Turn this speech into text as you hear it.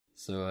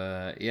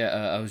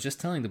I was just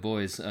telling the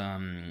boys,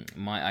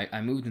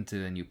 I moved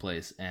into a new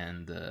place,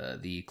 and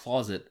the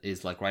closet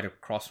is like right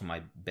across from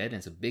my bed, and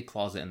it's a big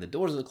closet, and the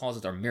doors of the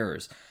closet are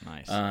mirrors.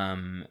 Nice.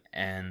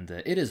 And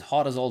it is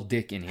hot as all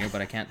dick in here,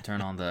 but I can't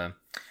turn on the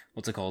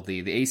what's it called,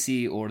 the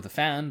AC or the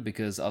fan,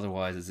 because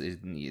otherwise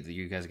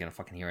you guys are gonna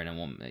fucking hear it and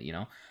won't,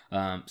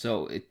 and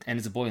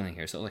it's boiling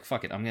here, so like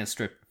fuck it, I'm gonna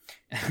strip.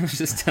 I was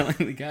just telling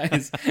the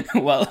guys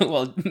while they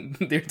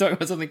were talking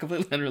about something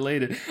completely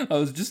unrelated. I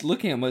was just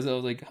looking at myself. I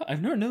was like,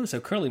 I've never noticed how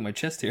curly my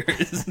chest hair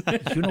is.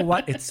 You know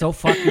what? It's so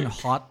fucking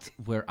hot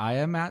where I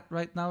am at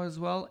right now as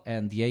well,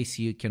 and the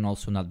AC can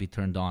also not be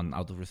turned on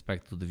out of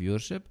respect to the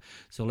viewership.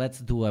 So let's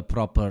do a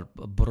proper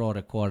bro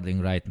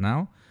recording right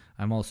now.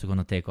 I'm also going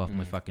to take off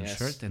my fucking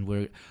shirt,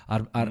 and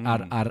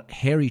our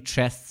hairy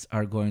chests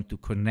are going to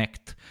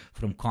connect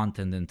from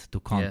continent to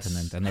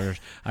continent, and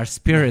our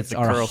spirits,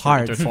 our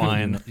hearts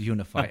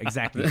unify.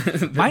 Exactly.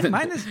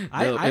 Mine is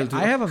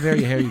I have a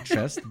very hairy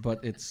chest, but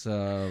it's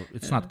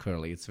not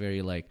curly. It's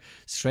very like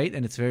straight,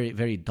 and it's very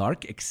very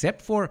dark.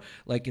 Except for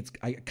like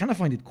I kind of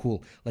find it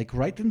cool, like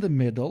right in the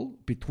middle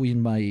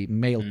between my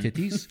male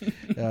titties,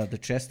 the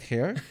chest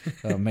hair,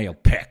 male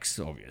pecs,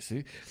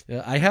 obviously.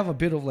 I have a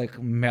bit of like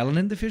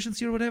melanin deficiency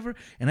or whatever,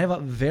 and I have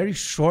a very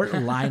short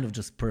line of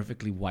just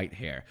perfectly white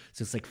hair.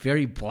 So it's like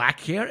very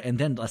black hair and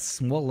then a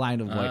small line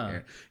of white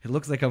hair. It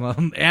looks like I'm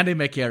an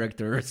anime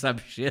character or some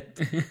shit.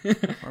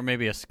 Or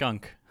maybe a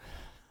skunk.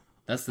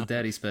 That's the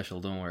daddy special,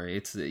 don't worry.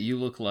 It's you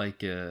look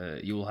like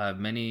you will have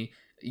many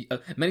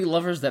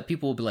lovers that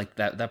people will be like,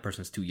 that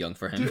person's too young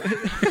for him.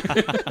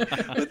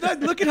 But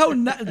look at how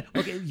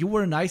okay, you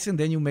were nice and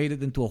then you made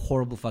it into a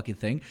horrible fucking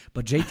thing.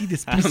 But JT,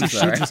 this piece of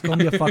shit, just called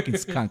me a fucking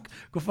skunk.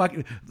 Go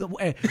fucking.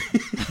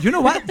 You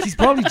know what? He's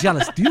probably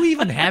jealous. Do you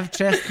even have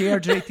chest hair,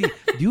 JT?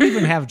 Do you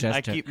even have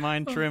chest hair? I keep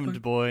mine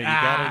trimmed, boy.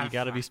 You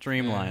gotta be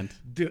streamlined.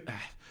 Dude,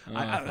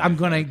 I'm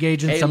gonna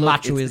engage in some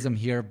machoism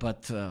here,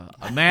 but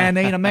a man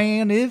ain't a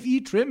man if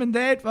he trimming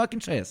that fucking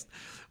chest.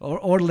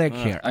 Or leg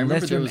hair,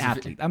 unless you're an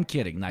athlete. I'm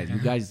kidding. Nice. You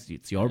guys,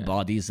 it's your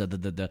bodies.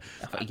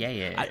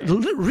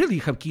 Really,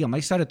 Hakim,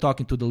 I started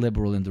talking to the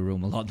liberal in the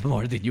room a lot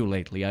more than you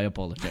lately. I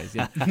apologize.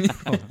 Yeah.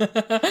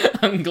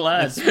 I'm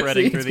glad. It's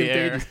spreading through the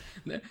air.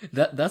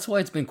 That's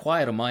why it's been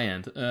quiet on my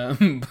end.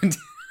 But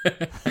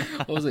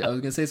what was it? I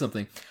was going to say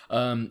something.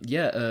 I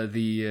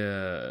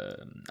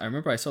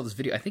remember I saw this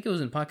video. I think it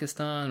was in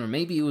Pakistan, or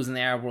maybe it was in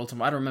the Arab world.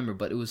 I don't remember,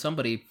 but it was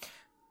somebody.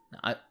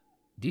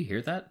 Do you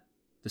hear that?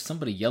 There's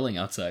somebody yelling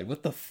outside.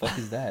 What the fuck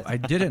is that? I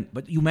didn't,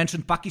 but you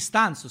mentioned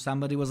Pakistan, so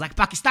somebody was like,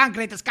 Pakistan,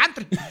 greatest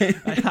country.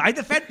 I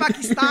defend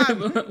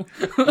Pakistan.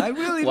 I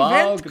will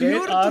invent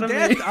cure to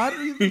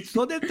death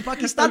so that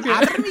Pakistan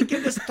army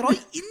can destroy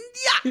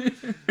India.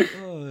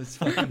 Oh, it's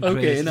fucking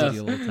crazy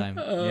all the time.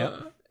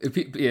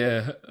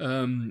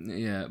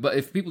 But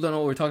if people don't know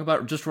what we're talking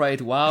about, just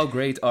write "Wow,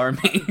 great army"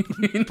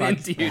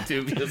 into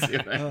YouTube. You'll see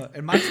it.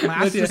 And much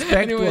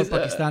respect to our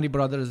Pakistani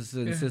brothers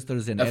and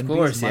sisters and of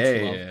course,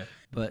 love.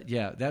 But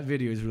yeah, that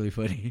video is really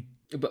funny.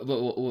 But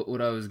what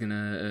I was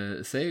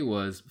gonna say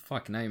was,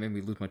 fuck, now you made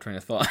me lose my train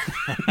of thought.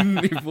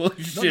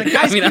 The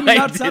guy screaming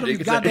outside of his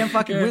goddamn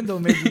fucking window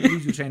made you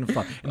lose your train of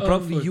thought. And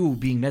probably you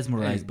being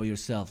mesmerized by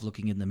yourself,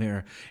 looking in the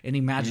mirror and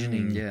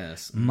imagining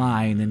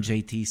mine and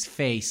JT's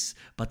face,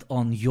 but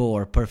on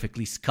your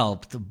perfectly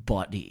sculpted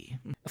body.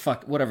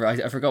 Fuck, whatever.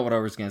 I forgot what I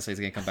was gonna say.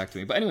 It's gonna come back to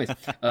me. But anyways,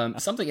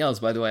 something else,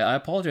 by the way. I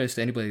apologize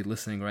to anybody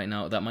listening right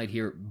now that might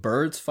hear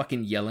birds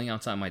fucking yelling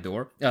outside my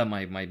door.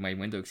 My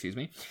window, excuse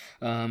me.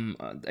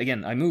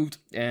 Again, I moved,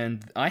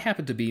 and I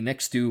happen to be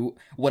next to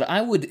what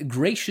I would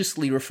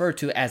graciously refer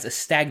to as a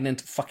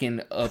stagnant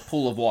fucking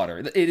pool of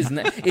water. It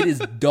is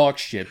dog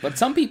shit, but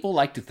some people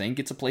like to think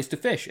it's a place to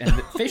fish, and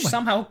fish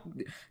somehow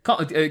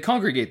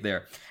congregate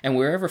there. And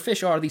wherever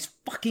fish are, these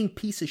fucking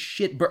piece of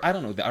shit I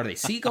don't know, are they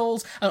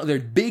seagulls? I don't know, they're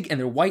big, and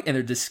they're white, and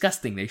they're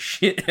disgusting. They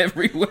shit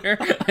everywhere.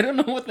 I don't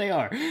know what they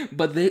are,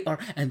 but they are,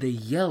 and they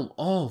yell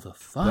all the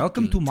fucking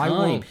Welcome to my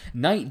world.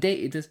 Night, day,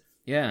 it is,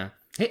 yeah.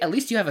 Hey, at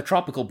least you have a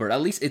tropical bird.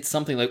 At least it's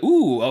something like,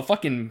 ooh, a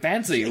fucking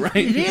fancy, right?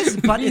 It is,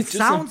 but it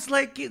sounds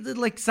like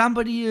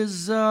somebody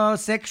is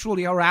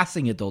sexually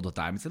harassing it all the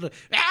time. It's like,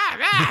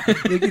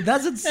 like, it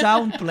doesn't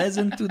sound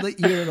pleasant to the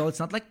ear at all. It's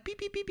not like pee,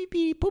 pee, pee, pee,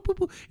 pee, poo, poo,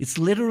 poo. It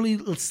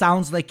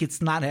sounds like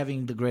it's not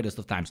having the greatest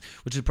of times,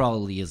 which it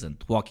probably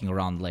isn't, walking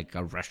around like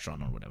a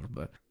restaurant or whatever.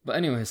 But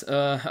anyways,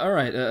 all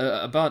right,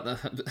 about...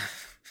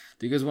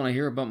 do you guys want to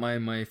hear about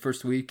my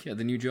first week at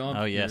the new job?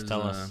 Oh, yes,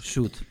 tell us.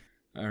 Shoot.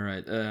 All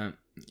right,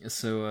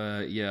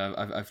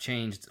 I've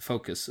changed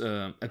focus.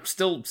 I'm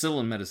still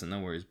in medicine,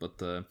 no worries,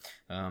 but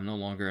I'm no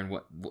longer in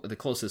what the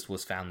closest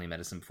was family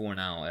medicine. Before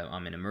now,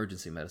 I'm in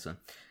emergency medicine,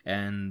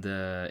 and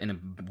in a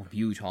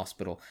huge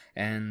hospital.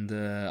 And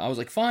I was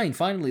like,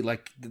 finally,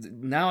 like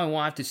now I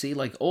want to see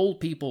like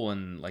old people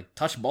and like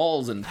touch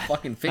balls and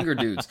fucking finger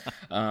dudes.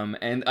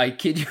 And I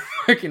kid you,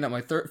 fucking,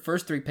 my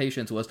first three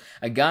patients was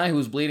a guy who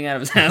was bleeding out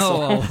of his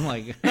asshole. Oh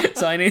my god!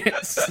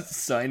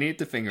 so I need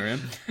to finger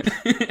him.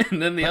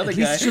 And then the other At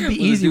guy least it should be was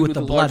a easy dude with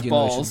the large blood, It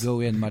balls. should go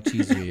in much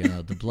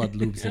easier, The blood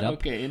lubes it up.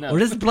 Okay, enough. Or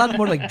is the blood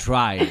more like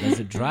dry? Does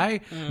it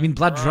dry? I mean,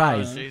 blood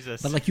dries.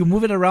 Jesus. But like you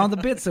move it around a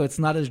bit so it's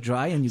not as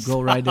dry and you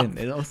go right in.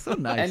 It's also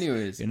nice.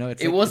 Anyways,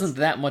 it's it like- wasn't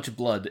that much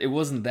blood. It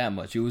wasn't that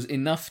much. It was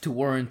enough to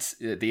warrant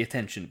the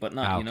attention, but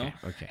not,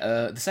 Okay.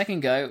 The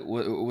second guy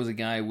was a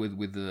guy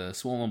with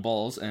swollen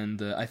balls,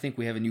 and I think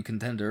we have a new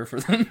contender for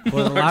the,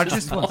 For the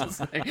largest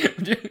balls.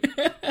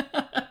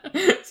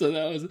 So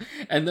that was,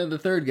 and then the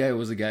third guy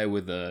was a guy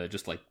with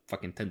just like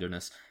fucking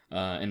tenderness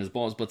in his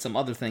balls, but some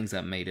other things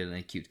that made it an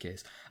acute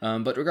case.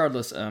 But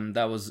regardless,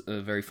 that was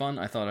very fun.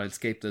 I thought I'd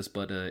escape this,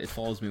 but it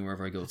follows me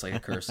wherever I go. It's like a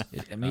curse.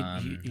 I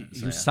mean,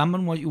 So, you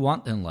summon what you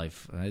want in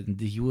life.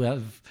 You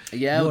have,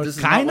 Yeah, you're this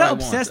is not kind what I of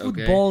want, obsessed with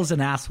okay? balls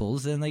and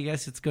assholes, and I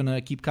guess it's gonna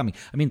keep coming.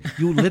 I mean,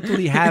 you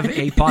literally have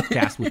a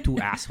podcast with two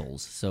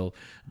assholes, so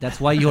that's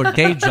why your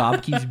day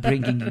job keeps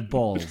bringing you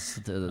balls,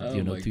 to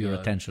my your God.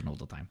 attention all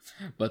the time.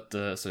 But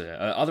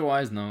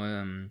otherwise,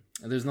 no.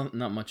 There's not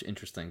much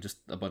interesting. Just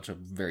a bunch of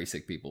very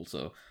sick people.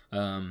 So,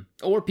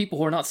 or people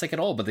who are not sick at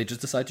all, but they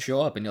just decide to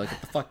show up, and you're like,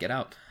 "What the fuck? Get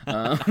out!"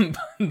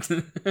 That's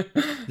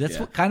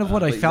Yeah. kind of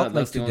what I But felt like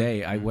that's the only-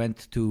 today. I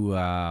went to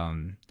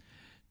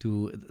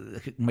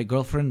my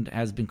girlfriend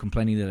has been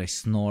complaining that I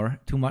snore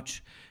too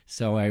much,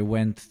 so I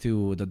went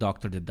to the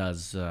doctor that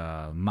does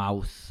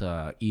mouth,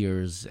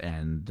 ears,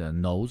 and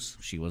nose.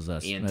 She was a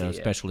ENT, yeah.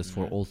 specialist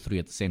for all three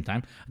at the same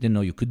time. I didn't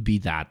know you could be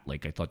that.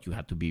 Like I thought you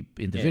had to be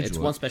individual. Yeah, it's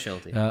one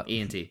specialty.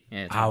 ENT.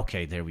 Yeah, it's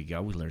Okay, there we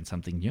go. We learned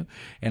something new.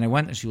 And I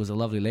went, and she was a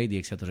lovely lady,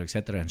 etc.,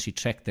 etc. And she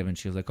checked them, and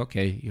she was like,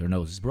 "Okay, your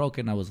nose is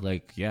broken." I was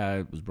like, "Yeah,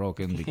 it was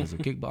broken because of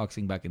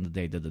kickboxing back in the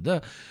day."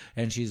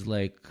 And she's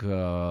like,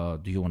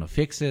 "Do you want to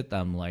fix it?"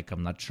 I'm like,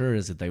 "I'm not sure.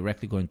 Is it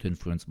directly going to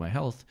influence my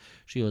health?"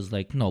 She was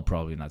like, "No,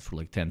 probably not. For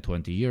like 10,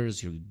 20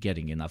 years, you're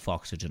getting enough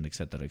oxygen,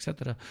 etc.,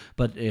 etc.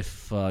 But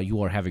if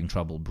you are having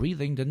trouble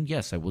breathing, then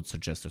yes, I would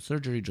suggest a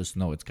surgery. Just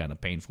know it's kind of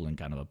painful and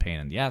kind of a pain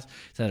in the ass,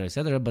 etc.,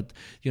 etc." But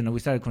we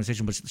started a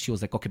conversation, but she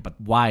was like, "Okay, but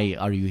why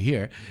are you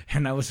here?"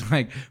 And I was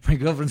like, "My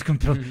girlfriend's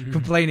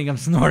complaining I'm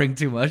snoring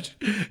too much."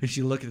 And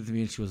she looked at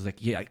me and she was like,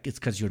 "Yeah, it's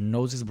because your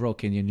nose is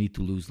broken. You need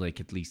to lose like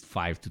at least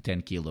 5 to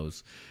 10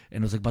 kilos."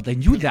 And I was like, "But I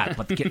knew that.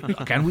 But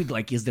can we,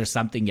 like, is there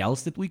something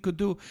else that we could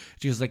do?"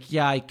 She was like,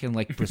 "Yeah, I can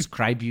like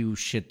prescribe you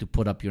shit to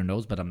put up your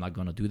nose, but I'm not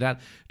going to do that.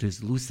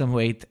 Just lose some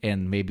weight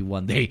and maybe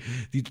one day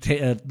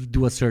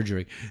do a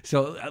surgery."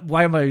 So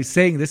why am I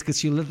saying this? Because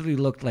she literally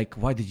looked like,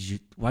 why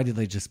did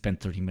I just spend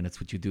 30 minutes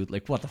with you, dude?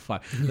 Like, what the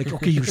fuck? Like,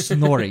 okay, you're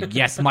snoring.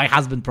 Yes, my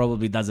husband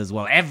probably does as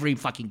well. Every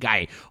fucking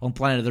guy on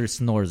planet Earth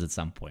snores at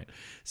some point.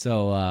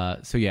 So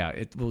yeah,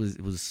 it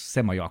was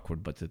semi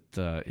awkward, but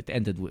it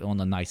ended on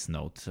a nice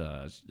note.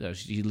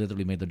 She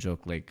literally made a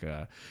joke like,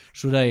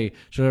 should I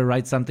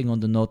write something on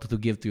the note to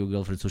give to your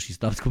girlfriend so she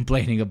stops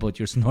complaining about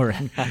your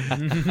snoring?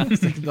 I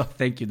was like, no,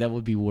 thank you. That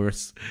would be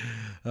worse.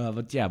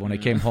 But yeah, when I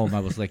came home, I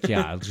was like,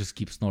 yeah, I'll just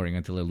keep snoring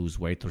until I lose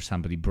weight or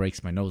somebody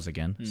breaks my nose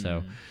again.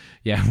 So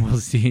yeah, we'll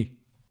see.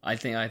 I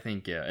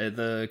think yeah,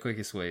 the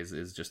quickest way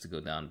is just to go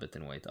down a bit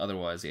in weight.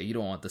 Otherwise, yeah, you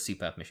don't want the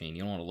CPAP machine.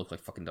 You don't want to look like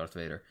fucking Darth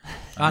Vader.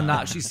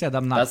 No, she said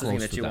I'm not That's the thing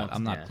close that to you that. want,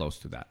 I'm not yeah. close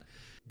to that.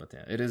 But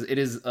yeah, it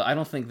is. I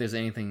don't think there's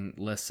anything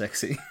less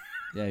sexy.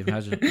 Yeah,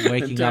 imagine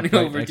waking up Turning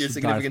right over next to your to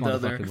significant Darth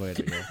other.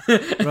 motherfucking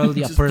Vader.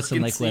 Probably a Just person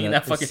fucking like with seeing a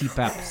that fucking-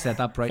 CPAP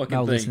set up right fucking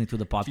now, thing. listening to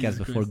the podcast Jesus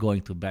before Christ.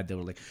 going to bed. They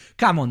were like,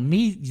 "Come on,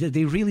 me."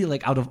 They really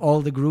like out of all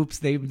the groups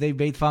they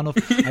made fun of.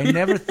 I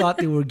never thought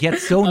they would get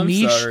so I'm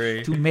niche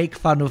sorry. to make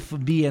fun of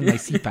me and my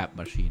CPAP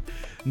machine.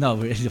 No,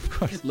 really, of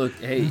course. Look,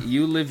 hey,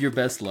 you live your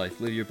best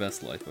life. Live your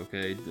best life,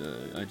 okay?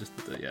 I just,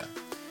 yeah.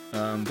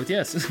 But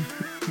yes,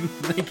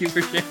 thank you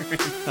for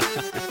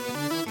sharing.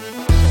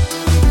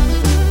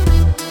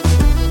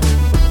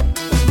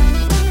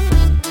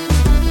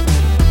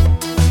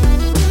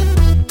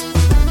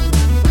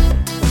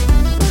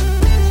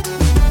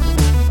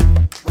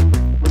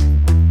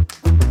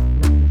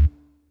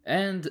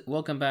 And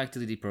welcome back to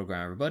the Deep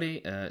Program, everybody.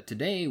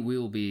 Today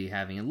we'll be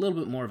having a little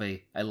bit more of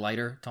a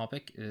lighter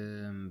topic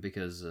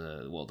because,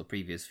 well, the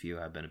previous few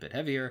have been a bit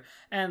heavier,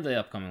 and the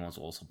upcoming ones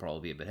will also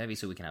probably be a bit heavy,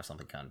 so we can have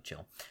something kind of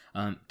chill.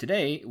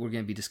 Today we're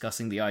going to be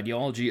discussing the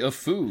ideology of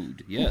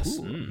food. Yes.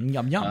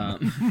 Yum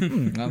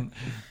yum.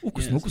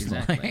 Yes,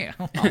 exactly.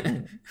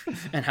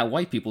 And how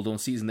white people don't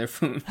season their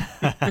food.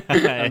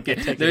 Okay,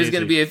 There's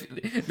gonna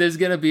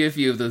be a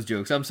few of those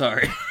jokes. I'm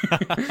sorry.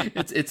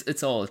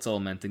 it's all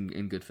meant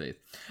in good faith.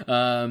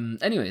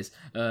 Anyways,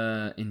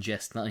 in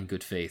jest, not in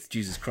good faith.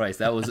 Jesus Christ,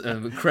 that was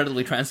an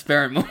incredibly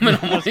transparent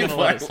moment on my gonna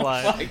let it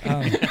slide.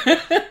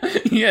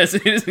 Yes,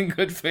 it is in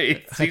good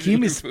faith.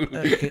 Hakim Season is your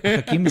food.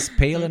 Hakim is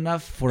pale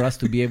enough for us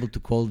to be able to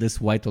call this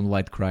white on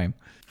white crime.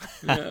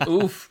 Yeah,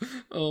 oof.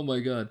 Oh my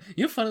god.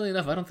 You know, funnily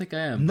enough, I don't think I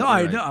am. No, but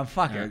I you're know. right. I'm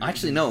fucking.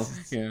 Actually, no.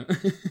 Yeah.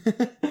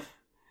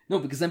 No,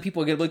 because then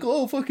people get like,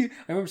 "Oh, fuck you."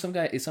 I remember some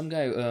guy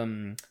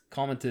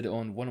commented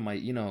on one of my,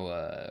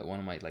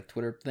 like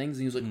Twitter things,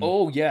 and he was like,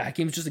 "Oh yeah,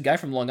 Hakeem's just a guy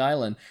from Long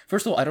Island."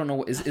 First of all, I don't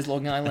know, is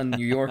Long Island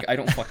New York? I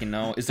don't fucking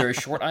know. Is there a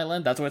short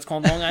island? That's why it's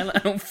called Long Island. I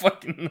don't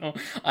fucking know.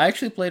 I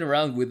actually played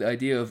around with the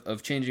idea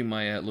of changing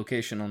my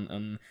location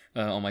on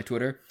my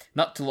Twitter,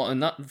 not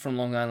from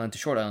Long Island to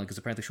Short Island, because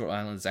apparently Short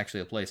Island is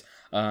actually a place,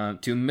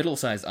 to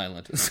middle-sized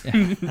island.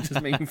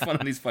 Just making fun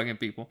of these fucking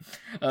people.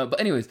 But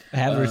anyways,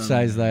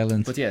 average-sized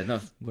island. But yeah, no,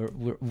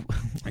 we're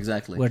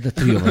exactly where the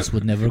three of us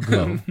would never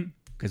go,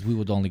 because we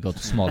would only go to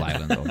small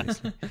island,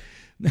 obviously.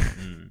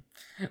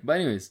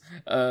 But anyways,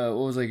 what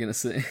was I gonna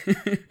say?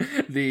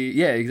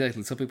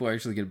 Exactly. Some people are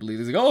actually gonna believe.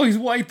 It's like, oh, he's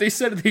white. They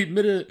said it. They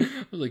admitted it.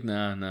 I was like,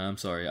 nah. I'm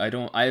sorry.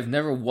 I have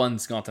never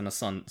once gotten a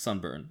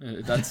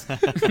sunburn. That's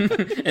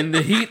in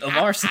the heat of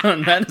our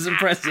sun. That is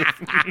impressive.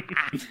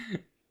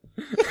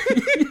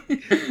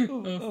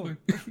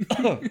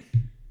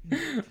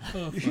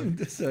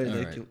 Sorry,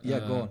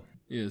 right. go on.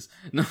 Yes.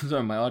 No,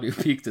 sorry. My audio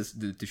peaked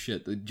to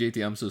shit.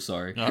 JT, I'm so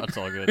sorry. No, it's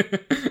all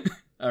good.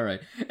 All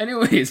right.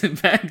 Anyways,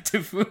 back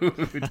to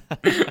food.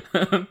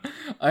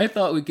 I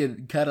thought we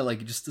could kind of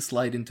like just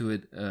slide into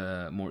it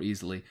more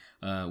easily.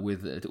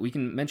 We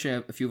can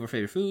mention a few of our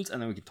favorite foods,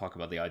 and then we can talk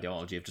about the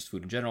ideology of just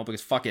food in general.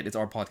 Because fuck it, it's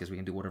our podcast. We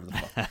can do whatever the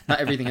fuck.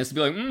 Not everything has to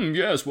be like,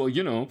 yes, well,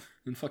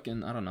 in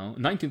fucking, I don't know,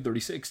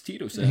 1936,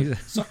 Tito said,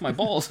 "Suck my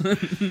balls." And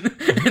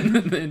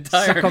the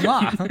entire, suck 'em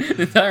off.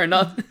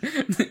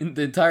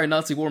 the entire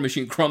Nazi war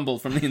machine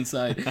crumbled from the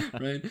inside.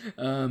 Right.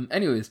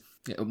 Anyways.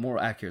 Yeah,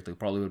 more accurately,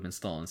 probably would have been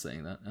Stalin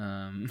saying that.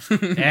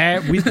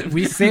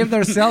 We saved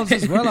ourselves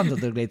as well under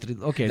the Great.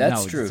 Okay,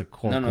 that's now true. It's a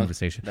whole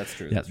conversation. That's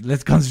true. Yeah,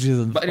 let's concentrate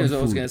on. But anyways, on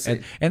I was food. gonna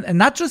say, and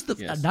not just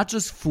not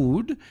just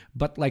food,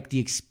 but like the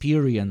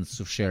experience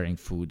of sharing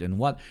food. And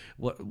what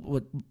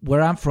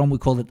where I'm from, we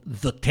call it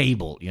the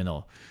table.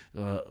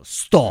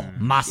 Sto,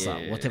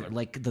 masa, whatever.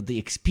 Like the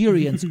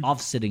experience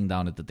of sitting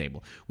down at the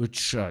table.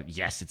 Which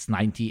yes, it's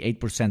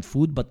 98%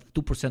 food, but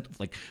 2% of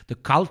like the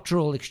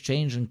cultural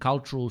exchange and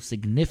cultural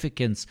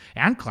significance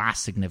and class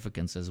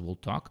significance, as we'll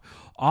talk,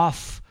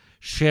 of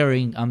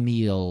sharing a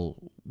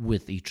meal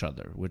with each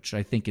other, which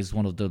I think is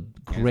one of the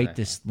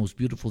greatest, most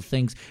beautiful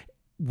things,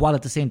 while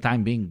at the same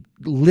time being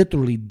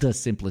literally the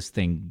simplest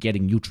thing,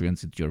 getting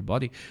nutrients into your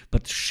body,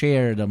 but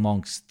shared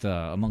amongst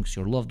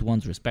your loved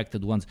ones,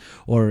 respected ones,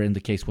 or in the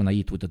case when I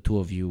eat with the two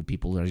of you,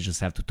 people that I just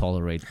have to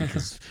tolerate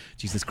because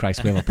Jesus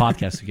Christ, we have a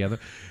podcast together,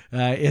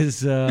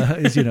 is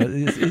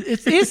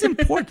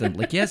important.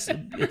 Like, yes,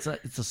 it's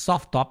a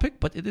soft topic,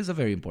 but it is a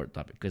very important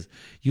topic because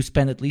you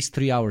spend at least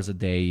 3 hours a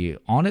day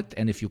on it,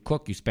 and if you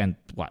cook, you spend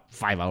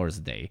 5 hours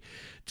a day,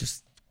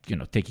 just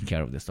taking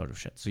care of this sort of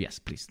shit. So yes,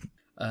 please.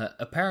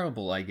 A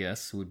parable, I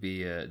guess, would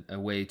be a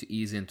way to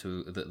ease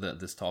into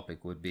this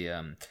topic. Would be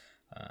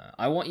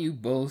I want you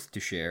both to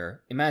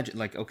share. Imagine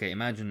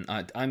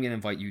I'm gonna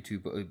invite you to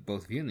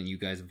both of you, and then you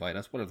guys invite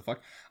us. Whatever the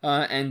fuck.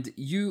 And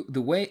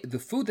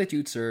the food that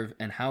you'd serve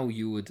and how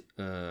you would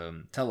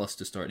tell us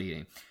to start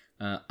eating.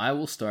 I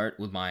will start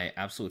with my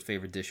absolute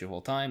favorite dish of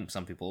all time.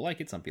 Some people like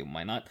it, some people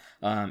might not.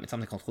 It's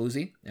something called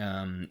khuzi.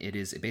 It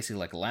is basically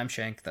like a lamb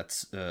shank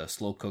that's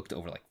slow cooked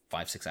over like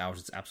 5-6 hours.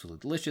 It's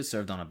absolutely delicious,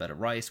 served on a bed of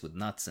rice with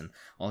nuts and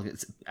all.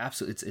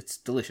 It's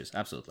delicious,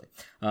 absolutely.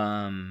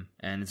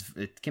 And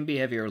it can be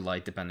heavy or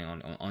light depending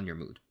on your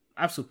mood.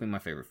 Absolutely my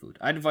favorite food.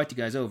 I'd invite you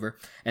guys over,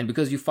 and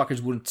because you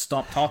fuckers wouldn't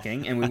stop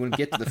talking and we wouldn't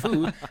get to the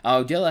food, I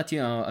would yell at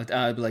you.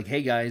 I'd be like,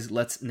 "Hey guys,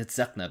 let's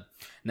nitzaknab."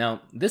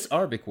 Now, this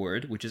Arabic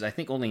word, which is I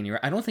think only in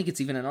Iraq, I don't think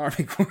it's even an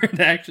Arabic word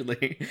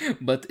actually,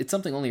 but it's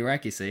something only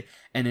Iraqis say,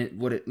 and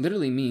what it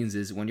literally means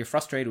is when you're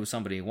frustrated with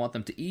somebody and want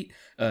them to eat,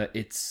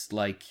 it's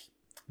like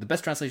the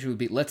best translation would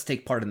be "let's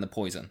take part in the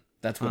poison."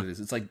 That's what it is.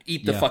 It's like,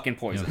 eat the fucking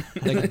poison.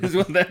 Yeah. Is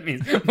what that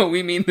means. But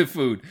we mean the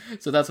food.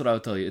 So that's what I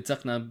would tell you. It's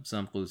aknab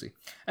sam khuzi.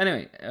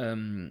 Anyway,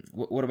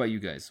 what about you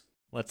guys?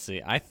 Let's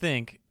see. I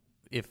think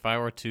if I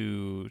were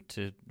to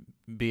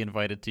be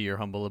invited to your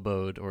humble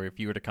abode, or if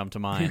you were to come to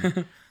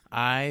mine,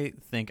 I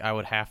think I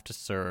would have to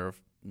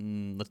serve,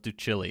 let's do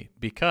chili,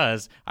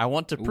 because I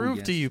want to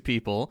prove to you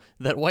people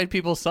that white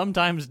people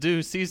sometimes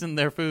do season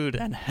their food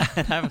and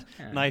have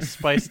nice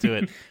spice to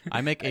it.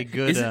 I make a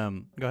good...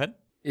 Go ahead.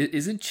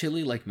 Isn't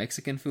chili like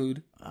Mexican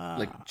food?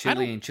 Like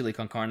chili and chili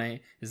con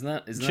carne?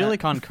 Isn't chili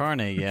con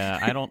carne? Yeah,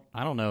 I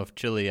don't know if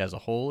chili as a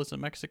whole is a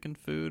Mexican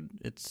food.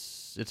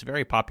 It's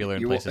very popular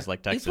in places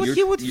like Texas. It's what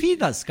you would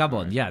feed us. Come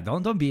on,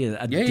 don't be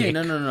a dick.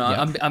 Yeah, no.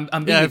 Yeah.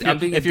 I'm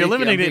being if you're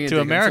limiting it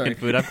to American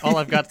food, all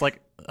I've got is like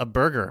a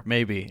burger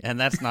maybe, and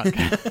that's not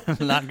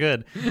not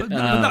good.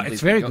 No,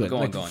 it's very good. Go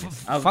on.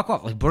 Fuck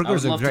off. Like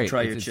burgers are great.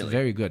 It's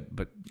very good,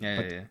 but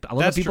a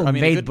lot of people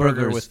made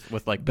burgers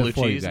with like blue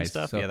cheese and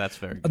stuff. So. Yeah, that's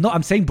very good. No,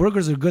 I'm saying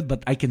burgers are good,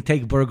 but I can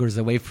take burgers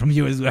away from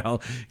you as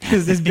well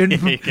because there's been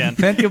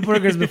plenty of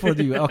burgers before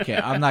you. Okay,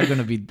 I'm not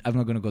gonna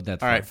go that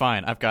far. All right,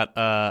 fine. I've got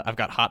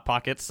hot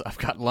pockets. I've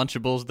got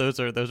Lunchables. Those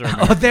are.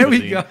 Oh, there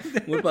we go.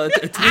 What about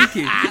a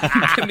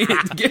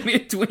Twinkie? Give me a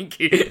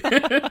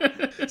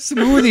Twinkie.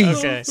 Smoothies.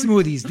 Okay.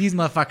 Smoothies. These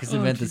motherfuckers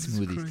invented Jesus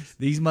smoothies. Christ.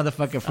 These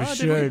motherfuckers for Oh, did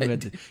sure we?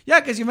 invented. Yeah,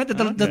 because you invented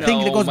the thing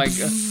that No, goes my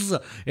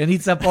bzzz and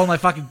eats up all my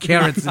fucking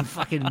carrots and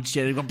fucking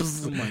shit. It goes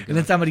bzzz. And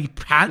then somebody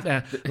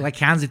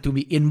hands it to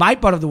me in my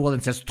part of the world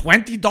and says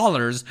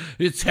 $20.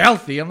 It's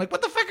healthy. I'm like,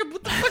 what the fuck?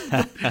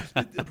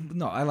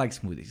 No, I like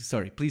smoothies.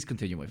 Sorry, please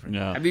continue, my friend.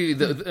 No. Have you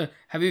the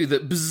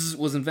bzz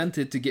was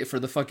invented to get for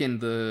the fucking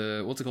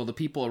what's it called, the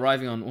people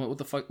arriving on what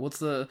the fuck, what's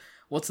the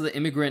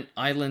immigrant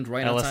island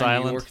right Ellis outside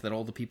Island? New York that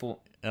all the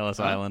people Ellis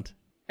Island.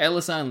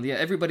 Ellis Island, yeah,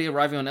 everybody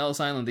arriving on Ellis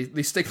Island,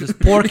 they stick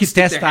Pork they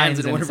stick their hands intestines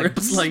in and whatever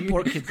it's like.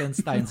 pork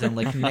intestines and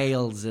like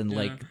nails and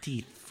like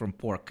teeth from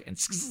pork and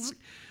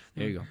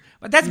there you go.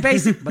 But that's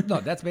basic. But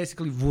no, that's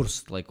basically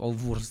wurst. Like all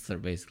wursts are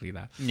basically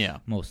that. Yeah.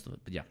 Most of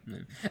it. But yeah.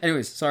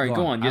 Anyways, sorry,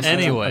 go on. Yes, I'm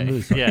Anyway,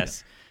 really sorry.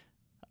 yes.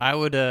 I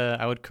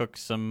would cook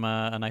some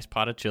a nice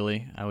pot of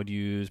chili. I would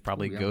use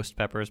probably Ooh, yeah. ghost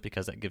peppers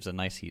because that gives a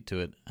nice heat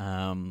to it.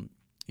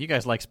 You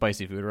guys like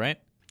spicy food, right?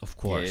 Of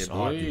course. Yeah,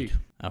 Oh, boy. dude.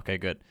 Okay,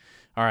 good.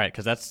 All right,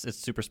 because it's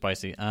super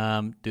spicy.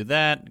 Do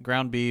that.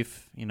 Ground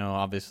beef.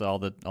 Obviously all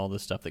the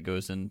stuff that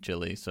goes in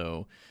chili.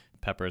 So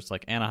peppers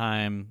like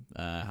Anaheim,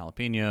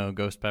 jalapeno,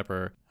 ghost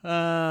pepper,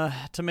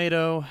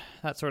 tomato,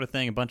 that sort of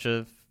thing. A bunch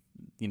of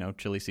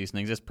chili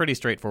seasonings. It's pretty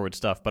straightforward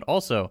stuff. But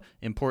also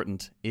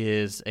important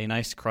is a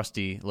nice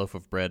crusty loaf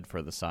of bread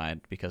for the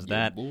side, because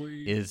that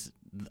is,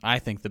 I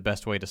think, the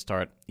best way to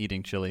start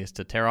eating chili is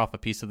to tear off a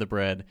piece of the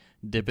bread,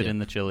 dip it in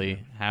the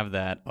chili, have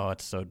that. Oh,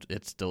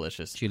 it's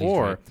delicious. Chili's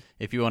or right.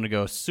 if you want to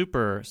go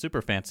super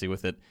super fancy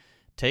with it,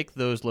 take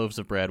those loaves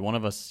of bread.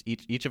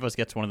 Each of us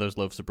gets one of those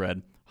loaves of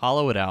bread.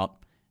 Hollow it out,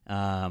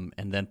 and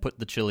then put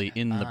the chili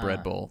in the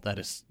bread bowl. That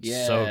is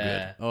so good.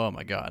 Yeah. Oh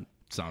my god.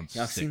 Sounds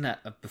Yeah, I've sick. seen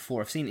that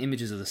before. I've seen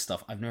images of this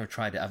stuff. I've never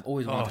tried it. I've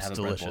always wanted to it's have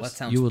a bread bowl. delicious. That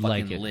sounds You would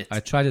fucking like it. lit. I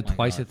tried it My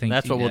twice. God. I think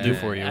That's what we'll do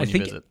for you I when you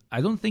think visit.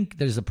 I don't think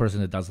there's a person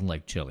that doesn't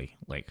like chili.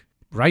 Like,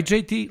 right,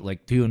 JT?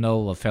 Like, do you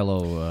know a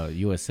fellow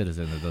U.S.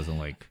 citizen that doesn't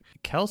like?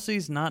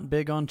 Kelsey's not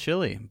big on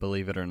chili,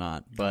 believe it or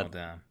not. Oh, But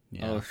damn.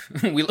 yeah.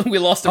 Oh, we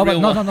lost a Oh, but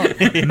real no, one. no,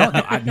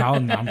 no,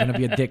 no, I'm gonna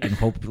be a dick and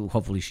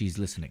hopefully she's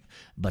listening.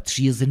 But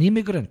she is an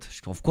immigrant.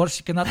 Of course,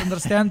 she cannot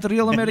understand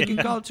real American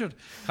culture.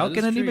 How That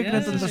can is an true,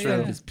 immigrant yeah,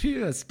 understand yeah. this?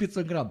 Pure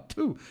Spitzengrad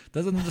too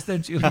doesn't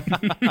understand chili.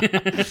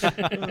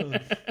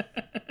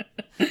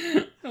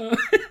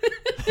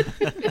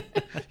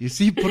 You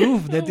see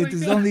proof that it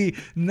is only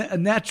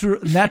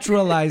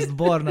naturalized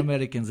born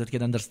Americans that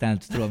can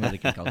understand true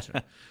American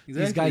culture. These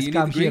Exactly, guys you need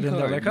come the green here and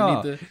they're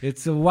card. like, You oh, need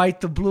it's a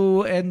white,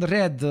 blue, and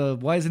red.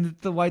 Why isn't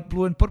it the white,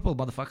 blue, and purple,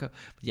 motherfucker?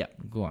 Yeah,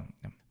 go on.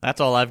 Yeah. that's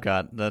all I've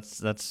got.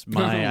 That's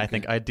my I Okay.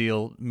 think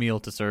ideal meal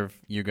to serve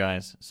you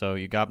guys. So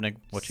you Gopnik,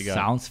 what you got?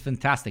 Sounds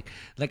fantastic.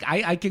 Like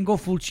I can go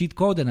full cheat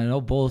code, and I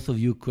know both of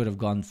you could have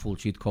gone full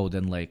cheat code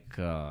and like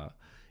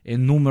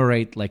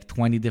enumerate like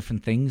 20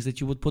 different things that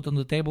you would put on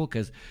the table.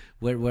 Because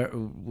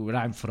where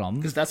I'm from,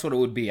 Because that's what it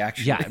would be,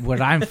 actually. yeah,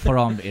 where I'm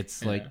from,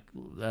 it's like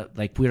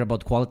we're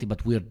about quality,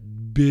 but we're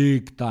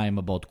big time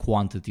about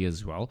quantity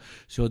as well.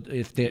 So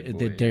if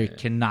there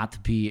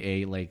cannot be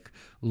a like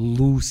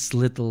loose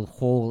little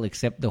hole,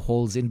 except the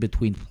holes in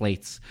between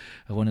plates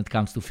when it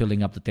comes to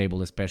filling up the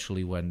table,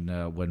 especially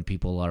when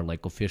people are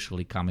like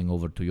officially coming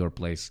over to your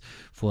place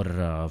for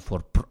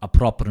a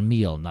proper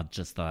meal, not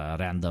just a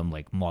random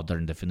like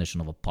modern definition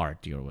of a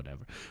party or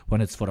whatever. When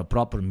it's for a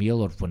proper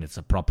meal or when it's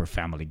a proper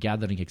family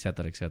gathering,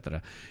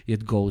 etc.,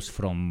 it goes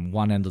from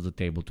one end of the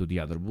table to the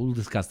other. We'll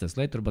discuss this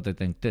later, but I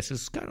think this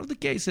is kind of the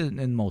case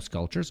in most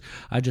cultures.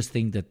 I just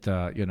think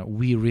that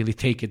we really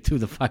take it to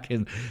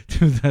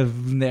the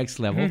next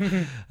level.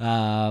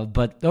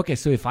 But okay,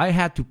 so if I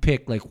had to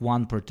pick like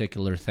one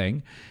particular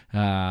thing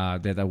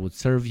that I would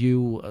serve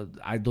you,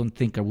 I don't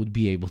think I would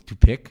be able to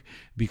pick,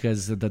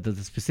 because the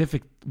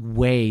specific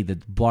way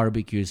that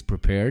barbecue is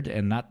prepared,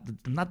 and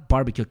not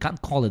barbecue,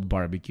 can't call it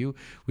barbecue,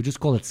 we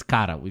just call it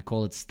skara. We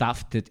call it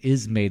stuff that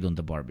is made on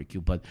the barbecue.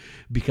 But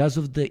because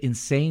of the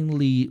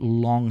insanely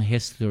long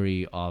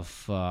history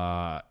of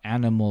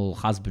animal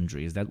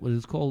husbandry, is that what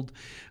it's called,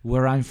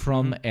 where I'm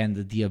from,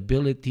 and the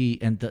ability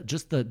and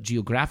just the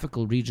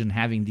geographical region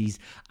having these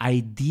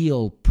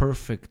ideal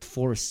perfect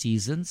 4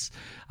 seasons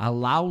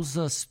allows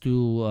us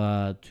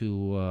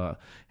to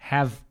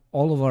have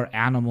all of our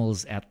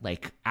animals at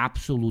like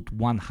absolute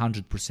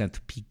 100%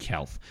 peak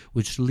health,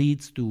 which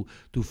leads to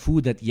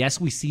food that, yes,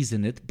 we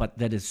season it, but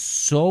that is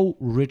so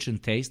rich in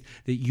taste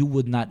that you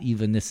would not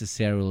even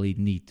necessarily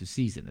need to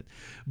season it.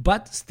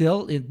 But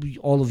still,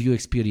 all of you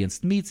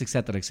experienced meats,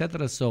 etc.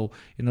 So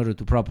in order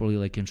to properly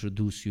like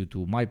introduce you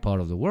to my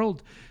part of the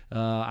world,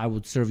 I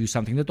would serve you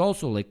something that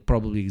also like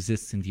probably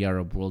exists in the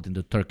Arab world, in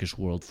the Turkish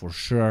world for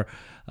sure,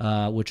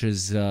 which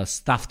is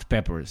stuffed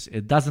peppers.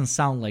 It doesn't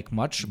sound like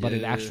much, but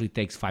it actually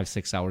takes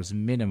 5-6 hours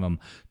minimum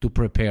to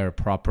prepare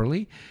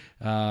properly.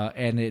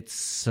 And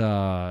it's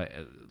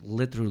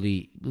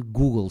literally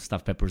Google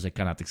stuffed peppers. I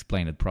cannot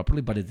explain it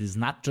properly, but it is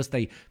not just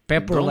a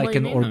pepper Don't like let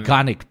an me know.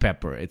 organic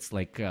pepper. It's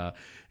like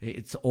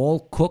it's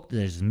all cooked.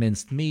 There's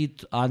minced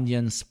meat,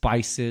 onions,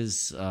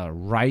 spices,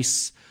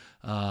 rice,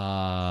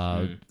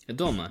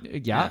 Doma.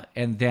 Yeah,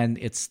 and then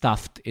it's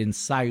stuffed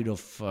inside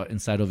of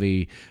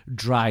a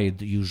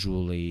dried,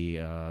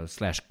 usually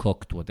 /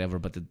 cooked, whatever,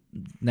 but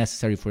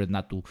necessary for it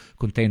not to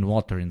contain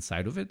water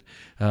inside of it.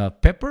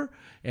 Pepper,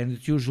 and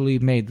it's usually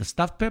made the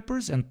stuffed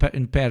peppers, and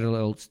in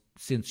parallel,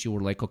 since you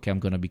were like, okay, I'm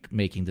going to be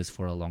making this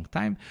for a long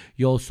time,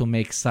 you also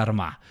make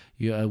sarma,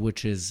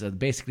 which is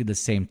basically the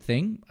same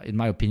thing, in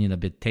my opinion, a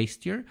bit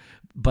tastier,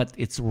 but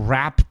it's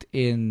wrapped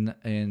in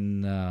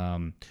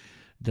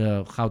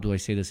the, how do I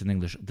say this in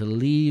English? The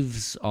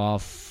leaves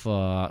of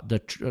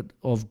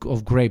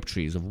of grape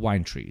trees, of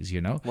wine trees,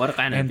 you know.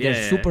 And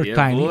they're super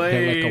tiny. Boy.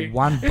 They're like a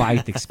one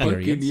bite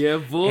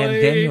experience. Boy. And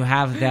then you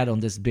have that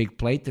on this big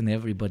plate, and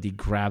everybody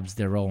grabs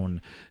their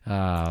own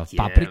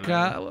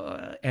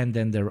paprika, and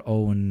then their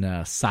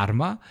own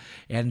sarma,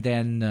 and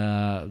then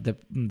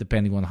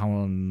depending on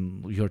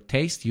on your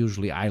taste,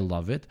 usually I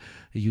love it.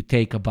 You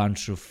take a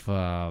bunch of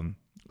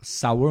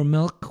sour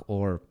milk,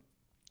 or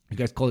you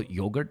guys call it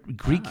yogurt,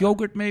 Greek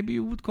yogurt, maybe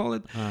you would call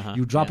it.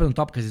 You drop it on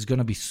top because it's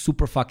gonna be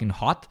super fucking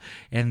hot,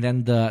 and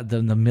then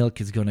the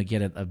milk is gonna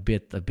get it a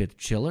bit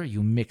chiller.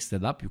 You mix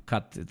it up, you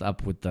cut it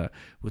up with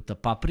the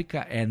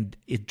paprika, and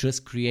it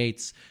just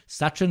creates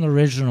such an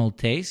original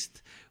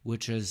taste,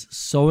 which is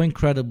so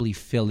incredibly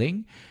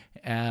filling.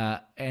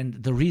 And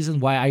the reason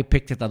why I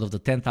picked it out of the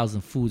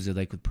 10,000 foods that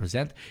I could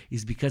present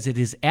is because it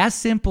is as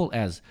simple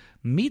as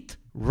meat,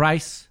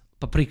 rice,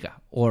 paprika,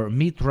 or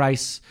meat,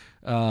 rice,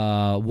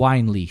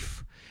 wine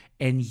leaf,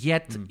 and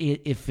yet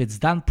if it's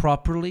done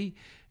properly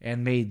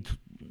and made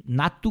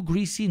not too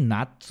greasy,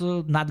 not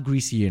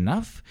greasy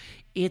enough,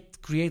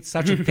 it creates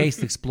such a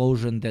taste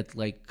explosion that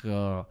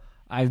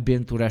I've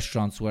been to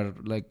restaurants where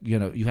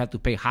you have to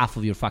pay half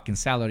of your fucking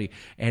salary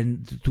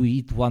and to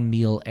eat one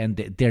meal, and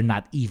they're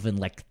not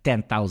even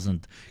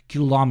 10,000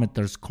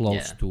 kilometers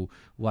close to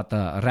what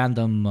a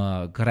random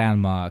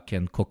grandma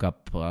can cook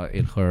up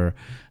in her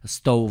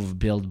stove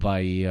built by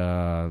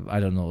I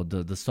don't know,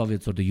 the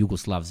Soviets or the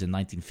Yugoslavs in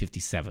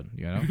 1957.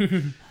 You know.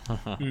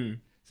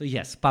 So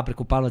yes,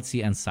 paprika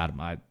palaci and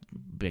sarma,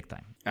 big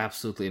time.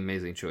 Absolutely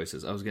amazing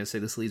choices. I was gonna say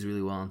this leads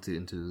really well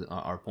into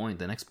our point,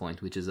 the next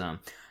point, which is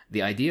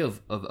the idea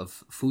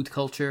of food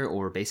culture,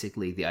 or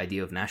basically the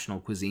idea of national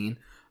cuisine,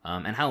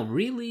 and how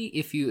really,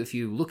 if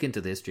you look into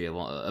the history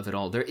of it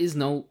all, there is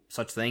no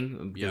such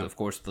thing. Because of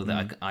course,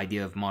 the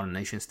idea of modern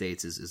nation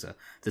states is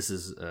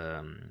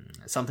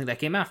something that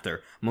came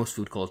after most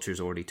food cultures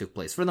already took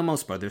place. For the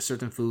most part, there's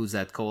certain foods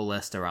that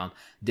coalesced around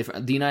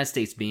different. The United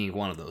States being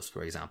one of those,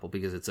 for example,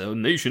 because it's a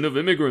nation of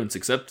immigrants,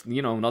 except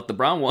not the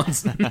brown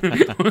ones. the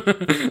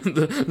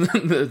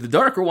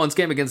darker ones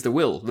came against their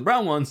will. The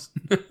brown ones.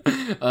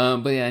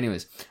 But yeah,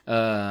 anyways,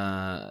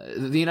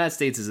 the United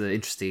States is an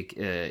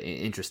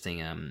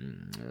interesting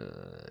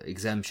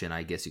exemption,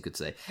 I guess you could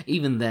say.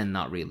 Even then,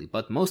 not really.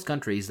 But most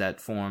countries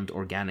that formed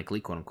organically,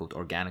 quote unquote,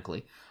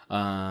 organically,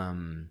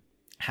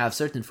 have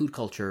certain food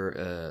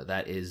culture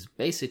that is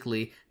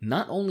basically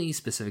not only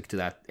specific to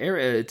that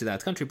area, to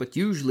that country, but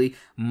usually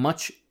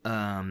much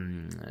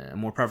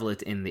more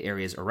prevalent in the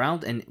areas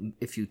around. And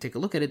if you take a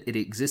look at it, it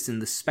exists in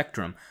the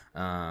spectrum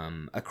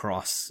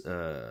across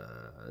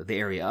the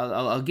area.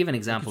 I'll give an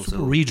example.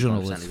 Super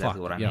regional so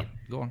exactly what I mean.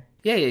 Go on.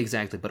 Yeah,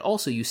 exactly. But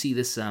also you see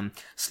this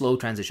slow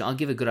transition. I'll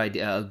give a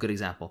good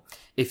example.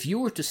 If you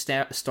were to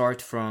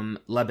start from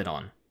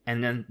Lebanon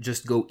and then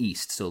just go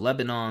east, so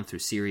Lebanon through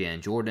Syria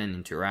and Jordan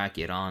into Iraq,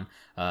 Iran,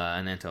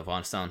 and then to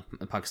Afghanistan,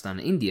 Pakistan,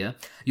 and India,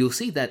 you'll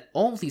see that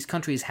all of these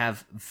countries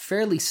have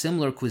fairly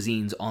similar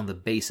cuisines on the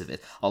base of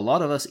it. A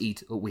lot of us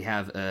we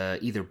have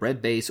either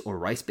bread-based or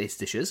rice-based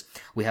dishes.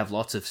 We have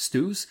lots of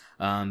stews.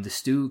 The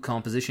stew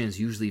composition is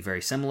usually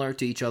very similar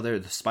to each other.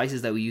 The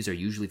spices that we use are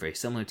usually very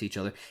similar to each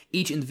other.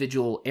 Each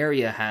individual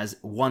area has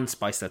one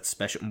spice that's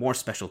more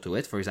special to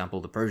it. For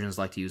example, the Persians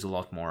like to use a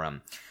lot more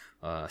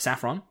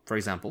saffron, for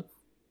example.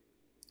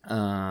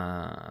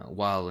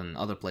 While in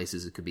other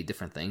places it could be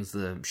different things.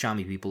 The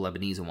Shami people,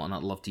 Lebanese and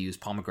whatnot, love to use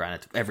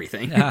pomegranate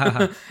everything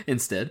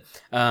instead.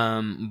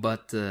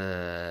 But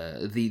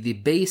the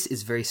base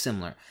is very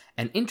similar.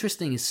 An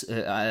interesting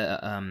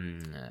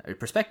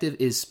perspective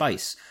is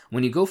spice.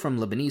 When you go from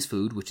Lebanese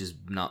food, which is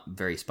not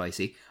very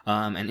spicy,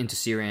 and into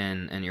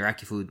Syrian and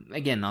Iraqi food,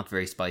 again, not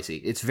very spicy.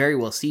 It's very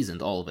well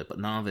seasoned, all of it, but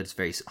none of it is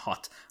very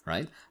hot,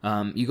 right?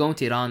 You go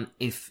into Iran,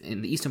 if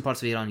in the eastern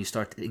parts of Iran, you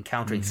start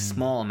encountering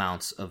small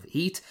amounts of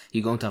heat.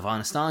 You go into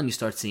Afghanistan, you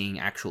start seeing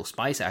actual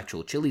spice,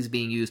 actual chilies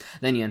being used.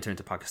 Then you enter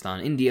into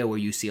Pakistan, India, where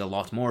you see a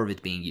lot more of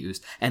it being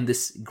used. And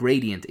this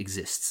gradient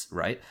exists,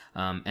 right?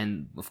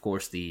 And of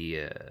course,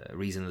 the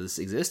reason that this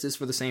exists is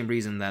for the same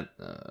reason that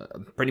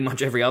pretty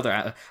much every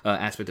other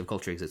aspect of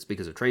culture exists,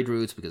 because of trade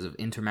routes, because of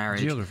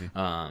intermarriage. Geography.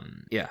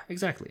 Yeah,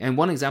 exactly. And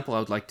one example I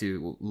would like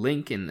to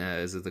link in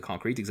as the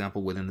concrete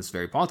example within this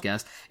very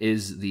podcast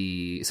is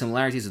the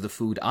similarities of the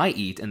food I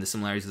eat and the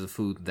similarities of the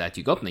food that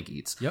Yugopnik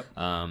eats. Yep.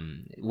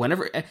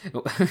 Whenever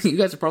you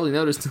guys are probably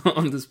noticed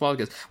on this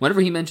podcast, whenever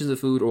he mentions a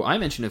food or I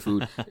mention a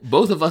food,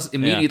 both of us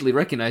immediately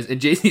recognize,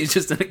 and JC is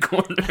just in a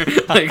corner.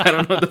 Like, I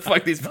don't know what the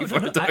fuck these people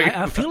are talking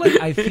about.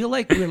 I feel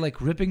like we're like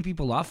ripping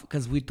people off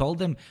because we told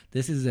them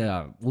this is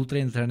a ultra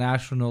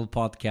international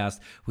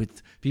podcast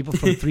with people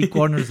from 3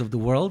 corners of the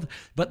world,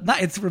 but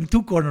it's from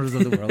 2 corners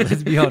of the world.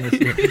 Let's be honest.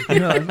 I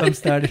know I'm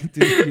starting to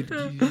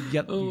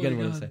get what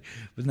I'm saying,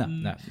 but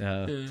no.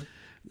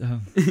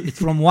 It's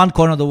from one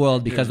corner of the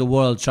world because the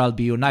world shall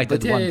be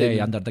united one day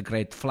under the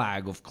great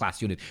flag of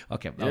class unity.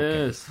 Okay.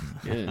 Yes.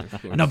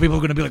 I know people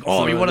are going to be like,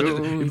 "Oh, you wanted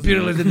to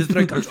imperialism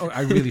destroy culture." Oh,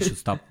 I really should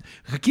stop.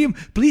 Hakeem,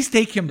 please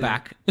take him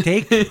back.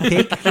 Take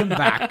him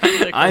back.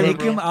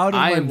 Take him out of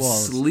my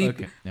walls.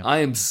 Sleeping. Okay, yeah. I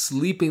am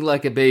sleeping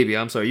like a baby.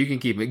 I'm sorry. You can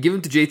keep it. Give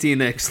him to JT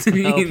next.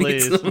 Oh,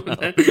 please.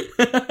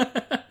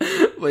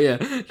 But yeah,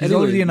 he's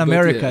already in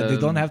America. They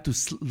don't have to.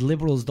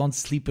 Liberals don't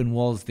sleep in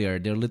walls there.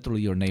 They're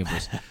literally your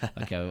neighbors.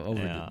 Okay,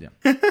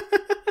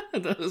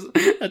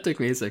 that took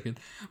me a second.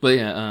 But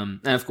yeah,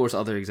 and of course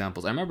other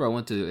examples. I remember I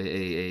went to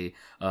a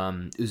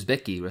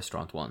Uzbeki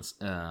restaurant once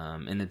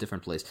in a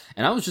different place,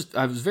 and I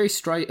was very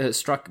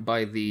struck by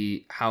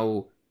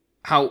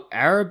how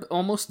Arab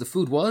almost the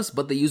food was,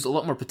 but they used a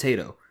lot more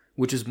potato,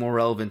 which is more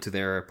relevant to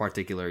their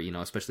particular,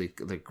 especially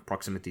like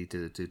proximity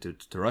to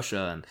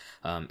Russia, and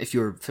if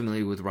you're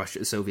familiar with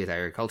Russia, Soviet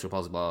agriculture,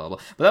 blah, blah, blah, blah.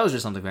 But that was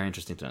just something very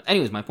interesting to know.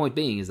 Anyways, my point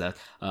being is that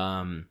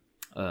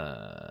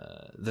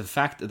the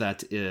fact that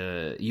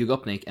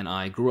Yugopnik and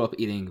I grew up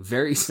eating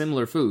very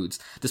similar foods,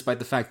 despite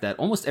the fact that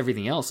almost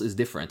everything else is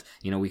different.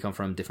 We come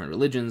from different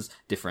religions,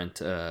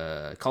 different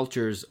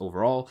cultures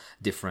overall,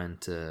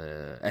 different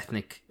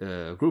ethnic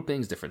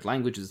groupings, different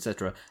languages,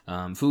 etc.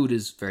 Food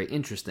is very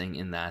interesting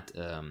in that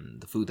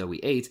the food that we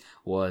ate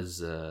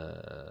was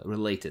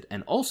related.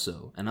 And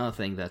also, another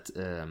thing that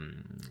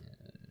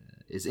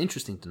is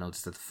interesting to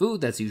notice that the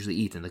food that's usually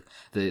eaten,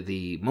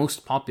 the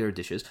most popular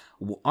dishes,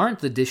 aren't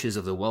the dishes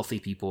of the wealthy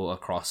people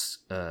across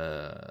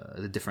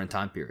the different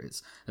time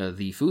periods.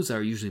 The foods that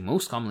are usually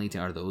most commonly eaten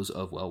are those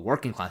of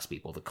working class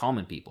people, the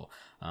common people.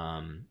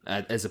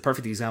 As a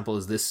perfect example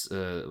is this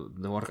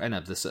the warq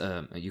anab. This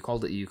you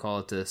call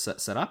it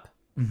sarap.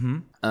 Mm-hmm.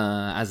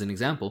 As an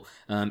example,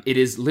 it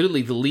is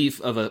literally the leaf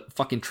of a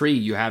fucking tree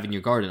you have in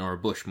your garden, or a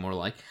bush more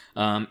like,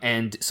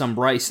 and some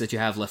rice that you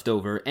have left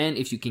over, and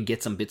if you can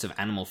get some bits of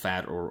animal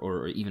fat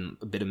or even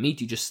a bit of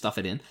meat, you just stuff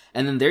it in,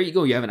 and then there you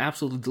go, you have an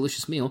absolutely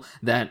delicious meal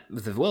that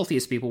the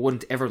wealthiest people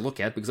wouldn't ever look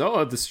at because,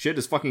 this shit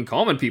is fucking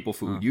common people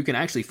food. You can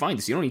actually find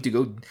this. You don't need to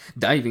go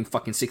diving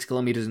fucking 6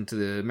 kilometers into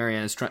the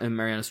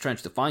Marianas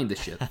Trench to find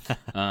this shit.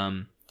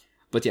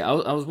 But yeah,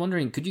 I was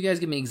wondering, could you guys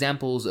give me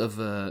examples of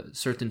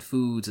certain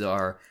foods that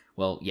are,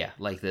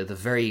 like the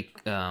very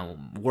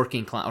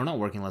working class, or not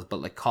working class,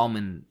 but like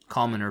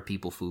commoner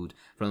people food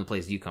from the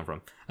place you come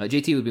from?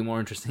 JT would be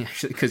more interesting,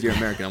 actually, because you're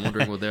American. I'm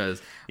wondering what that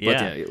is.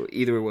 But yeah,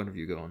 either one of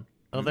you go on.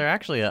 Well, there are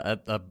actually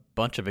a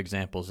bunch of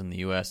examples in the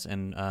U.S.,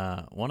 and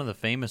one of the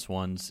famous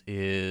ones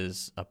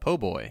is a po'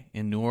 boy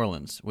in New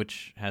Orleans,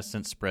 which has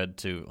since spread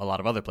to a lot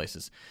of other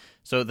places.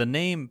 So the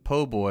name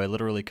po' boy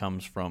literally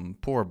comes from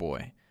poor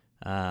boy.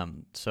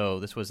 So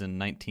this was in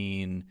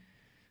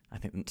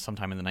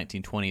sometime in the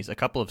 1920s. A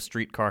couple of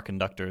streetcar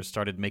conductors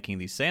started making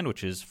these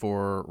sandwiches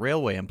for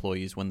railway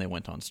employees when they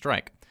went on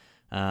strike.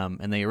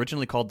 And they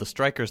originally called the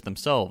strikers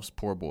themselves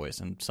poor boys,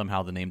 and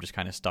somehow the name just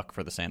kind of stuck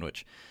for the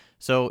sandwich.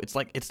 So it's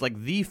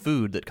like the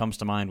food that comes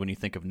to mind when you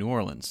think of New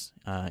Orleans,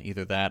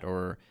 either that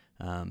or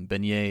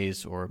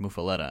beignets or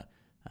muffaletta.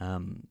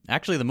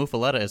 Actually, the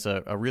muffaletta is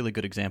a really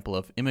good example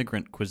of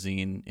immigrant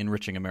cuisine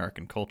enriching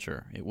American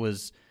culture. It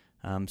was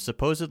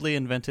supposedly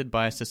invented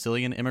by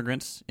Sicilian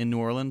immigrants in New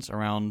Orleans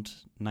around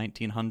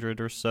 1900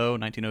 or so,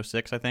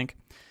 1906, I think.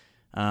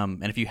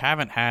 And if you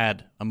haven't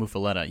had a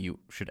muffaletta, you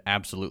should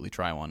absolutely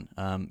try one.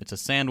 It's a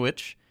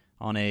sandwich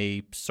on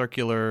a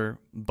circular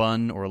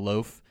bun or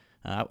loaf.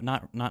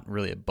 Not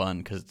really a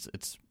bun because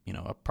it's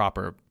a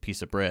proper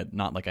piece of bread,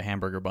 not like a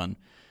hamburger bun.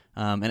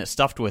 And it's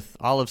stuffed with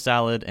olive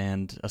salad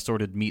and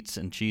assorted meats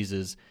and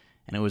cheeses.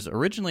 And it was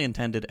originally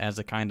intended as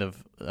a kind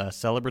of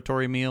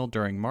celebratory meal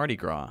during Mardi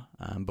Gras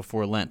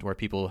before Lent, where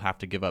people have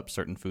to give up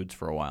certain foods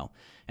for a while.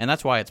 And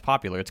that's why it's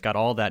popular. It's got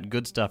all that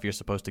good stuff you're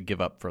supposed to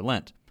give up for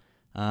Lent.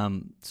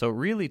 So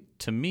really,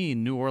 to me,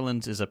 New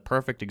Orleans is a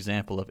perfect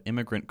example of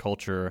immigrant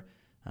culture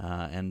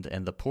and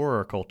the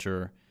poorer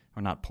culture,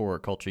 or not poorer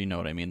culture, you know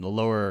what I mean, the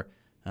lower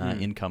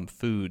income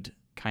food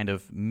kind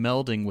of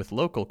melding with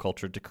local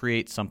culture to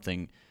create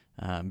something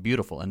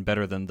beautiful and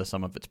better than the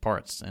sum of its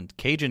parts. And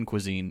Cajun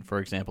cuisine, for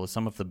example, is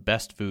some of the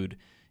best food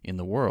in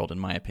the world, in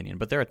my opinion.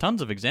 But there are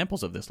tons of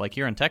examples of this. Like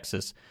here in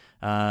Texas,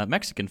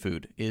 Mexican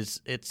food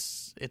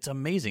it's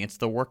amazing. It's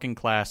the working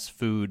class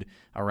food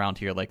around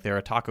here. Like there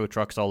are taco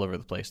trucks all over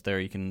the place. There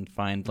you can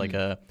find like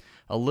a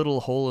little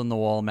hole in the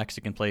wall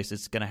Mexican place.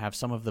 It's going to have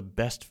some of the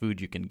best food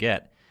you can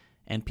get.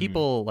 And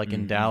people like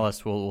in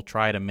Dallas will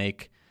try to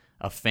make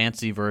a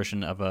fancy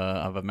version of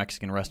a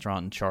Mexican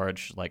restaurant and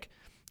charge like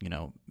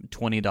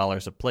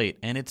 $20 a plate,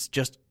 and it's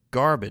just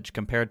garbage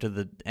compared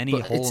to any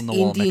But hole it's in the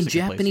wall Indian, Mexican place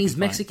you Japanese, can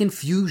Mexican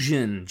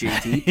fusion,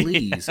 JT,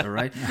 please, all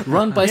right?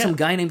 Run by some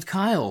guy named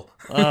Kyle.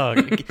 Oh,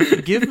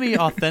 give me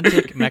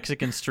authentic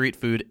Mexican street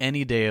food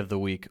any day of the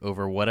week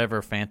over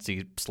whatever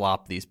fancy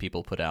slop these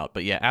people put out.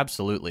 But yeah,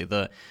 absolutely.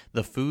 The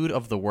food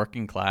of the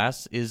working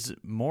class is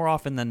more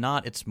often than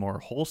not, it's more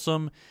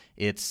wholesome,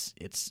 it's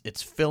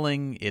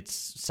filling, it's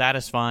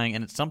satisfying,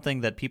 and it's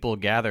something that people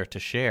gather to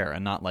share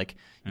and not like,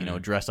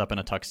 dress up in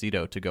a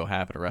tuxedo to go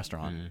have at a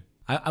restaurant.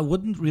 I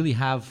wouldn't really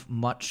have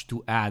much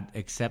to add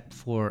except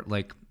for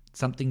like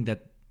something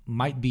that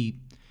might be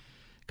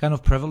kind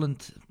of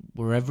prevalent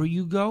wherever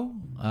you go,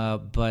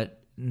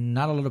 but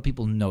not a lot of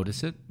people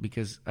notice it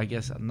because I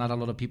guess not a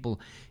lot of people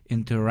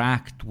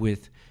interact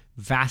with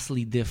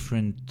vastly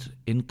different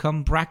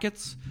income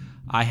brackets.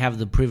 I have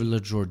the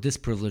privilege or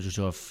disprivilege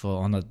of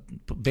on a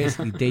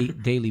basically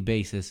daily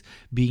basis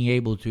being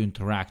able to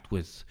interact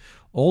with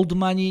old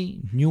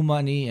money, new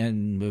money,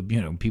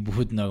 and people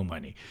with no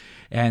money.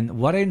 And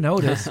what I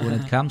notice when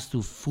it comes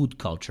to food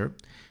culture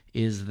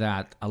is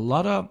that a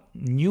lot of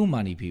new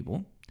money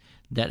people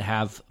that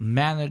have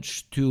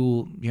managed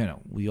to,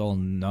 we all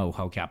know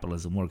how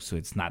capitalism works, so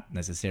it's not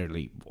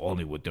necessarily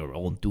only with their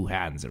own two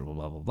hands or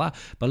blah, blah, blah.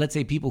 But let's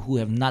say people who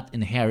have not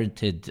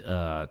inherited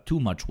too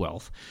much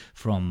wealth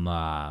from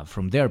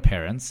their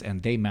parents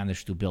and they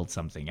managed to build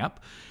something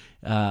up,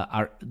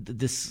 are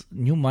this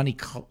new money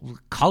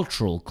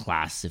cultural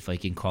class, if I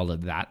can call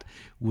it that,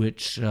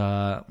 which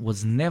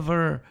was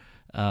never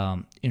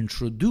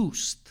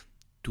introduced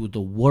to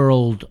the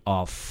world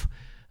of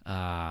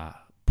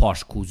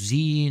posh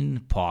cuisine,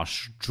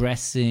 posh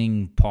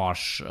dressing,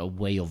 posh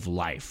way of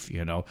life.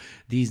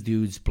 These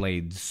dudes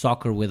played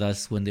soccer with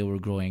us when they were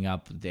growing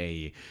up.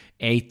 They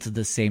ate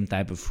the same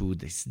type of food.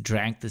 They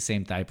drank the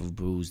same type of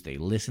booze. They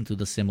listened to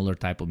the similar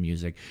type of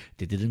music.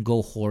 They didn't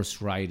go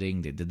horse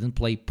riding. They didn't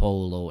play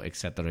polo,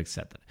 etc.,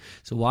 etc.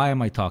 So why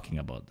am I talking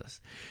about this?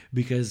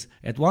 Because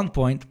at one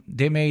point,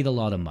 they made a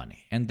lot of money.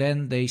 And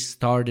then they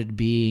started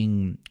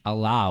being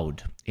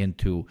allowed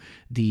into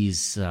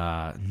these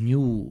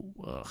new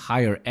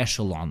higher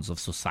echelons of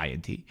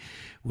society,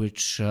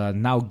 which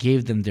now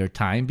gave them their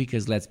time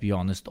because, let's be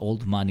honest,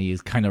 old money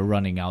is kind of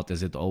running out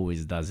as it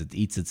always does. It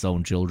eats its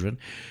own children.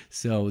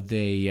 So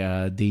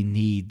they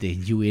need a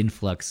new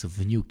influx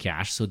of new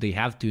cash. So they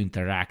have to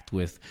interact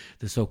with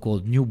the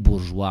so-called new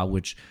bourgeois,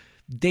 which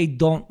they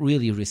don't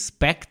really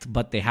respect,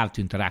 but they have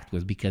to interact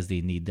with because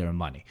they need their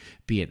money,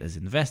 be it as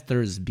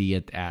investors, be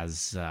it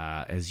as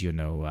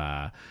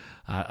a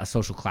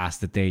social class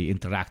that they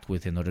interact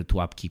with in order to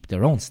upkeep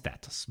their own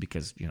status,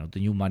 because the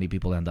new money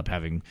people end up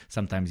having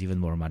sometimes even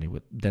more money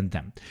than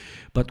them.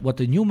 But what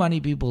the new money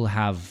people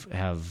have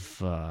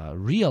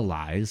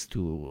realized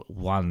to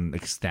one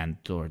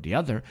extent or the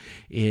other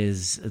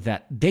is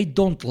that they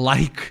don't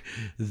like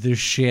the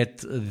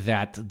shit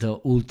that the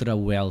ultra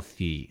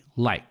wealthy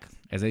like.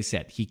 As I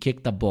said, he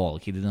kicked a ball.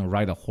 He didn't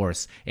ride a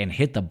horse and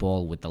hit the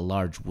ball with a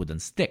large wooden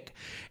stick.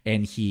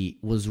 And he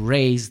was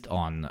raised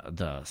on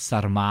the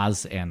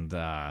sarmaz and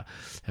the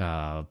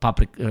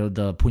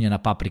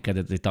punyana paprika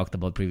that they talked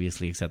about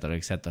previously, etc.,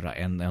 etc.,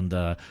 and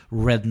the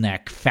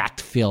redneck,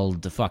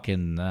 fat-filled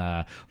fucking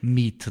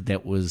meat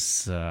that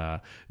was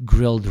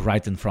grilled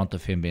right in front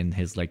of him in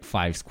his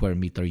 5 square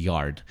meter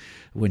yard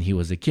when he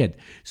was a kid.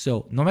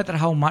 So no matter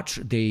how much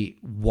they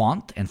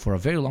want, and for a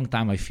very long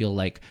time I feel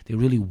like they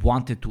really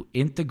wanted to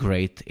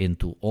integrate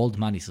into old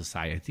money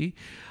society,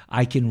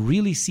 I can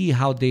really see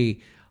how they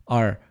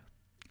are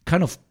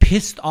kind of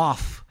pissed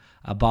off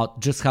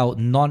about just how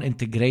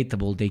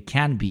non-integratable they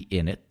can be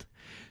in it.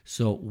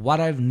 So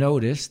what I've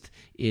noticed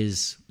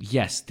is,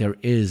 yes, there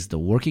is the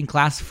working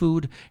class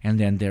food, and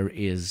then there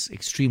is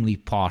extremely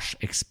posh,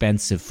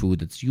 expensive food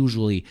that's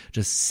usually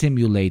just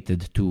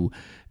simulated to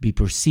be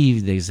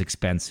perceived as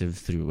expensive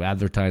through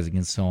advertising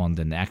and so on,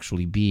 than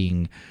actually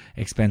being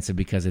expensive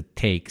because it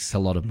takes a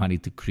lot of money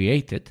to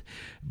create it.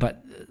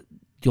 But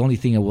the only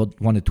thing I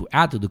wanted to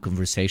add to the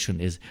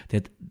conversation is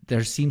that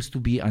there seems to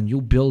be a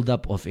new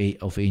buildup of a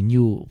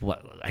new,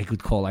 what I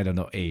could call,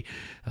 a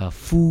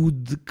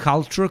food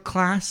culture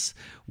class,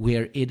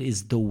 where it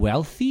is the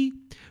wealthy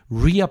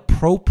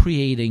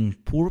reappropriating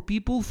poor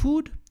people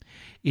food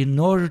in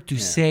order to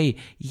say,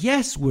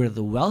 yes, we're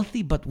the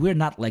wealthy, but we're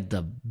not like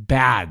the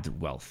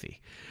bad wealthy.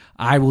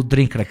 I will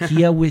drink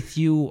rakia with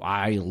you.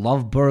 I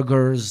love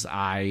burgers.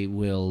 I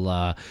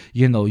will,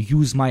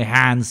 use my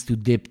hands to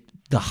dip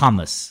the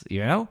hummus,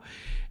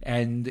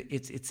 and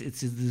it's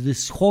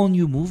this whole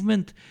new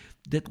movement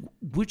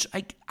which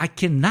I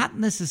cannot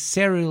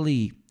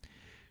necessarily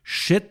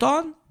shit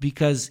on,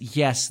 because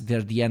yes,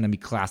 they're the enemy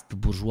class, the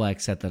bourgeois,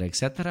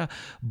 etc.,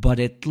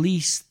 but at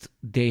least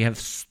they have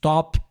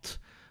stopped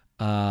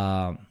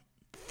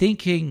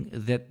thinking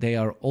that they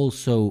are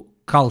also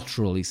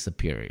culturally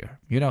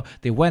superior.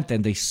 They went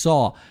and they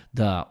saw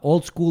the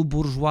old school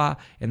bourgeois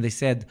and they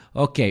said,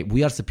 okay,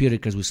 we are superior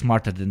because we're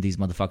smarter than these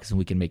motherfuckers and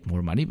we can make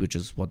more money, which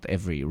is what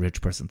every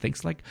rich person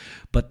thinks like.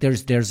 But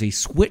there's a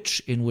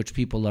switch in which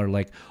people are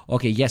like,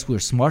 okay, yes, we're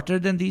smarter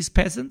than these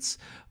peasants,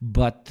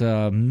 but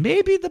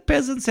maybe the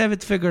peasants have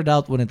it figured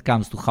out when it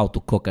comes to how to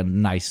cook a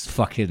nice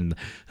fucking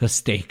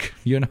steak,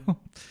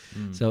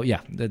 So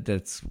yeah,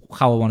 that's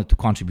how I wanted to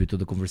contribute to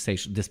the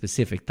conversation, the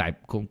specific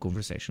type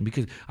conversation,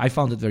 because I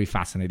found it very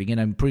fascinating, and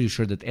I'm pretty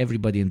sure that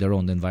everybody in their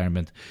own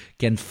environment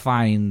can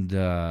find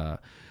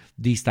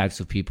these types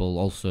of people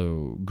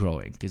also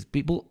growing. Because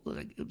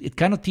it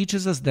kind of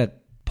teaches us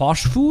that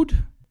posh food,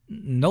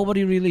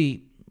 nobody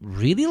really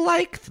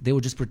liked. They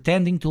were just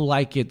pretending to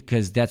like it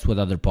because that's what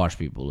other posh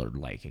people are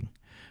liking.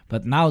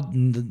 But now,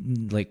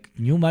 like,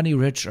 new money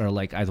rich are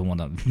like, I don't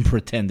want to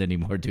pretend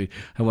anymore, dude.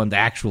 I want the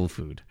actual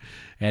food.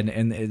 And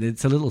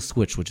it's a little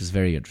switch, which is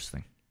very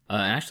interesting.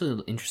 Actually,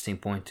 an interesting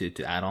point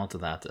to add on to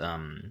that,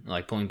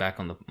 like pulling back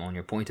on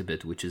your point a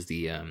bit, which is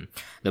the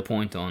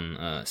point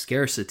on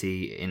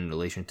scarcity in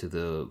relation to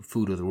the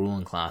food of the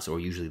ruling class, or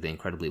usually the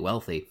incredibly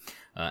wealthy,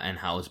 and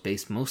how it's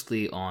based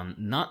mostly on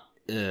not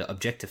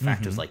objective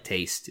factors like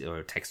taste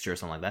or texture or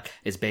something like that.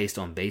 It's based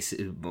on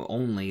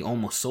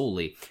almost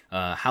solely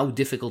how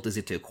difficult is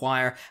it to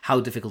acquire, how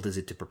difficult is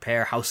it to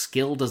prepare, how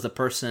skilled does the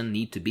person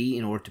need to be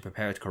in order to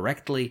prepare it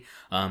correctly,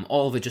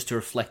 all of it just to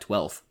reflect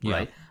wealth,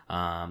 right?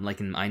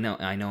 I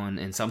know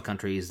in some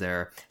countries there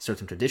are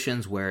certain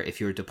traditions where if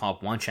you're to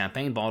pop one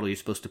champagne bottle, you're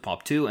supposed to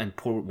pop two and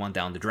pour one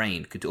down the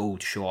drain to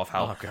show off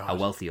how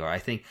wealthy you are. I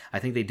think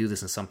they do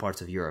this in some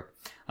parts of Europe,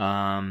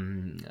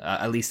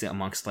 at least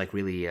amongst like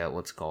really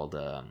what's called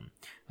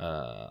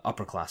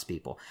upper class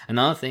people.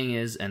 Another thing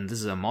is, and this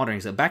is a modern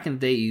example, back in the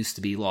day it used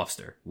to be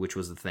lobster, which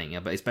was the thing,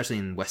 but especially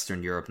in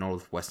Western Europe,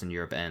 Northwestern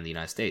Europe, and the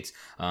United States,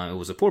 it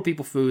was a poor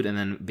people food and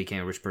then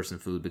became a rich person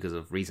food because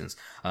of reasons.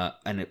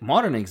 And a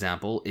modern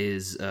example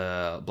is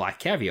black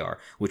caviar,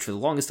 which for the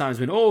longest time has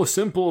been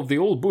simple of the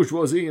old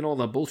bourgeoisie and all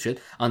that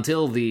bullshit,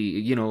 until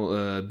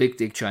the big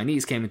dick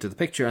Chinese came into the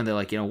picture and they're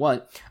like,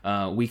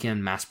 we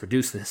can mass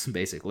produce this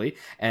basically.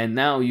 And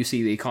now you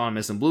see the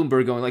Economist and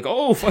Bloomberg going like,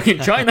 fucking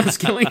China's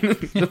killing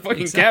the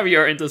fucking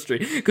caviar industry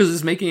because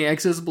it's making it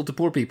accessible to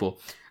poor people.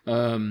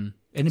 And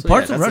in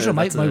parts of Russia,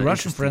 my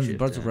Russian friends in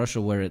parts of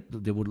Russia where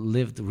they would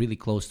live really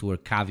close to where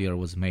caviar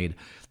was made,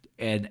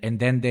 and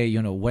then they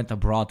went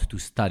abroad to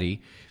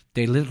study.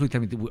 They literally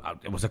tell me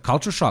it was a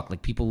culture shock.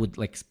 Like people would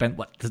like spend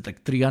like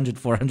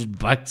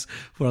 $300-$400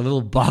 for a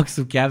little box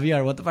of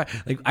caviar. What the fuck?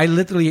 Like I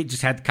literally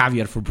just had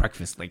caviar for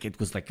breakfast. Like it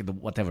was like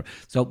whatever.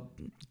 So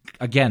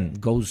again,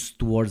 goes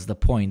towards the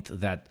point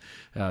that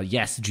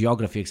yes,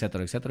 geography,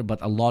 etc.,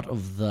 but a lot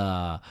of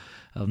the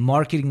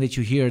marketing that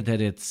you hear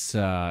that it's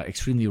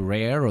extremely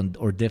rare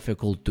or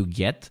difficult to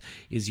get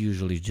is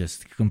usually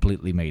just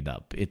completely made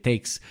up. It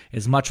takes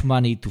as much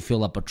money to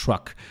fill up a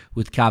truck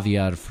with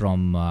caviar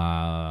from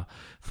a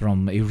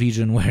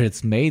region where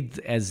it's made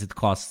as it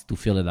costs to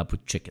fill it up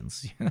with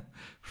chickens.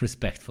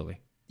 Respectfully.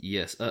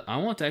 Yes, I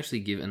want to actually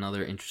give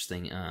another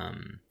interesting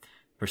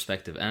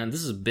perspective, and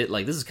this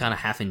is kind of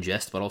half in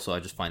jest, but also I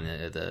just find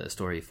the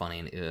story funny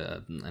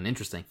and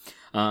interesting.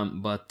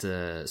 But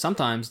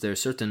sometimes there are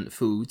certain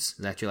foods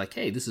that you're like,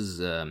 hey, this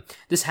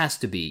has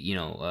to be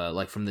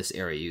like from this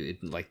area,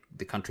 like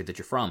the country that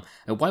you're from.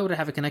 Why would it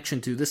have a connection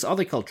to this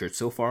other culture? It's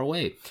so far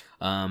away.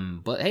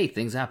 But hey,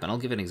 things happen. I'll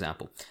give an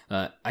example.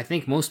 I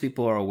think most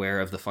people are aware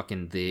of the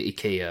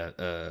IKEA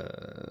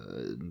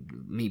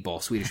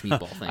Swedish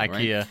meatball thing,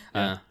 IKEA,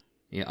 right?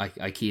 Yeah,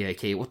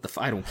 IKEA, what the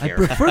I don't care. I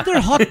prefer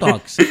their hot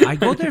dogs. I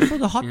go there for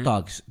the hot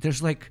dogs.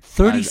 There's like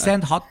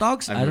 30-cent hot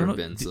dogs. I've I don't never know.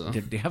 been, so.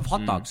 They have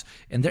hot dogs,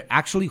 and they're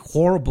actually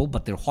horrible,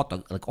 but they're hot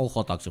dogs. Like all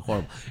hot dogs are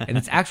horrible, and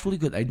it's actually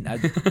good.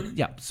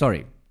 Yeah,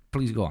 sorry.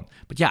 Please go on.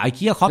 But yeah,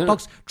 IKEA hot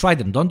dogs, try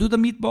them. Don't do the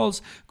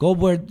meatballs. Go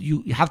where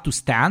you have to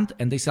stand,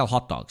 and they sell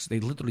hot dogs. They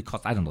literally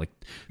cost, I don't know,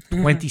 like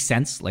 20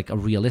 cents, like a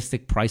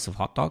realistic price of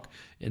hot dog,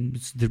 and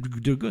they're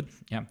good.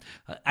 Yeah.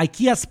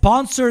 IKEA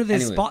sponsor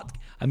this spot.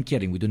 I'm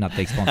kidding. We do not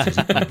take sponsors.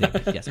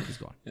 Yes, please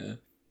go on.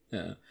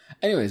 Yeah.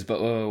 Anyways,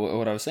 but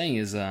what I was saying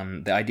is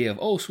the idea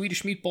of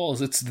Swedish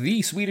meatballs. It's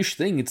the Swedish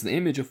thing. It's the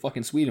image of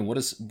fucking Sweden. What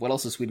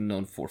else is Sweden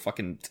known for?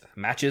 Fucking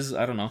matches?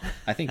 I don't know.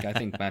 I think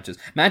matches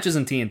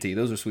and TNT.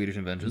 Those are Swedish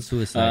inventions.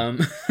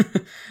 Suicide.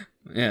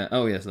 Yeah.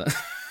 Oh yes.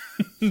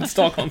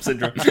 Stockholm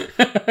syndrome.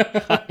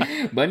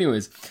 But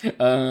anyways,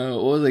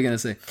 what was I gonna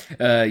say?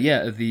 The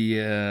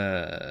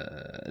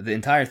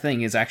entire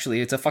thing is actually,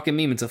 it's a fucking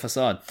meme. It's a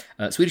facade.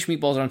 Swedish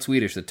meatballs aren't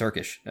Swedish. They're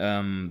Turkish.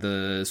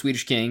 The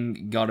Swedish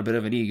king got a bit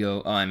of an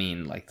ego. I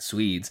mean, like the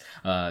Swedes,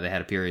 they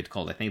had a period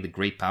called, I think, the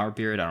Great Power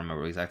Period. I don't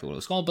remember exactly what it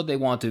was called, but they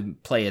wanted to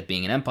play it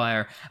being an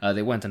empire.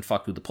 They went and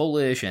fucked with the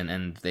Polish,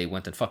 and they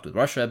went and fucked with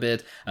Russia a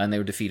bit, and they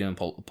were defeated in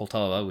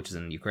Poltava, which is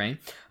in Ukraine,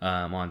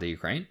 on the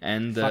Ukraine,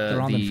 and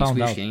the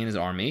Swedish king and his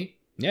army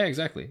Yeah,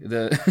 exactly.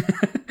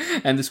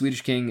 And the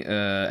Swedish king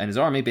and his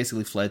army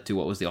basically fled to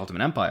what was the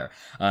Ottoman Empire.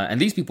 And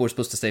these people were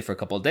supposed to stay for a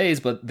couple of days,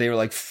 but they were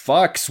like,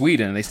 fuck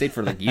Sweden. And they stayed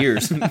for like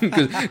years.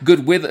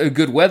 good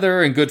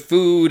weather and good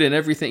food and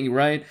everything,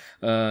 right?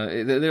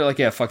 They're like,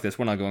 yeah, fuck this.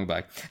 We're not going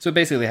back. So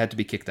basically they had to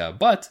be kicked out.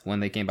 But when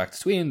they came back to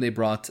Sweden, they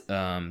brought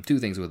two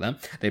things with them.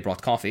 They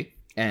brought coffee.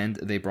 And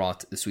they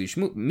brought the Swedish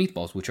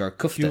meatballs, which are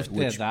kufte,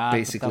 which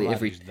basically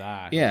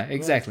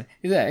exactly.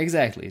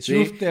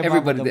 See,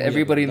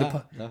 everybody in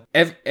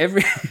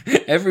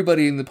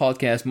the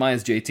podcast,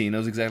 minus JT,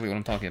 knows exactly what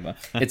I'm talking about.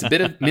 It's a bit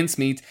of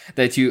mincemeat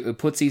that you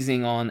put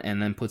seasoning on, and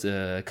then put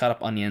cut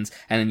up onions,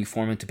 and then you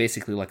form it to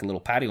basically like a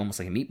little patty, almost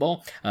like a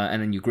meatball,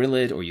 and then you grill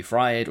it, or you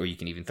fry it, or you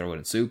can even throw it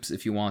in soups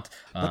if you want.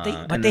 But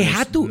they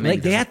had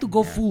to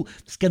go full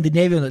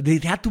Scandinavian. They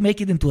had to make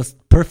it into a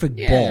perfect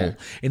ball,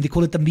 and they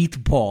call it a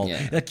meatball. Yeah.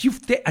 A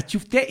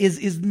kufte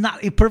is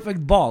not a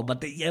perfect ball,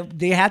 but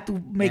they had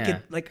to make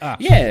it like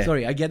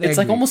sorry, I get it's angry.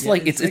 like almost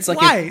like it's like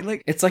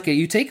why? It's like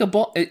you take a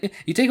ball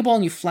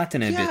and you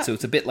flatten it a bit, so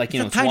it's a bit like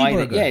it's wide.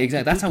 Burger. Yeah,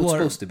 exactly. That's how it's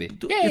supposed to be.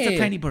 It's a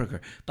tiny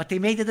burger, but they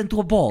made it into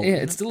a ball. Yeah,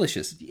 it's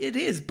delicious. It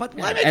is, but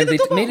why make and it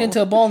into a ball? Made it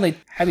into a ball, and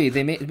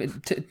they made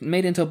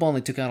it into a ball, and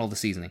they took out all the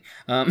seasoning.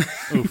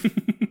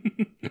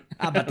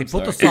 But they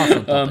put the sauce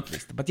on top at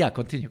least. But yeah,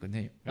 continue.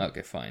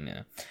 Okay, fine,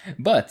 yeah.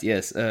 But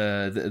yes,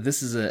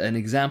 this is an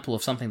example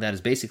of something that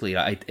is basically,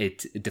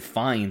 it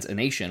defines a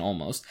nation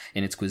almost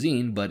in its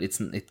cuisine, but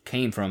it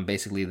came from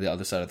basically the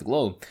other side of the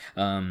globe.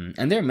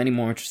 And there are many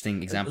more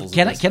interesting examples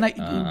Can of this.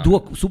 I do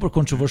a super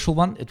controversial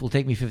one? It will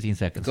take me 15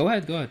 seconds. Go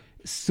ahead.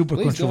 Super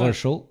Please,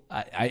 controversial.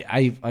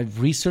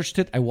 I've researched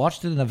it. I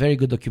watched it in a very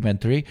good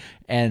documentary,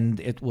 and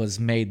it was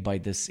made by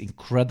this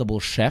incredible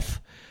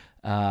chef.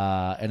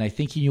 And I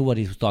think he knew what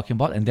he was talking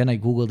about. And then I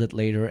Googled it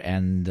later,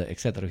 and et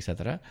cetera, et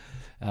cetera.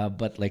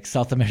 But like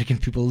South American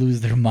people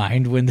lose their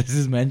mind when this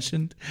is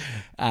mentioned.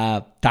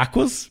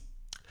 Tacos.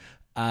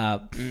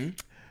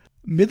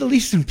 Middle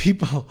Eastern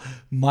people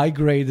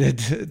migrated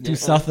to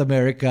South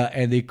America,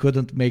 and they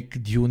couldn't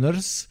make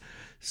tuners.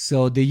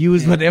 So they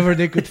used whatever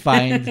they could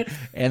find,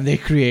 and they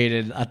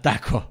created a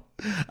taco.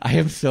 I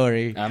am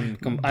sorry, but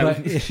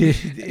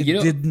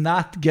it did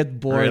not get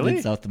born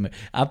in South America.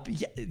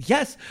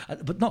 Yes,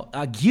 but no,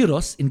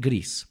 gyros in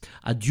Greece,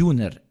 a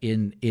tuner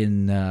in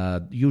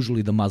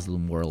usually the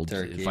Muslim world.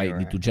 Turkey, if I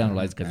need to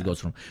generalize, because it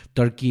goes from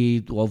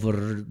Turkey to over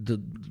the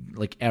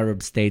like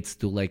Arab states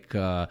to like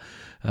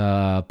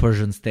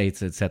Persian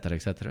states, etc.,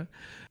 etc.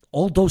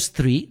 All those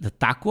three, the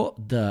taco,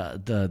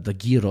 the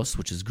gyros,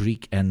 which is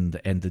Greek, and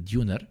the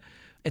tuner,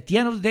 at the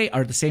end of the day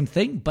are the same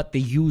thing, but they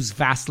use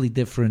vastly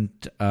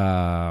different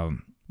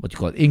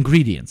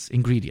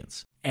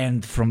ingredients.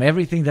 And from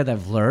everything that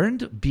I've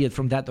learned, be it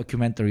from that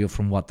documentary or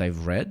from what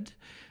I've read,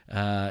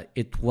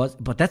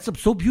 but that's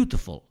so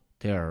beautiful.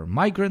 There are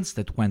migrants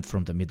that went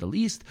from the Middle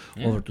East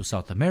over to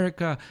South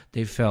America.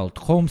 They felt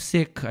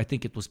homesick. I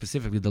think it was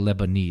specifically the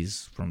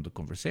Lebanese from the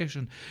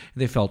conversation.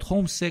 They felt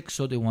homesick,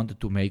 so they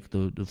wanted to make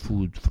the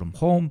food from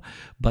home,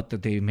 but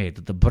they made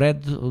the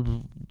bread,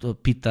 the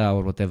pita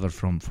or whatever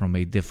from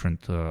a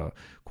different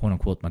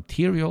quote-unquote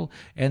material,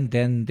 and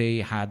then they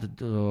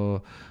had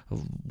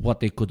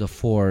what they could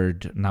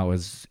afford now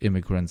as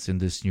immigrants in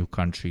this new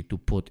country to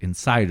put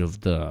inside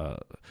of the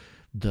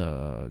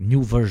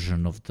new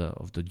version of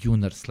the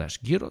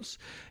tuner/gyros,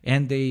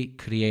 and they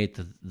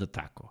created the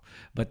taco.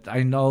 But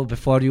I know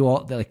before you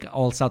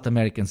all South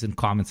Americans in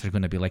comments are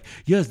going to be like,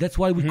 yes, that's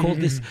why we call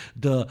this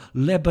the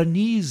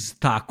Lebanese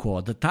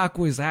taco. The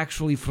taco is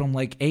actually from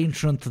like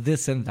ancient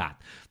this and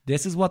that.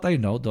 This is what I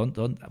know. Don't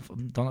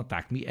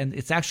attack me. And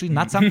it's actually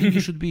not something you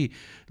should be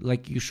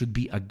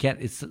again.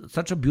 It's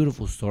such a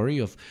beautiful story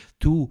of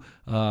two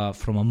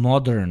from a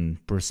modern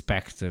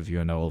perspective,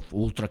 of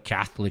ultra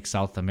Catholic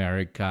South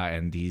America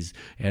and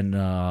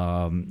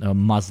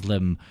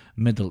Muslim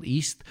Middle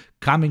East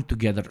coming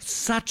together,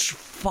 such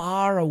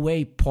far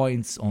away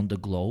points on the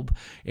globe,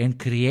 and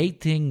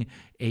creating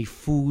a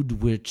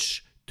food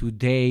which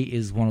today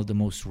is one of the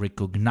most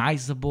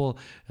recognizable,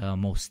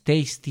 most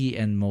tasty,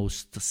 and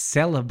most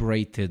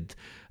celebrated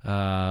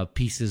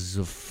pieces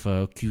of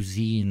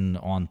cuisine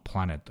on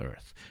planet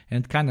Earth.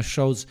 And it kind of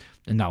shows,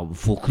 now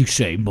full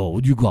cliche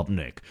mode, you got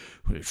Nick.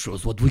 It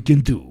shows what we can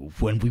do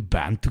when we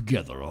band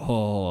together.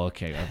 Oh,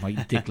 okay. My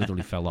dick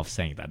literally fell off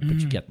saying that, but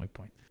you get my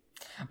point.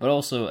 But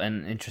also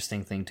an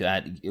interesting thing to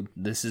add,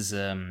 this is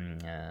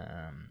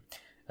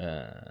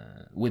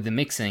with the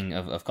mixing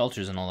of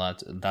cultures and all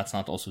that, that's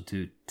not also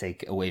to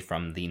take away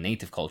from the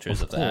native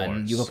cultures of that.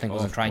 And Yugoslav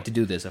wasn't trying to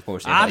do this, of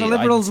course. The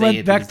liberals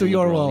went back to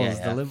your walls.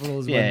 The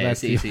liberals went back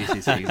to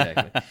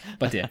exactly.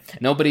 But yeah,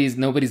 nobody's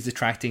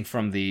detracting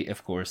from the,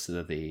 of course,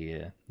 in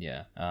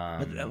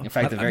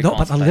fact, the very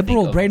but a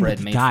liberal brain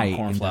would die in that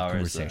conversation.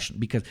 conversation.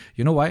 Because,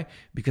 you know why?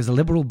 Because a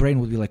liberal brain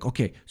would be like,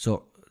 okay,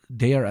 so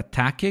they are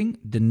attacking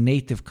the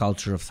native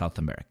culture of South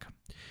America.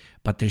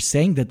 But they're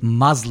saying that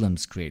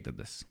Muslims created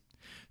this.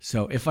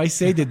 So if I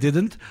say they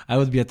didn't, I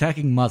would be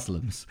attacking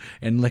Muslims.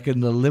 And like in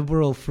the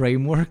liberal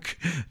framework,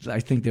 I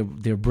think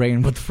their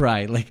brain would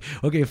fry. Like,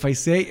 okay, if I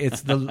say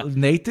it's the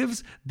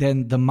natives,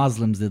 then the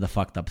Muslims did a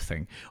fucked up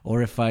thing.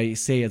 Or if I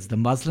say it's the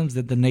Muslims,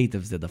 then the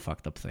natives did a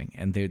fucked up thing.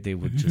 And they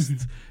would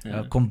just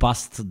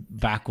combust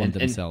back on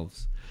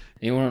themselves.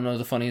 You want to know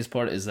the funniest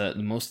part is that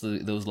most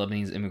of those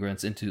Lebanese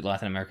immigrants into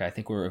Latin America, I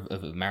think, were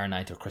of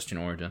Maronite or Christian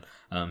origin,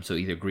 so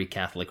either Greek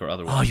Catholic or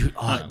otherwise.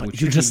 But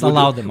you just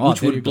allow them.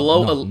 Which would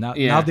blow.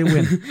 Now they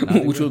win.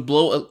 Which would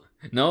blow.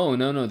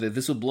 No.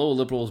 This would blow a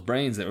liberal's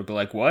brains. That would be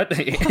like, what?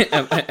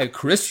 A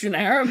Christian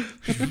Arab?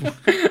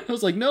 I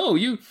was like, no,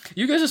 you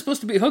guys are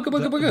supposed to be hugga.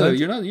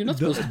 You're not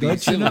supposed to be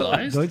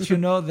civilized. Don't you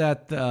know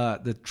that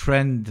the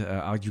trend?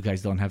 You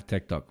guys don't have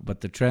TikTok,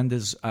 but the trend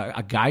is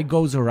a guy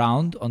goes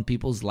around on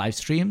people's live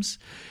streams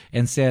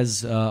and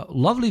says,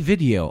 "Lovely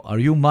video. Are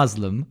you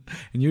Muslim?"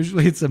 And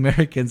usually it's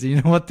Americans. And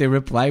you know what they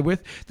reply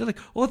with? They're like,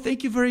 "Oh,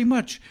 thank you very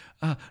much."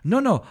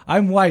 No,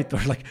 I'm white.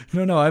 Or like,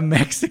 no, I'm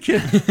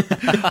Mexican.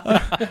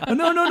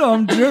 No,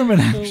 I'm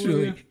German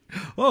actually.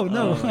 Oh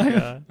no, oh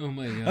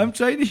my god, I'm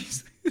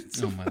Chinese.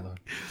 Oh my lord.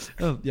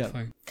 Oh yeah.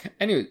 Fine.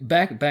 Anyway,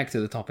 back to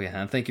the topic at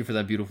hand. Thank you for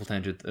that beautiful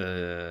tangent,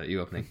 you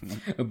opening.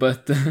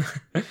 But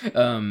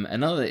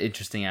another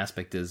interesting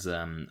aspect is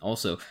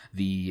also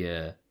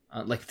the.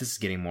 Like this is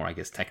getting more, I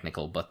guess,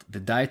 technical, but the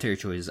dietary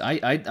choices.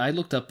 I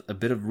looked up a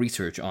bit of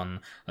research on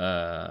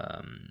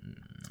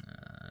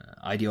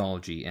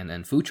ideology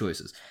and food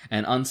choices,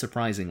 and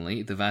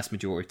unsurprisingly, the vast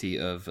majority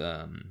of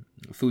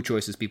food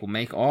choices people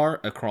make are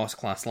across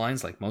class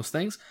lines, like most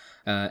things.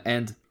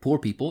 And poor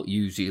people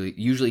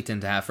usually tend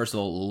to have, first of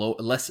all,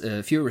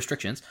 fewer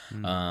restrictions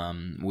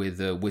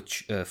with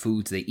which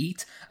foods they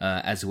eat,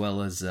 as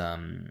well as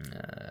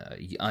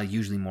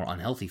usually more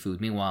unhealthy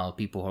food. Meanwhile,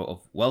 people of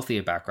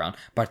wealthier background,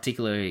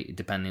 particularly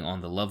depending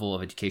on the level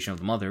of education of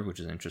the mother, which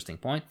is an interesting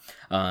point,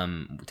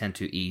 tend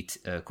to eat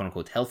quote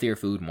unquote healthier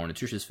food, more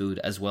nutritious food,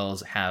 as well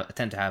as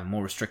tend to have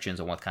more restrictions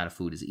on what kind of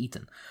food is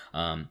eaten.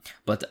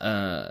 But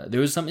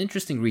there was some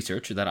interesting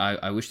research that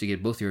I wish to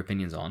get both your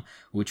opinions on,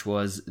 which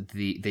was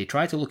they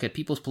try to look at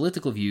people's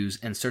political views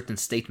and certain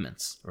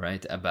statements,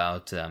 right,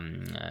 about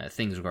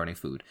things regarding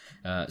food.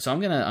 So I'm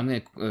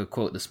gonna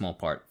quote the small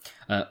part.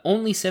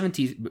 Only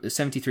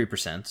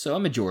 73%, so a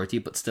majority,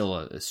 but still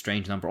a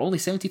strange number. Only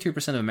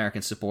 73% of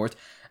Americans support,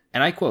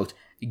 and I quote,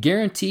 to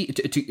guarantee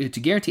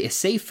a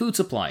safe food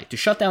supply, to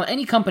shut down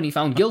any company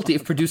found guilty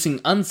of producing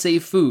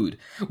unsafe food,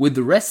 with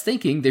the rest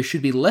thinking there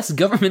should be less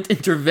government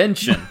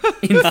intervention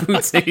in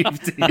food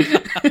safety.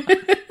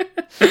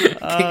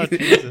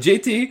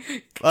 JT,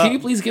 can you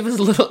please give us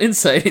a little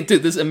insight into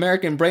this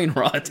American brain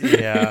rot?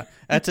 Yeah,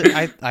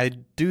 I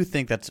do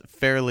think that's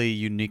fairly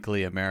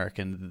uniquely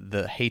American,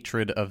 the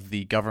hatred of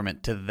the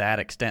government to that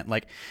extent.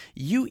 Like,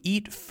 you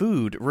eat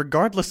food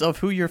regardless of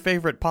who your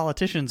favorite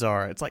politicians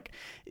are. It's like,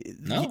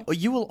 no.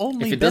 you will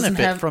only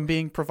benefit from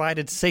being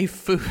provided safe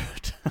food.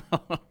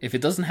 If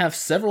it doesn't have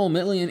several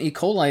million E.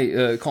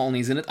 coli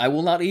colonies in it, I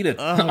will not eat it.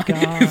 Oh,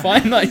 God. If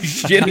I'm not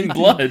shitting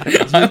blood,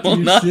 I will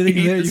not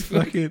eat there, this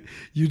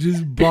you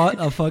just bought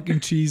a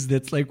fucking cheese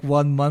that's like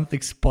 1 month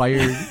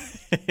expired.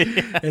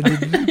 And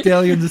then you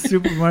tell you in the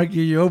supermarket,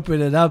 you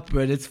open it up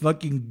and it's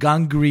fucking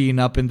gangrene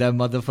up in that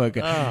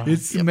motherfucker. It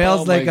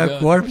smells like a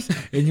corpse,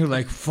 and you're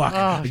like, fuck,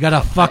 I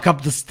gotta fuck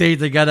up the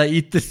state, I gotta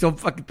eat this some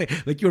fucking thing.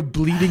 Like, you're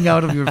bleeding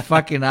out of your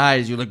fucking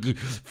eyes. You're like,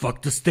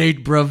 fuck the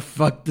state, bro,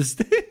 fuck the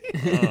state.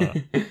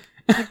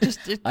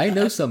 I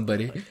know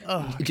somebody.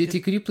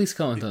 JT, could you please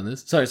comment on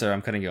this? Sorry,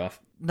 I'm cutting you off.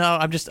 No,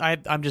 I'm just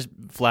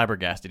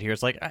flabbergasted here.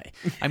 It's like,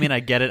 I mean, I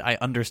get it. I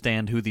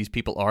understand who these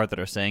people are that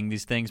are saying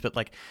these things, but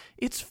like,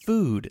 it's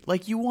food.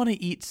 Like, you want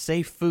to eat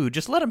safe food.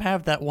 Just let them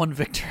have that one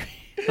victory.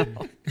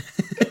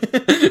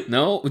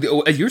 No,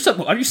 are you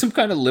some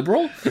kind of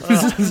liberal?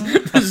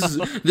 This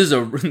is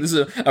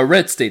a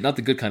red state, not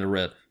the good kind of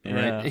red.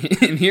 Yeah.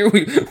 Right? And here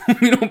we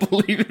don't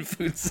believe in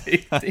food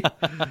safety.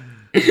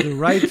 The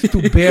right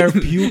to bear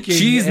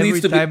puking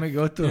every time I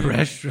go to a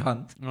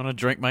restaurant. I want to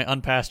drink my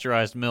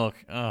unpasteurized milk.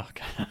 Oh,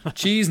 God.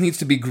 Cheese needs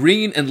to be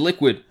green and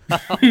liquid.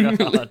 Oh,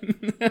 God.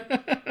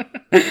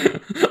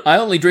 I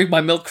only drink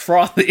my milk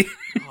frothy.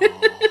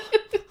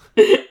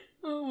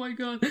 Oh my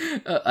God.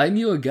 I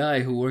knew a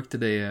guy who worked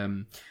at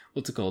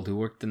who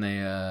worked in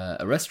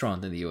a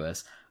restaurant in the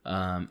US.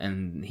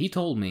 And he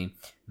told me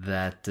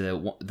that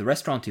the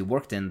restaurant he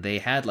worked in, they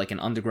had like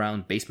an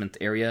underground basement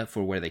area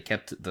for where they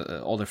kept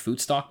all their food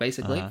stock,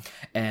 basically.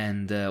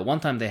 And one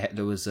time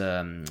there was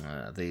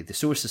the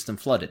sewer system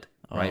flooded,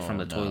 right, from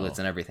the toilets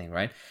and everything,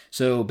 right?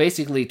 So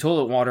basically,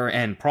 toilet water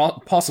and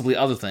possibly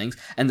other things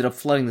ended up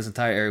flooding this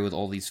entire area with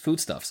all these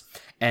foodstuffs.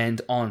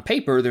 And on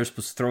paper, they're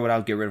supposed to throw it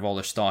out, get rid of all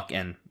their stock,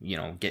 and,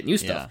 get new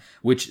stuff,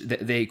 which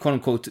they quote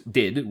unquote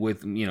did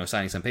with,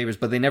 signing some papers,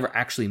 but they never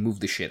actually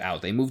moved the shit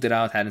out. They moved it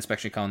out, had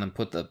inspection come, and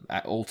put the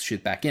old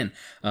shit back in.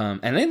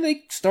 And then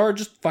they started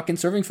just fucking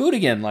serving food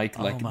again.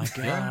 Oh my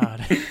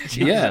God.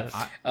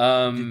 Yeah.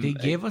 They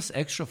gave us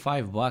extra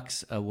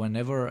 $5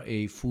 whenever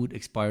a food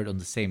expired on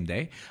the same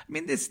day. I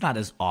mean, it's not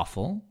as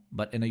awful.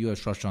 but in a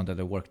U.S. restaurant that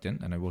I worked in,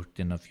 and I worked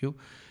in a few,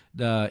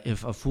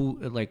 if a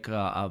food like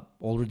a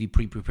already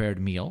pre-prepared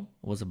meal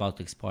was about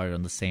to expire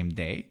on the same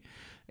day,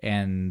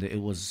 and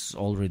it was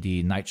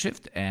already night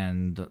shift,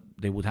 and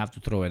they would have to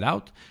throw it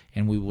out,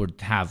 and we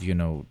would have,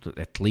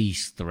 at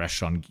least the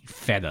restaurant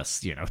fed us,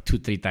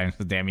 2-3 times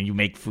a day. I mean, you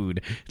make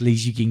food, at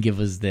least you can give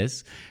us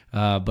this.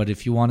 But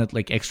if you wanted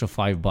like extra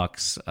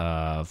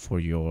 $5 for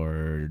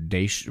your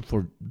day,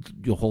 for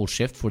your whole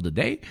shift for the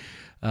day,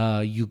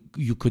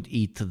 you could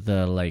eat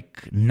the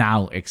like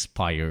now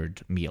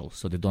expired meal,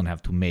 so they don't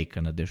have to make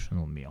an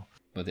additional meal.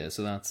 But yeah,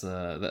 so that's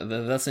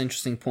an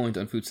interesting point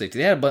on food safety.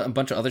 They had a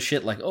bunch of other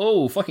shit like,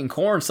 fucking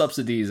corn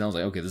subsidies. And I was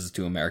like, okay, this is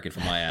too American for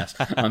my ass.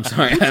 I'm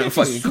sorry, I have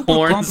fucking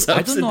corn subsidy.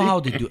 I don't know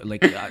how they do it.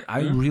 Like,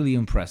 I'm really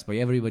impressed by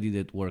everybody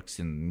that works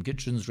in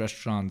kitchens,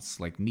 restaurants,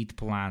 like meat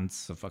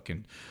plants,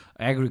 fucking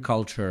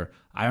agriculture.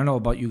 I don't know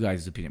about you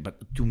guys' opinion,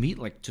 but to me,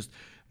 like, just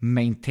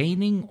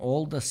maintaining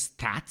all the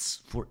stats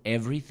for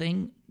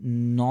everything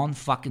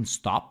non-fucking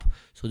stop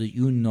so that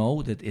you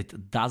know that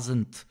it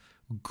doesn't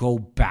go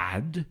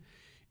bad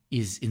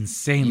is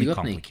insanely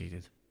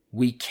complicated.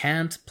 We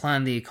can't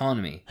plan the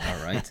economy,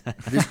 all right?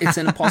 It's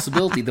an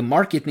impossibility. The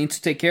market needs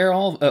to take care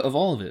of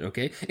all of it,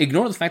 okay?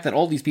 Ignore the fact that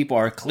all these people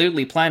are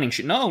clearly planning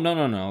shit. No,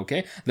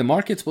 okay? The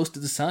market's supposed to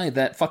decide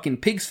that fucking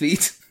pig's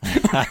feet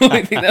are the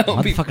only thing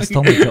that'll be... Motherfucker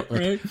stole my joke.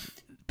 Right?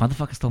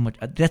 Motherfucker stole my...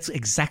 That's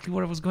exactly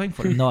what I was going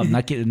for. No, I'm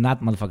not kidding.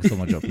 Not motherfucker stole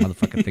my joke.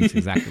 Motherfucker thinks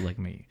exactly like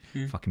me.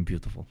 Fucking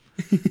beautiful.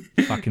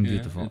 Fucking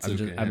beautiful.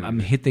 I'm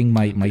hitting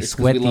my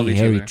sweaty,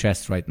 hairy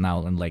chest right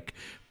now and like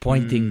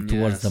pointing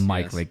towards the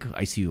mic like,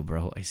 I see you,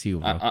 bro.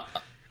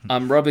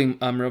 I'm rubbing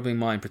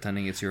mine,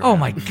 pretending it's your hand.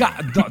 My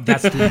God. No,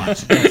 that's too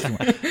much.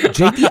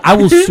 JT, I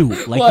will sue.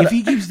 Like, what? If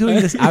he keeps doing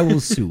this, I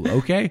will sue,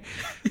 okay?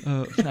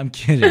 I'm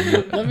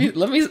kidding.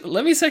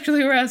 Let me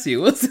sexually harass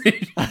you. What's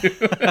the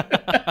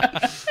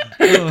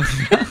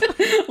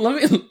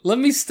let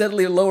me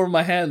steadily lower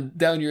my hand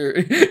down your...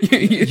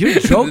 You're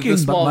joking,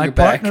 but my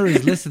partner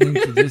is listening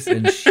to this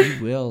and she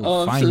will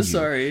find you. I'm so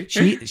sorry.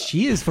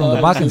 She is from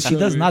the Balkans. She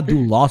does not do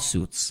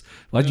lawsuits.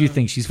 What do you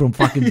think? She's from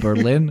fucking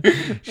Berlin?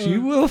 She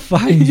will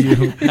find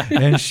you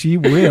and she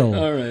will.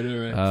 All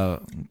right.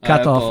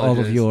 Cut off all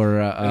of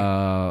your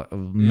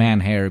man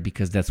hair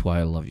because that's why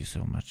I love you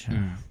so much.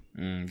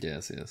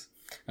 Yes.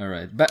 All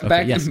right. Back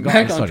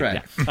on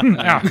track.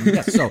 Yeah.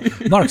 Yes, so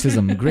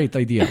Marxism, great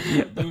idea.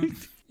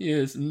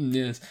 Yes.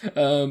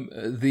 One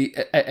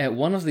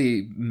of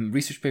the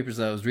research papers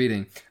that I was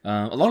reading,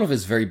 a lot of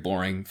it's very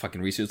boring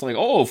fucking research. It's like,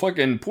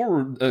 fucking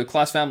poor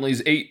class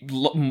families ate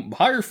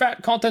higher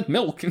fat content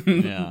milk.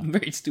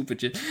 Very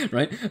stupid shit,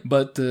 right?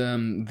 But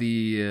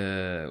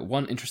the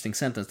one interesting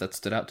sentence that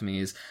stood out to me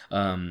is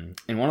in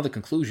one of the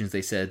conclusions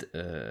they said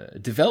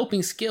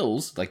developing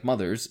skills, like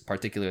mothers,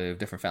 particularly of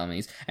different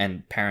families,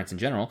 and parents in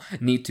general,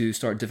 need to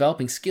start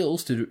developing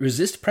skills to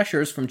resist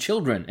pressures from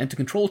children and to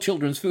control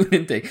children's food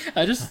intake.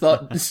 I just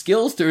thought the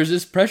skills to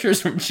resist pressures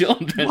from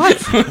children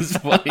was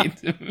funny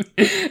to me.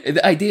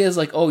 The idea is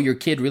like, your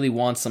kid really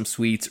wants some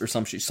sweets or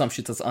some shit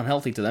that's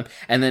unhealthy to them,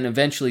 and then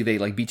eventually they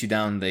like beat you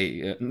down.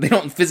 They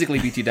don't physically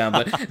beat you down,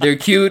 but they're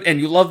cute and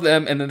you love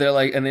them, and then they're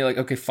like,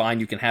 okay, fine,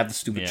 you can have the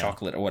stupid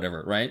chocolate or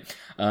whatever, right?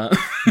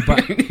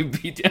 But they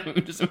beat you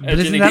down. Just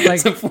imagining that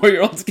like some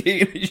 4-year-olds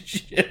getting this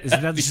shit.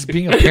 Isn't that just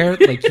being a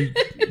parent? Like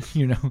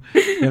you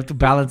have to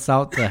balance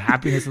out the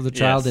happiness of the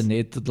child and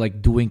it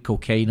like doing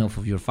cocaine off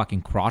of your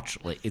fucking crotch.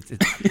 Like it's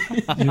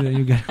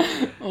you got.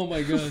 Oh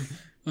my God.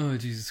 Oh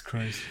Jesus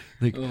Christ!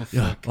 Like,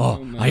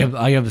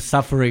 I am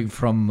suffering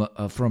from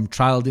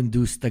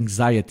child-induced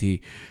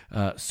anxiety,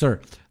 sir.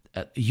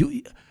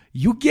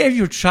 You gave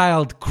your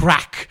child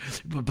crack,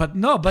 but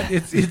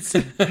it's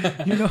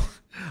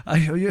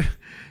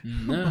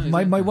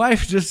my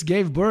wife just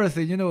gave birth,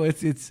 and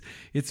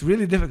it's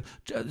really difficult,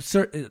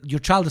 sir. Your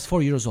child is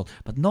 4 years old,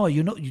 but no,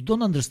 you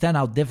don't understand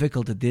how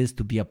difficult it is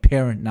to be a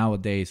parent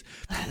nowadays,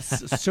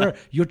 sir.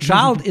 Your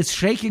child is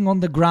shaking on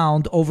the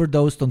ground,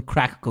 overdosed on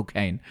crack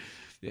cocaine.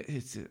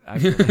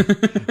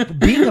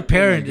 Being a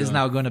parent is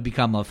now going to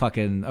become a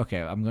fucking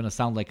I'm going to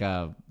sound like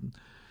a.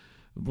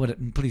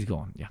 Please go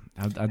on. Yeah,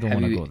 I don't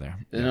want to go there.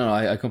 No,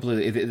 I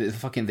completely.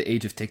 The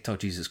age of TikTok.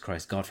 Jesus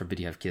Christ! God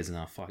forbid you have kids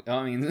now. Fuck.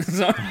 I mean,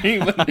 sorry,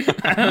 but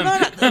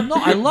no.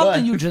 I love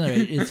the new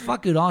generation. It's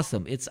fucking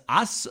awesome. It's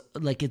us,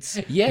 like it's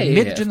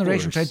mid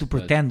generation trying to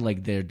pretend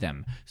like they're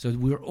them. So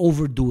we're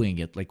overdoing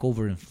it, like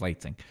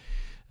overinflating.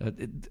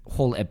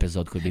 Whole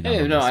episode could be done.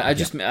 Sure. The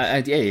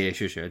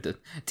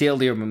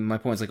TLD, my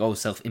point is like,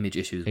 self-image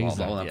issues,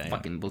 all that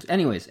fucking bullshit.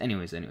 Anyways.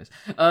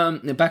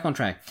 Back on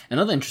track.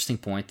 Another interesting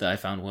point that I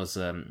found was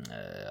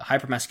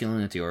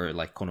hypermasculinity, or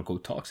like quote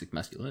unquote toxic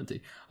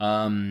masculinity,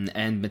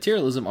 and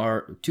materialism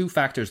are two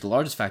factors, the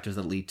largest factors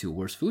that lead to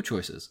worse food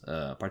choices,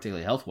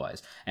 particularly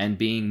health-wise. And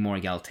being more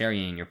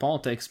egalitarian in your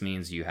politics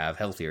means you have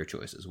healthier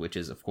choices, which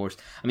is, of course,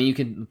 I mean, you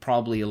can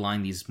probably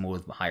align these more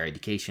with higher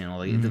education.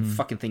 The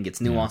fucking thing gets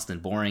nuanced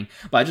and boring.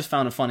 But I just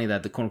found it funny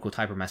that the quote-unquote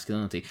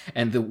hyper-masculinity,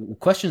 and the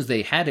questions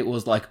they had, it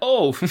was like,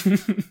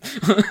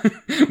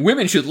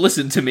 women should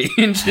listen to me,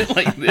 and shit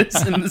like this,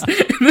 and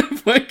the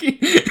fucking,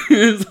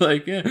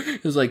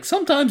 it was like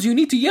sometimes you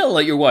need to yell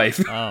at your wife.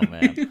 Oh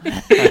man.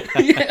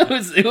 Yeah,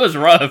 it was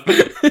rough. But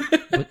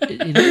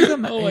it is Oh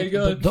my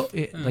God.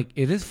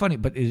 it is funny,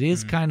 but it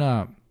is kind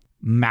of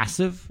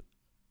massive.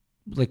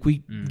 Like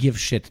we give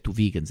shit to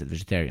vegans and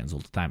vegetarians all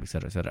the time,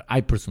 etc., etc.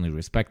 I personally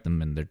respect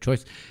them and their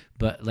choice,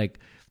 but like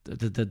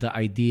the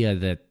idea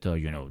that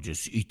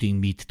just eating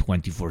meat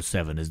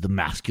 24/7 is the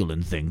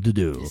masculine thing to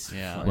do.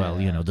 Yeah. Well,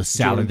 the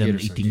salad Jordan and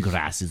Peterson eating just-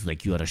 grass is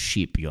like you're a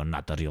sheep, you're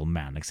not a real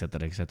man,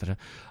 etc., etc.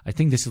 I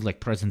think this is like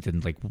present in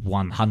like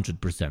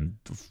 100%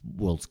 of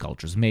world's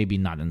cultures. Maybe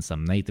not in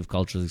some native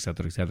cultures,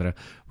 etc., etc.,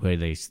 where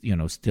they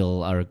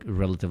still are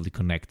relatively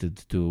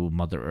connected to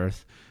Mother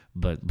Earth.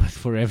 But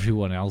for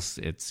everyone else,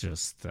 it's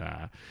just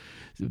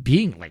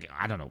being like,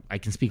 I don't know. I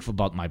can speak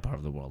about my part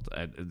of the world.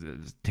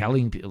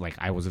 Telling like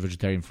I was a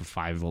vegetarian for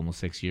 5, almost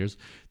 6 years.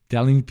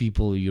 Telling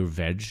people you're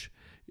veg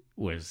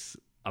was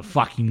a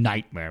fucking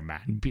nightmare,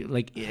 man.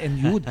 Like, and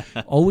you would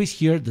always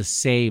hear the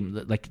same,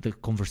 like the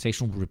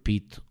conversation would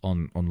repeat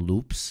on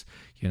loops.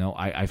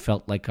 I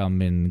felt like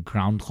I'm in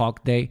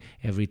Groundhog Day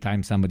every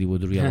time somebody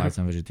would realize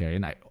I'm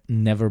vegetarian. I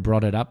never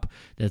brought it up.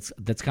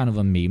 That's kind of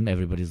a meme.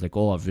 Everybody's like,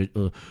 oh,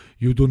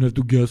 you don't have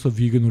to guess a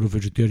vegan or a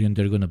vegetarian.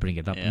 They're going to bring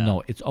it up. Yeah.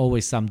 No, it's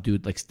always some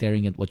dude like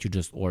staring at what you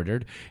just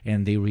ordered,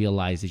 and they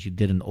realize that you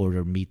didn't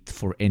order meat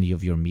for any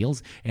of your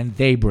meals, and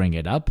they bring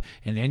it up,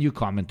 and then you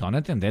comment on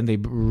it, and then they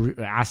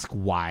ask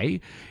why.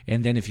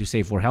 And then if you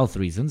say for health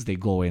reasons, they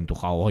go into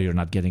how, you're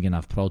not getting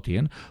enough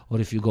protein. Or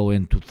if you go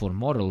into for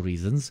moral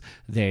reasons,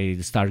 they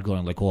start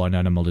going like, an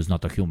animal is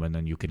not a human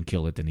and you can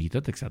kill it and eat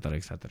it, etc.,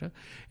 etc.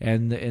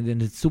 And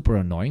then it's super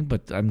annoying,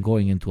 but I'm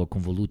going into a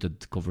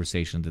convoluted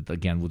conversation that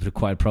again would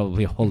require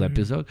probably a whole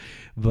episode.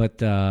 But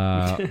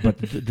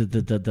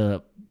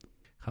the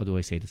how do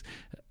I say this?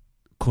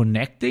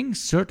 Connecting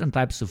certain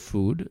types of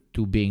food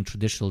to being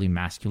traditionally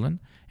masculine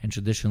and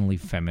traditionally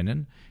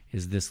feminine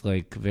is this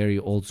like very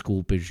old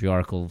school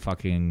patriarchal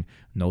fucking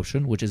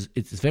notion, which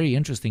it's very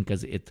interesting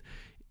because it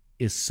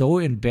is so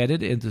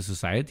embedded into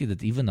society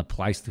that even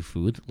applies to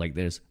food. Like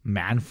there's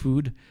man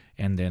food,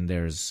 and then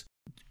there's,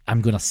 I'm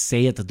gonna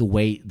say it the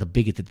way the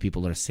bigoted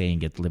people are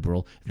saying it,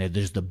 liberal, and then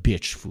there's the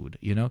bitch food.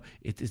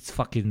 It's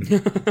fucking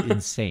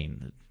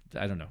insane.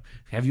 I don't know.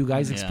 Have you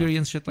guys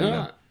experienced shit like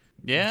that?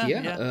 Yeah,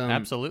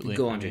 absolutely.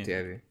 Go on, I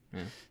mean,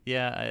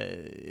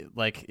 JT.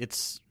 Like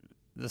it's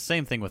the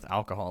same thing with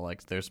alcohol.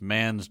 Like there's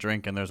man's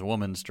drink and there's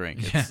woman's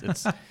drink.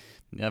 It's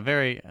a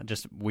very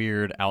just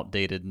weird,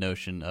 outdated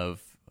notion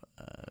of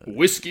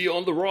Whiskey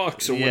on the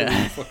rocks or whatever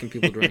the fucking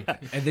people drink.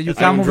 And then you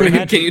come over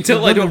here. Can you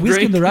tell I don't Whiskey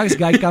drink? in the rocks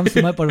guy comes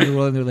to my part of the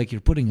world and they're like,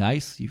 "You're putting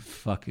ice, you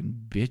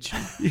fucking bitch."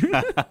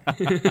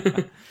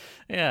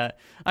 Yeah,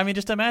 I mean,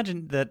 just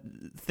imagine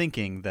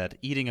thinking that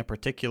eating a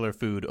particular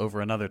food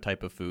over another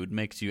type of food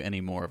makes you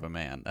any more of a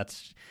man.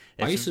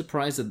 Are you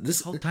surprised that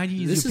this? How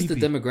tiny is this your is the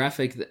pee-pee?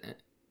 demographic.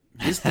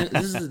 This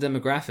is the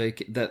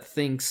demographic that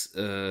thinks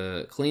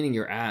cleaning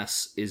your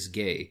ass is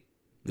gay.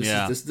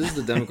 This is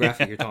the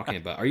demographic you're talking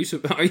about. Are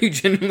you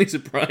genuinely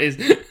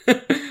surprised?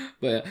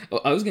 But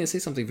I was gonna say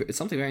something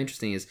very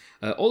interesting. Is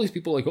all these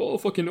people like,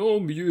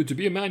 you to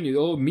be a man,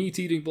 meat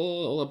eating, blah,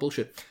 all that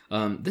bullshit.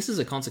 This is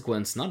a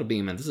consequence, not of being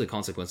a man. This is a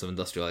consequence of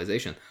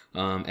industrialization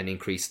and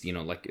increased,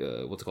 what's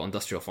it called,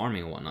 industrial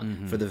farming and whatnot.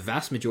 Mm-hmm. For the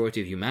vast majority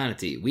of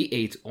humanity, we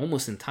ate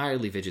almost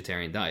entirely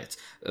vegetarian diets.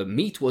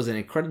 Meat was an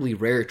incredibly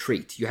rare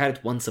treat. You had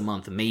it once a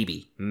month,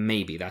 maybe.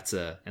 That's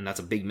a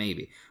big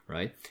maybe,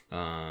 right?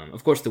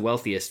 Of course, the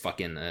wealthiest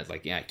fucking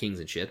kings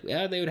and shit.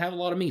 Yeah, they would have a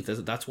lot of meat.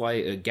 That's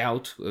why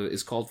gout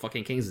is called fucking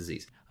king's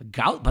disease.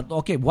 Gout, but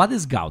okay, what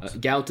is gout?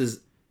 Gout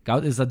is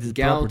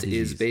proper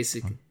disease.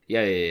 basically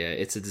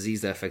it's a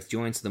disease that affects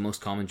joints. The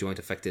most common joint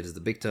affected is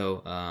the big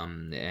toe,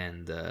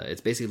 and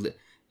it's basically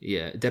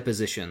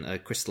deposition,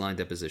 crystalline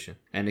deposition,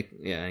 and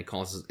it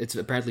causes. It's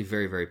apparently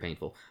very, very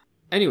painful.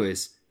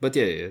 Anyways, but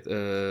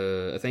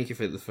thank you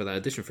for that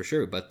addition for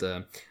sure. But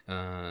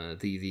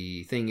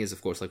the thing is,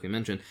 of course, like we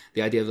mentioned,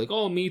 the idea of like,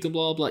 meat and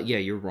blah blah. Yeah,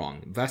 you're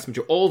wrong. Vast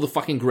majority, all the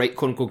fucking great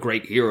quote unquote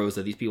great heroes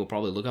that these people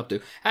probably look up to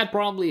had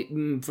probably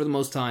for the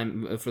most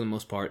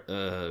part,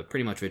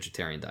 pretty much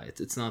vegetarian diets.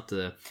 It's not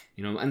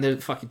and then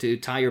fucking to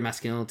tie your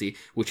masculinity,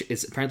 which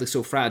is apparently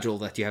so fragile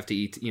that you have to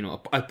eat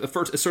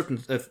a certain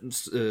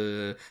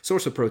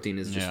source of protein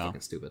is just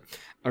fucking stupid.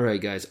 All right,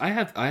 guys, I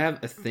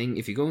have a thing.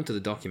 If you go into the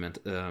document,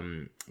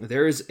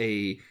 there is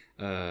a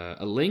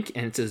link,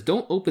 and it says,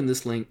 "Don't open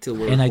this link till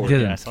we're and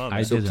recording."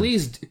 I didn't.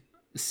 Please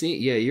see.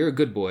 Yeah, you're a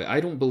good boy.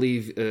 I don't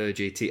believe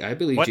JT. I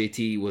believe What?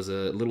 JT was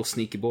a little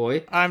sneaky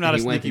boy. I'm not a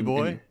and he went sneaky and-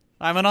 boy. and-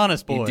 I'm an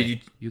honest boy. Did you?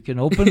 You can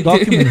open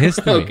document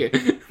history. Okay.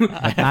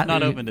 I have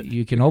not opened it.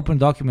 You can open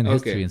document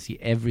history Okay. and see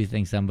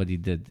everything somebody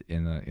did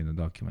in a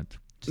document.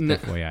 Just No.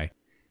 FYI.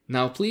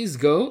 Now, please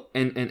go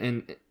and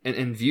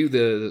view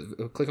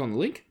the click on the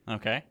link.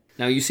 Okay.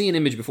 Now, you see an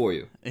image before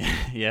you.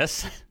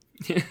 Yes.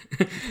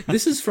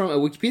 This is from a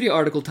Wikipedia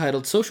article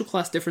titled Social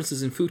Class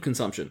Differences in Food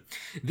Consumption.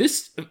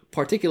 This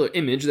particular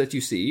image that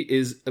you see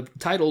is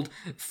titled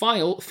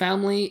File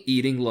Family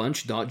Eating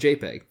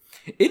Lunch.jpg.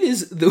 It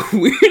is the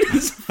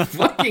weirdest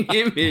fucking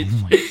image.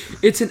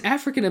 It's an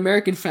African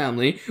American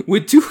family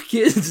with 2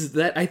 kids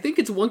that I think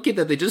it's one kid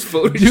that they just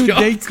photoshopped. Dude,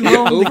 they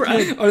cloned the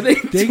kid. Are they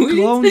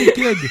cloned the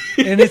kid.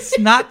 And it's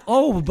not,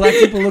 black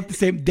people look the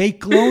same. They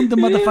cloned the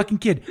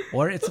motherfucking kid.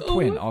 Or it's a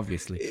twin,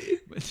 obviously.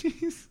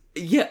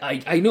 Yeah,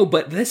 I know,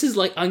 but this is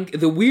like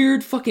the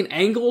weird fucking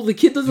angle. The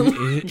kid doesn't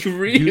look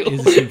real. Dude,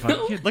 the same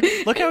fucking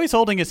kid. Look how he's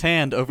holding his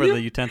hand over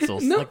the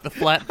utensils, like the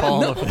flat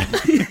palm of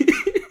it.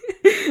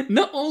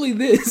 Not only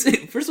this,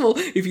 first of all,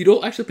 if you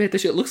don't actually pay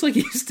attention, it looks like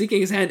he's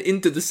sticking his hand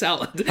into the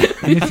salad.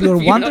 And if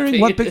you're wondering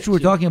what picture we're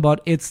talking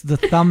about, it's the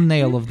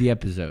thumbnail of the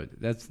episode.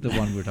 That's the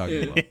one we're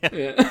talking about.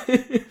 Yeah.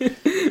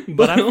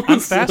 But I'm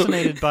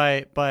fascinated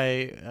by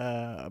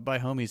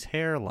homie's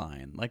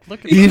hairline. Like,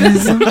 look at it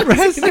is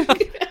impressive.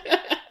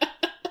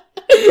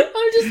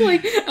 I'm just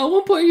like, at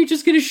one point you're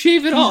just gonna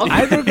shave it off.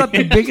 Either got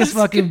the biggest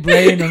fucking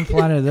brain on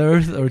planet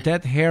Earth, or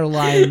that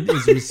hairline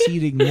is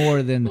receding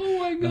more than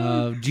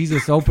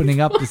Jesus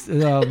opening up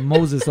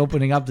Moses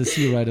opening up the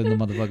sea right in the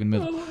motherfucking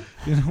middle.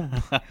 You know,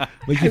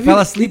 like he fell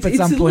asleep at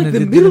some point and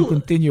it didn't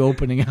continue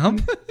opening up.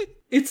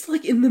 It's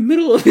like in the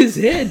middle of his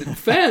head.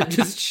 Fam,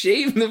 just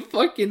shave the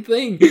fucking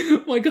thing.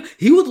 Oh my god.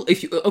 He would,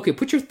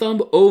 put your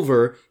thumb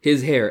over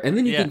his hair and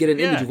then you can get an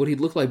image of what he'd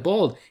look like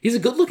bald. He's a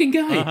good looking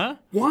guy. Uh-huh.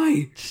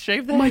 Why? Just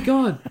shave that. Oh my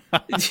god.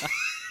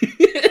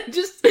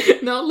 Just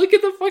now look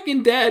at the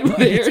fucking dad with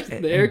the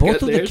haircut.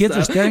 Both of the kids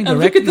are staring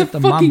directly at the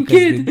mom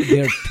because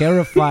they're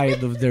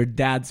terrified of their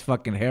dad's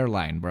fucking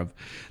hairline, bro.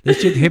 This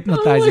shit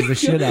hypnotizes the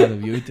shit out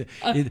of you.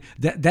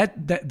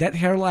 That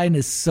hairline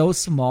is so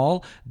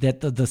small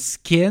that the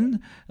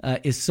skin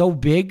is so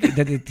big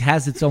that it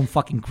has its own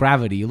fucking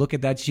gravity. You look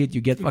at that shit,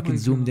 you get fucking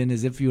zoomed in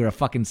as if you're a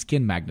fucking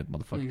skin magnet,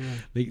 motherfucker.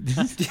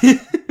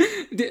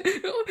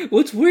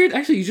 What's weird,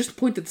 actually, you just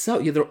pointed this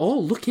out. Yeah, they're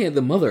all looking at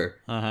the mother.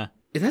 Uh-huh.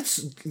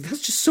 That's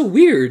just so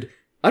weird.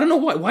 I don't know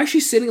why. Why is she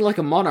sitting like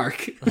a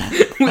monarch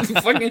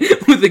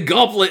with a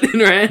goblet in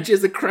her hand? She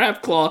has a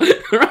crab claw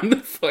around the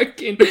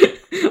fucking.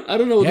 I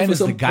don't know. Yeah, and it's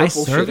the guy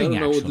serving.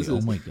 Actually,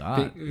 oh my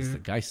god, it's the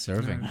guy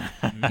serving,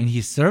 and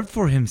he served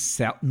for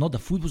himself. No, the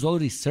food was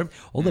already served.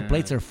 All the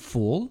plates are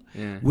full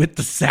with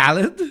the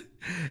salad.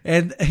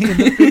 And in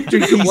the picture,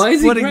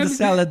 he's putting the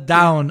salad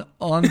down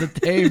on the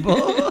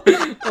table.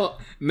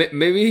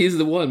 Maybe he's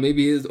the one.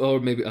 Maybe he's,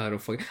 or maybe I don't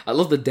fucking. I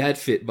love the dad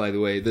fit, by the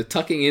way. The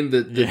tucking in,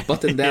 the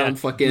button down,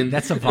 fucking.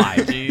 That's a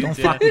vibe. Don't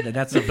fuck with it.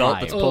 That's a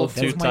vibe. That's pulled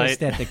too my tight.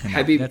 Aesthetic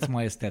now. That's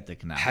my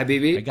aesthetic now.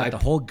 Habibi, I got the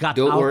whole gut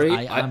don't out.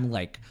 worry. I'm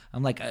like,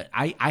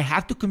 I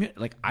have to communicate.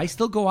 Like, I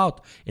still go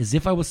out as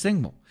if I was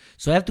single,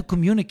 so I have to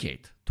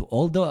communicate to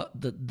all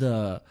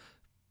the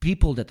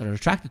people that are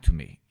attracted to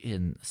me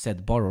in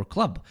said bar or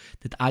club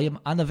that I am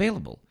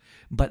unavailable.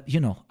 But,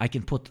 I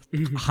can put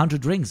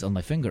 100 rings on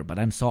my finger, but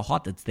I'm so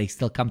hot that they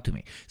still come to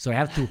me. So I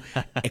have to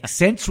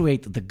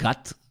accentuate the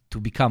gut to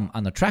become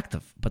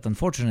unattractive. But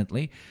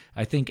unfortunately,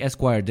 I think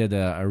Esquire did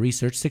a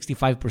research.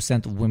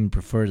 65% of women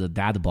prefer the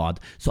dad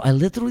bod. So I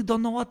literally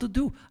don't know what to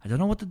do. I don't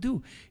know what to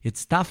do.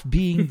 It's tough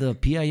being the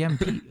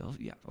PIMP. Oh,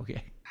 yeah,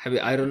 okay.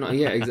 I don't know.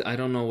 Yeah, I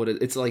don't know what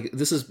it's like.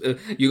 This is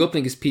you go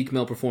think is peak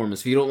male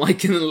performance. If you don't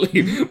like it, then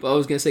leave. But I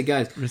was gonna say,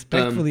 guys,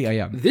 respectfully, I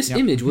am. This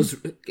image was,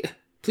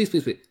 please.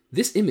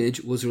 This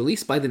image was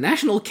released by the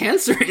National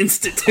Cancer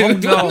Institute. Oh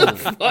no!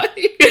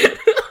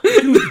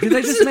 Dude, did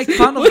I just make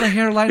fun of the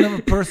hairline of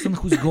a person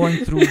who's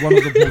going through one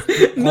of the most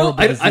horrible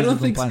diseases I don't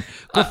think. Go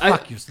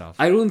fuck yourself.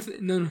 I don't.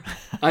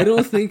 I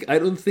don't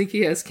think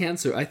he has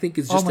cancer. I think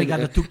it's just. Oh my god,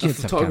 the 2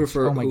 kids have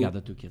cancer. Oh my god,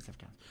 the 2 kids have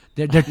cancer.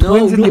 They're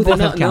twins and they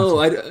both have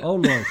cancer. Oh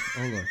lord.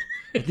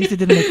 At least they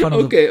didn't make fun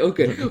of Okay.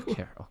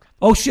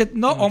 Oh shit!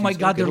 No! Oh my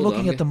god! They're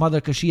looking at the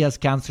mother because she has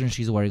cancer and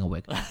she's wearing a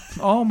wig.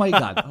 Oh my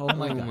god! Oh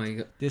my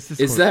god! This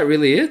is that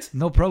really it?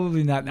 No,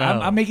 probably not. No.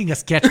 I'm making a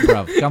sketch,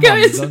 bro. Come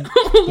guys, on,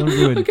 don't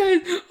ruin it.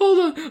 Guys,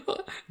 hold on.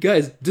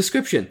 Guys,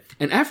 description: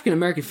 an African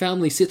American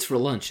family sits for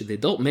lunch. The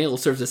adult male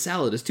serves a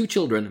salad as 2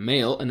 children,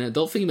 male, and an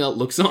adult female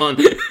looks on.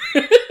 Why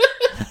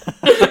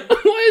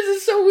is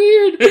this so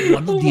weird?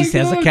 One of these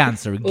has a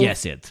cancer.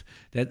 Guess it.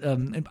 That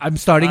I'm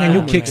starting a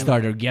new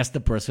Kickstarter. Guess the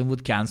person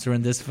with cancer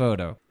in this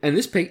photo. And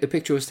this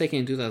picture was taken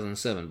in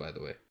 2007, by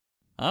the way.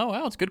 Oh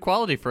wow, it's good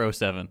quality for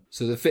 07.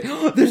 So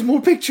there's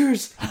more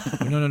pictures.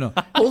 No.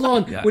 Hold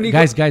on, yeah.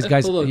 Guys.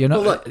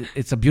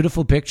 It's a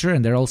beautiful picture,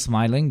 and they're all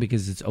smiling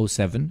because it's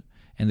 07,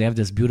 and they have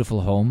this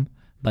beautiful home.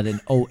 But in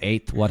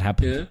 08, what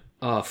happened? Yeah.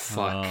 Oh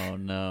fuck. Oh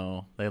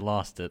no, they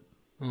lost it.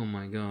 Oh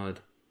my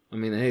god. I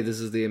mean, hey, this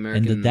is the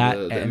American. And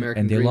the American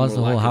and they lost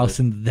the whole house,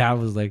 and the dad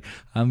was like,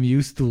 "I'm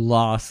used to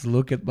loss.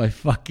 Look at my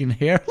fucking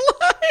hairline."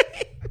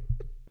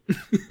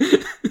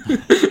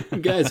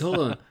 Guys, hold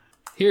on.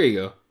 Here you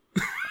go.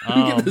 Oh,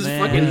 look at this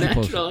fucking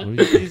natural.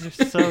 These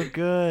are so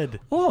good.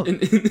 Oh,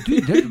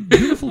 dude, they're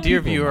beautiful. Dear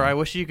people, viewer, man. I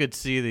wish you could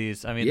see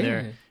these. I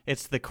mean,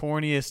 it's the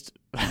corniest,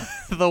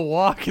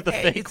 the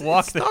fake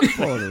walk. Stock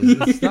photos.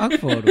 It's stock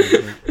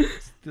photos.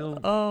 Still.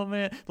 Oh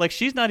man, like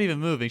she's not even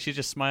moving, she's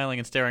just smiling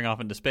and staring off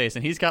into space,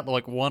 and he's got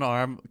like one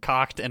arm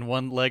cocked and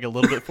one leg a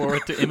little bit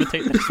forward to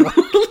imitate this walk.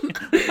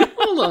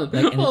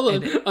 hold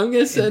on. I'm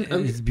gonna send.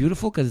 It's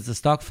beautiful because it's a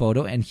stock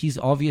photo, and he's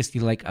obviously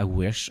like, I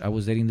wish I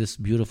was dating this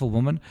beautiful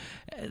woman.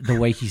 The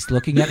way he's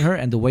looking at her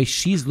and the way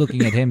she's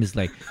looking at him is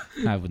like,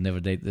 I would never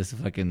date this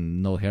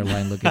fucking no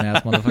hairline looking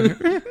ass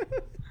motherfucker.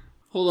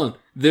 Hold on.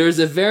 There's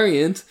a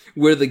variant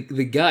where the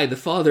guy, the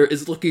father,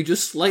 is looking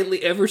just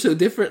slightly ever so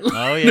different.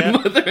 Oh, yeah. The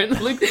mother, and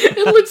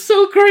it looks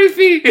so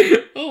creepy.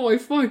 Oh my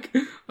fuck.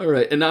 All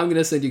right, and now I'm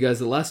gonna send you guys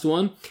the last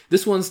one.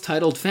 This one's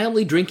titled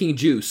 "Family Drinking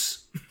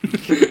Juice."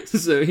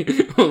 So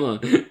hold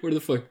on. Where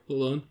the fuck?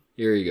 Hold on.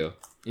 Here you go.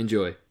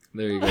 Enjoy.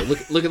 There you go.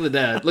 Look at the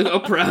dad. Look how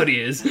proud he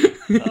is.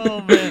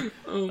 Oh man.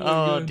 Oh, my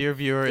Oh, God. dear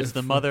viewer, it's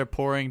the mother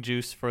pouring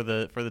juice for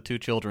the two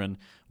children.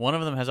 One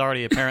of them has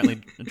already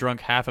apparently drunk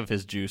half of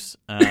his juice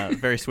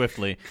very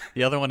swiftly.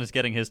 The other one is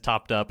getting his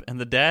topped up, and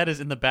the dad is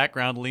in the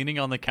background leaning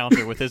on the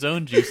counter with his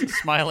own juice,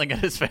 smiling at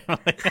his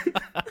family.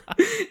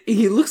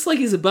 He looks like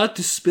he's about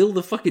to spill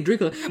the fucking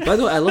drink. By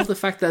the way, I love the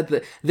fact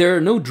that there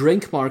are no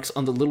drink marks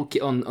on the little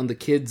on the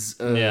kids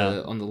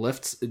on the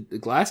left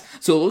glass.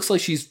 So it looks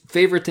like she's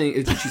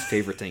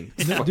favoriting.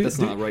 Fuck, that's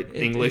not right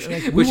English.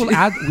 We will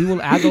add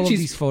all of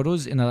these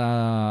photos in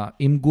a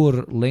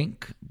Imgur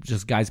link.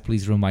 Just guys,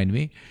 please remind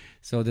me,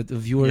 so that the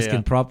viewers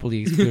can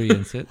properly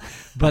experience it.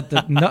 But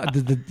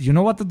you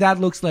know what the dad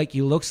looks like?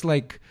 He looks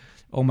like,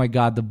 oh my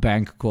God, the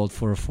bank called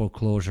for a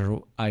foreclosure.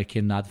 I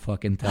cannot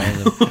fucking tell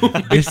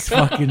them. This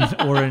fucking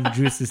orange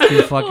juice is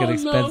too fucking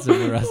expensive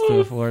for us to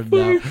afford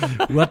now.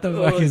 What the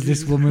fuck is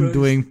this woman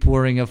doing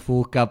pouring a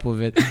full cup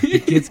of it? The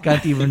kids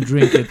can't even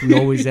drink it. We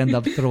always end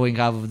up throwing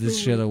half of this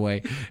shit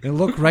away. And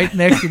look, right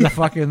next to the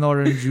fucking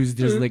orange juice,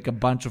 there's like a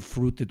bunch of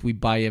fruit that we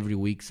buy every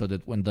week so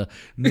that when the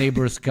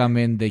neighbors come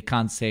in, they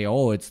can't say,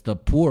 oh, it's the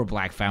poor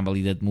black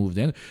family that moved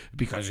in,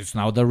 because it's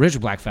now the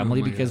rich black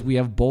family because we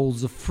have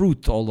bowls of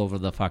fruit all over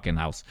the fucking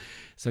house.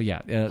 So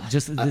yeah,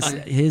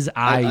 his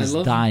eyes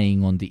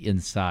dying on the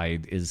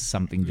inside is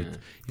something that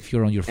if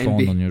you're on your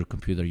phone, on your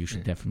computer, you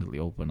should definitely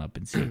open up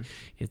and see.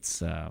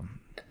 It's a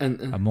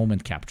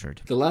moment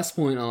captured. The last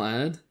point I'll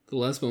add, the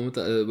last point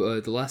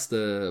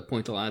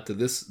I'll add to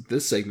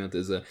this segment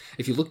is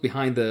if you look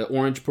behind the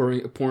orange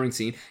pouring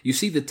scene, you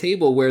see the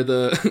table where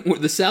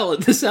the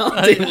salad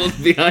table is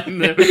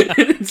behind them.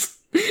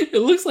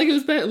 It looks like it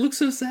was bad. It looks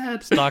so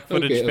sad. Stock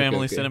footage,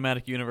 family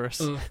cinematic universe.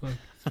 Oh, fuck.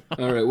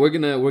 All right, we're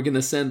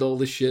gonna send all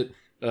this shit.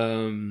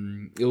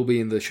 It'll be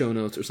in the show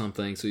notes or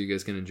something, so you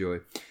guys can enjoy.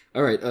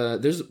 All right,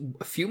 there's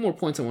a few more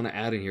points I want to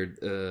add in here.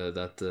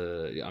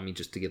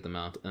 Just to get them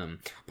out.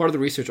 Part of the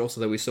research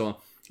also that we saw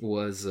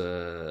was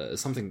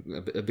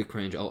something a bit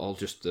cringe. I'll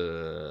just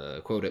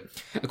quote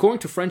it. According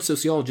to French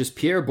sociologist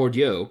Pierre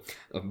Bourdieu,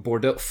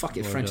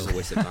 French is a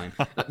waste of time.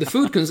 The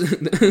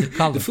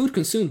food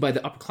consumed by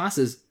the upper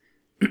classes.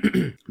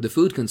 The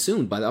food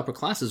consumed by the upper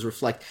classes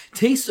reflect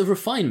tastes of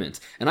refinement.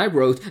 And I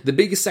wrote, the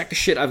biggest sack of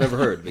shit I've ever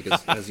heard.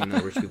 Because, as you know,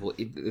 rich people,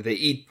 they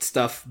eat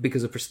stuff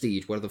because of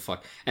prestige. What the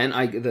fuck? And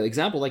the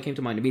example that came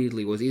to mind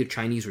immediately was either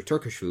Chinese or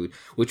Turkish food,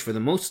 which for the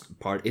most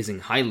part is in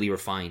highly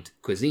refined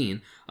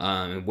cuisine.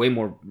 Way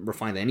more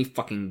refined than any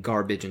fucking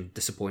garbage and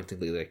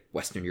disappointingly like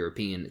Western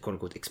European,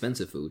 quote-unquote,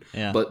 expensive food.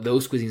 Yeah. But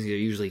those cuisines are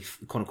usually,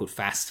 quote-unquote,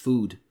 fast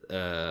food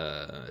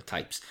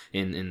types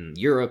in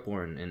Europe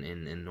or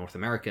in North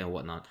America and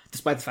whatnot,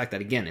 despite the fact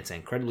that, again, it's an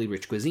incredibly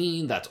rich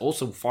cuisine that's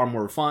also far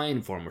more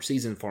refined, far more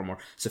seasoned, far more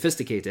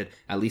sophisticated,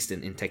 at least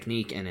in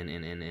technique and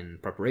in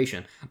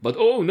preparation. But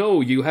oh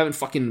no, you haven't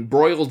fucking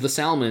broiled the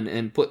salmon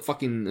and put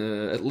fucking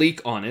a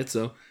leek on it,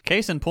 so...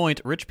 Case in point,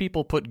 rich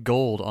people put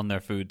gold on their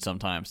food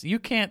sometimes. You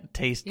can't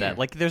taste that.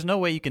 Like, there's no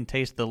way you can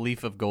taste the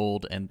leaf of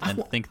gold and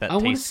think that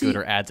tastes good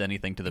or adds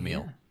anything to the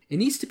meal. It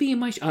needs to be in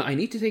my... I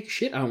need to take a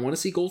shit. I don't want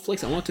to see gold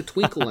flakes. I want it to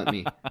twinkle at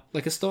me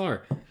like a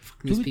star.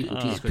 These people,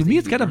 Jesus Christ, to me,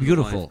 it's kind of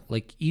beautiful.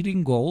 Like,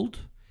 eating gold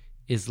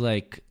is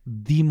like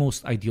the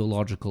most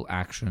ideological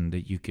action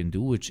that you can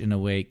do, which in a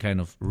way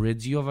kind of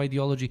rids you of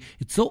ideology.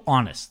 It's so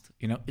honest,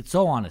 It's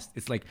so honest.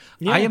 It's like,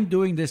 I am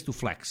doing this to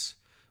flex,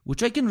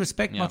 which I can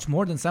respect much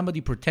more than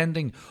somebody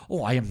pretending,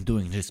 oh, I am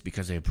doing this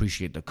because I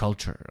appreciate the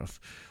culture of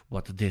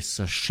what this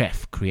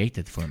chef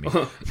created for me.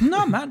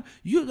 No, man,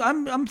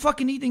 I'm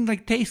fucking eating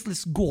like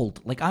tasteless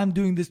gold. Like, I'm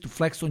doing this to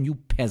flex on you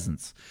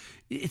peasants.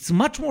 It's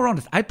much more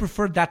honest. I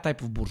prefer that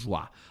type of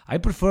bourgeois. I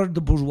prefer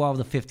the bourgeois of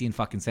the 15th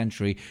fucking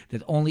century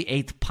that only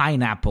ate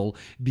pineapple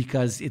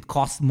because it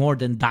cost more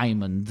than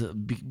diamond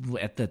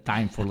at the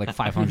time for like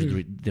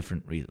 500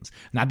 different reasons.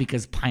 Not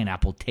because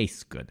pineapple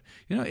tastes good.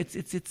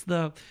 It's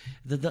the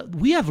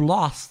we have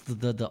lost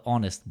the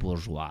honest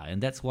bourgeois,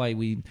 and that's why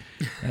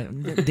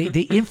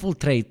they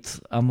infiltrate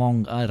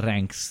among our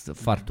ranks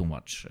far too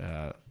much.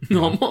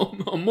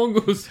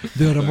 Among us.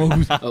 They're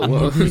among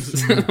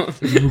us.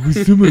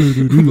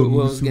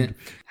 Again,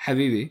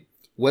 Habibi,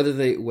 whether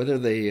they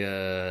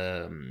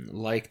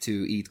like to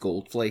eat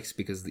gold flakes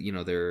because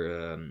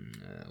they're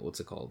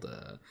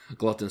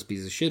gluttonous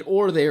pieces of shit,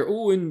 or they're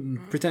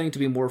pretending to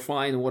be more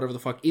refined or whatever the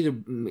fuck. Either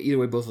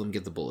way, both of them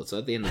get the bullet. So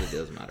at the end of the day, it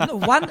doesn't matter. No,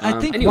 I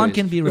think one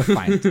can be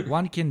refined.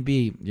 One can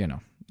be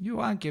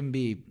Yuan can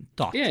be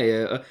taught.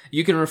 Yeah.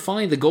 You can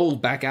refine the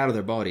gold back out of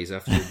their bodies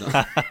after you're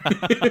done.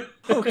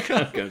 Oh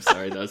god, I'm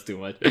sorry, that's too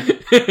much.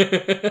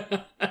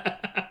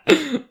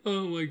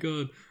 Oh my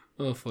god.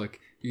 Oh fuck.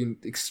 You can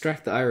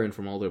extract the iron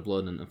from all their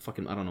blood and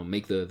fucking, I don't know,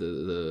 make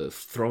the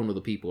throne of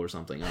the people or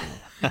something. I don't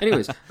know.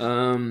 Anyways,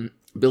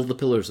 build the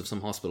pillars of some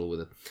hospital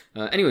with it.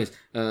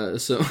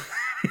 So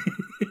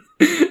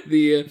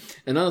the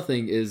another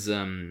thing is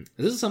this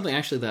is something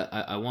actually that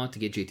I want to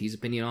get JT's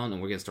opinion on,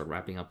 and we're gonna start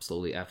wrapping up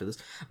slowly after this.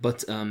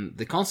 But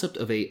the concept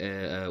of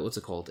a what's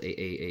it called,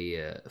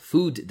 a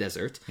food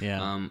desert.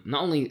 Yeah.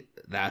 Not only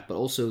that, but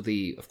also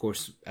of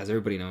course, as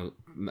everybody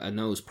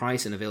knows,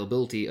 price and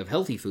availability of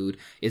healthy food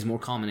is more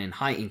common in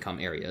high income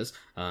areas,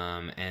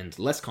 and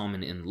less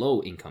common in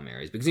low income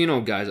areas. Because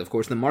guys, of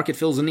course, the market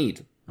fills a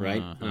need.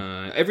 Right?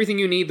 Everything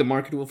you need, the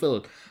market will fill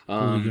it.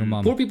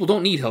 Poor people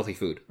don't need healthy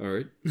food. All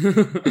right?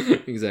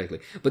 Exactly.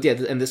 But yeah,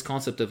 and this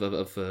concept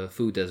of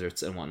food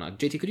deserts and whatnot.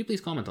 JT, could you please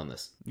comment on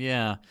this?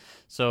 Yeah.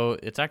 So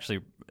it's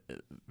actually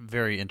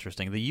very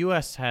interesting. The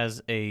U.S.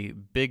 has a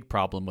big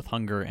problem with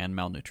hunger and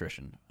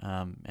malnutrition.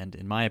 And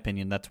in my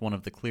opinion, that's one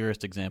of the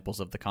clearest examples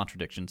of the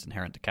contradictions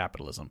inherent to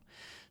capitalism.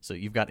 So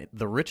you've got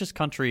the richest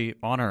country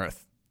on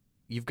earth.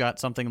 You've got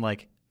something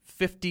like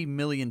 50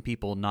 million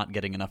people not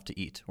getting enough to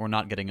eat or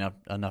not getting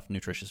enough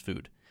nutritious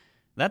food.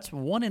 That's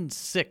 1 in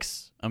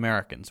 6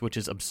 Americans, which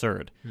is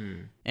absurd.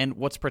 And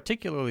what's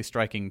particularly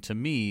striking to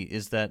me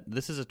is that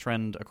this is a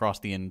trend across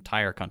the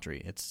entire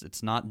country.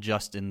 It's not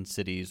just in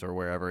cities or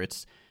wherever.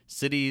 It's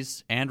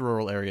cities and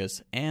rural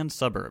areas and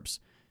suburbs.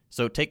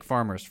 So take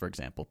farmers, for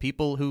example,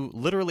 people who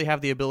literally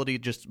have the ability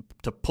just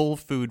to pull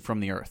food from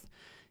the earth.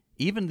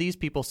 Even these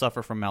people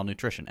suffer from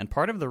malnutrition. And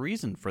part of the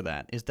reason for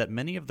that is that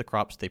many of the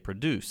crops they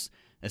produce,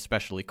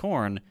 especially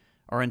corn,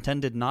 are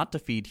intended not to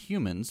feed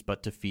humans,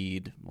 but to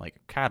feed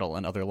like cattle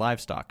and other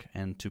livestock,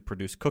 and to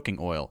produce cooking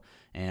oil,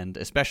 and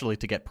especially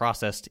to get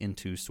processed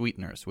into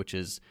sweeteners, which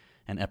is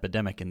an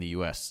epidemic in the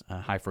U.S.,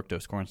 high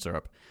fructose corn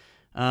syrup.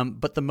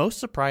 But the most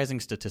surprising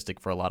statistic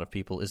for a lot of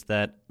people is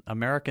that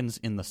Americans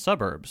in the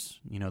suburbs,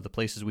 the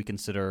places we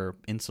consider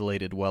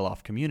insulated,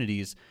 well-off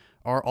communities,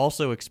 are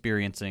also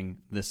experiencing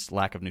this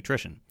lack of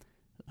nutrition.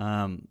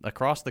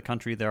 Across the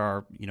country, there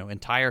are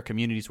entire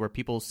communities where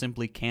people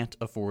simply can't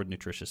afford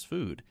nutritious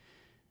food.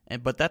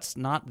 But that's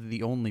not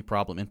the only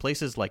problem. In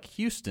places like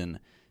Houston,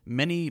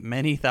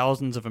 many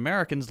thousands of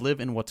Americans live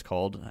in what's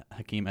called,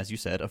 Hakeem, as you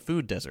said, a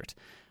food desert.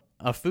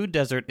 A food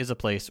desert is a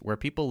place where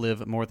people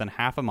live more than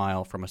half a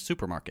mile from a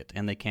supermarket,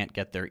 and they can't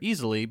get there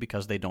easily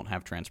because they don't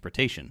have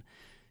transportation.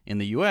 In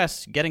the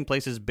U.S., getting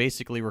places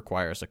basically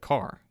requires a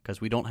car,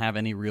 because we don't have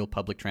any real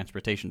public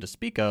transportation to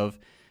speak of.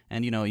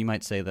 And, you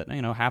might say that,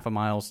 half a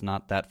mile's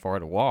not that far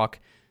to walk.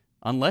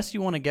 Unless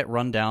you want to get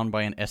run down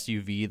by an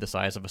SUV the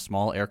size of a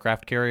small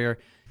aircraft carrier,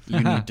 you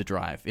need to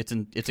drive. It's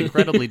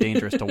incredibly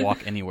dangerous to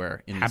walk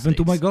anywhere in the States. Happened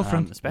to my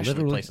girlfand, especially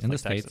literally, places in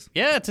like the Texas. States.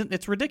 Yeah,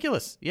 it's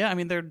ridiculous. Yeah, I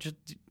mean, they're just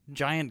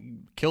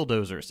giant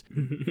killdozers.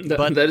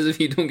 That is if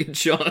you don't get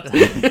shot.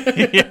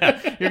 Yeah,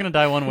 you're going to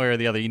die one way or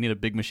the other. You need a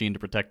big machine to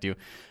protect you.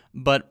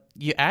 But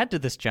you add to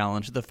this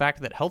challenge the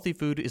fact that healthy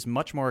food is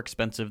much more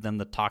expensive than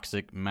the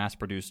toxic,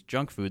 mass-produced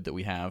junk food that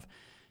we have,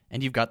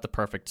 and you've got the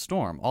perfect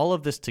storm. All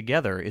of this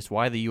together is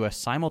why the U.S.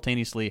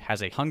 simultaneously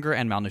has a hunger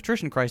and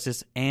malnutrition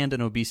crisis and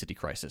an obesity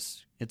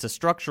crisis. It's a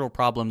structural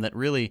problem that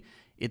really,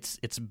 it's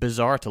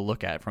bizarre to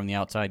look at from the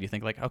outside. You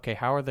think like, okay,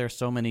 how are there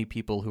so many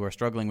people who are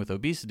struggling with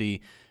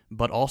obesity,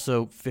 but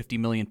also 50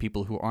 million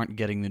people who aren't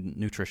getting the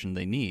nutrition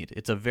they need?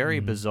 It's a very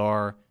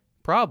bizarre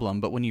problem,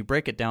 but when you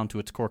break it down to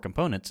its core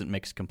components, it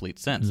makes complete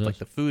sense. Yes. Like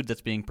the food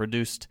that's being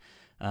produced,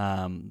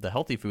 the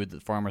healthy food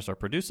that farmers are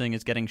producing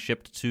is getting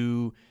shipped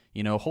to,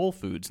 Whole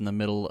Foods in the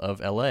middle of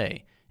LA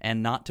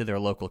and not to their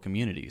local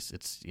communities.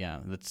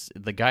 That's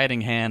the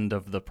guiding hand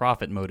of the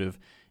profit motive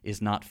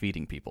is not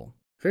feeding people.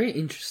 Very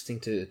interesting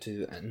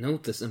to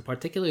note this, and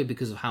particularly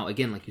because of how,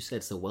 again, like you said,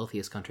 it's the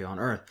wealthiest country on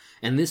earth,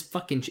 and this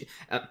fucking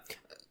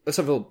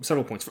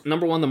several points.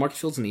 Number one, the market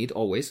fills a need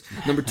always.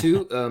 Number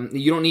two,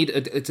 you don't need.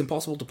 It's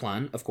impossible to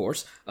plan, of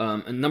course.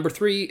 And number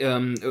three,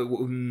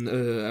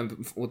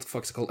 what the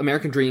fuck's it called?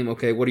 American Dream.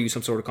 Okay, what are you,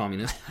 some sort of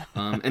communist?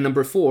 And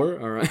number four,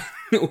 all right,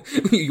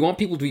 you want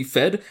people to be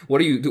fed.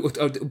 What are you,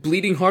 a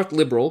bleeding heart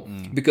liberal?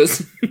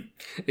 Because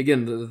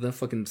again, the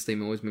fucking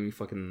statement always made me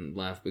fucking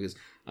laugh because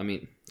I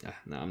mean,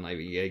 no, I'm not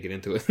even gonna get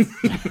into it.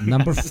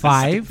 Number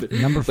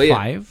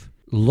five.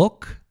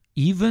 Look,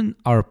 even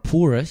our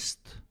poorest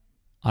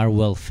are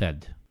well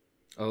fed.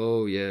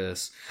 Oh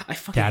yes, I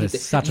fucking that hate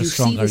is such a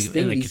strong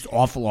argument. Like, it's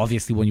awful.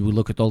 Obviously, when you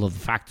look at all of the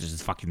factors,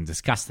 it's fucking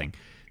disgusting.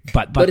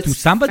 But to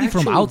somebody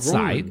from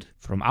outside,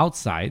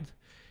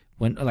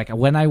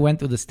 when I went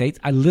to the States,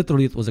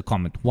 it was a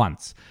comment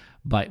once.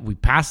 But we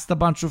passed a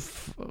bunch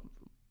of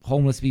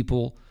homeless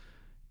people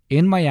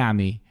in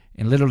Miami,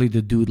 and literally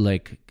the dude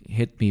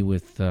hit me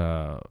with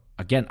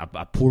again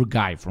a poor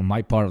guy from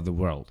my part of the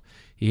world.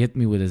 He hit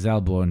me with his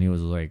elbow, and he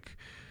was like,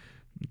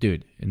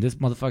 dude, in this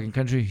motherfucking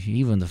country,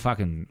 even the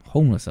fucking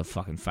homeless are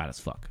fucking fat as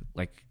fuck.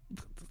 Like,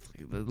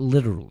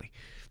 literally.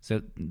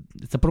 So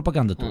it's a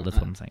propaganda tool. That's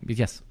what I'm saying. But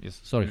yes.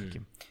 Sorry,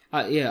 Kim.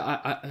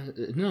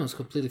 No, it's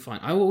completely fine.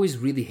 I always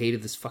really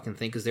hated this fucking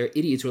thing because they're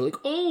idiots who are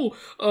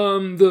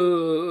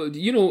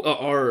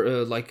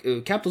like,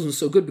 capitalism is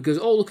so good because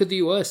look at the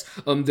U.S.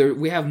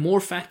 We have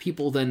more fat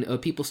people than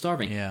people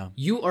starving. Yeah.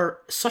 You are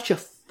such a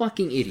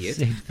fucking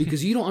idiot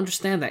because you don't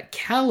understand that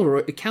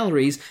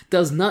calories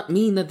does not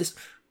mean that this.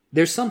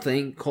 There's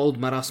something called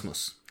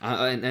marasmus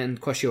and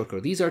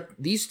kwashiorkor.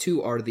 These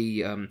two are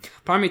the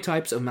primary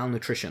types of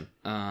malnutrition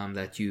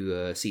that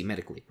you see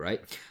medically,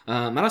 right?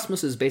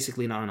 Marasmus is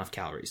basically not enough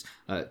calories.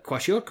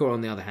 Kwashiorkor, on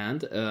the other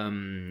hand,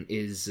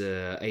 is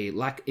a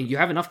lack. You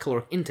have enough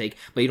caloric intake,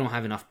 but you don't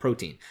have enough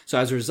protein. So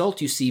as a result,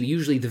 you see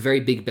usually the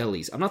very big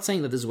bellies. I'm not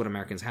saying that this is what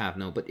Americans have,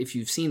 no, but if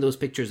you've seen those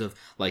pictures of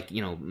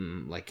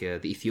the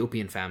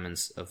Ethiopian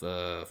famines of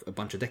a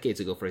bunch of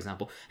decades ago, for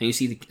example, and you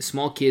see the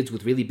small kids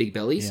with really big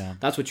bellies,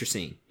 that's what you're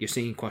seeing. You're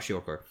seeing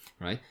kwashiorkor,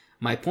 right?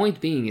 My point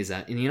being is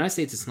that in the United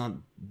States, it's not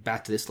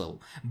back to this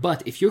level.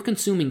 But if you're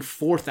consuming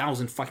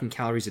 4,000 fucking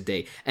calories a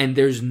day and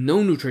there's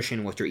no nutrition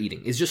in what you're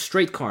eating, it's just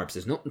straight carbs.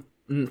 There's no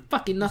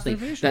fucking nothing.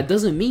 That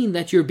doesn't mean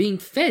that you're being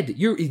fed.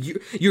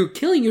 You're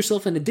killing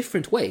yourself in a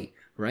different way,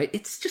 right?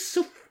 It's just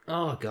so.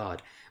 Oh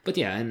God. But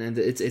yeah, and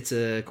it's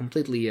a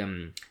completely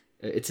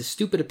it's a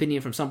stupid opinion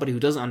from somebody who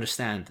doesn't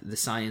understand the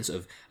science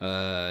of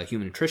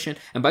human nutrition.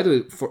 And by the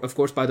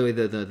way,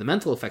 the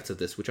mental effects of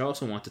this, which I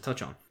also want to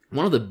touch on.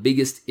 One of the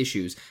biggest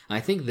issues, I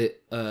think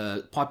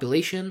the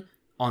population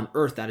on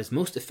Earth that is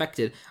most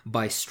affected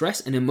by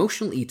stress and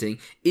emotional eating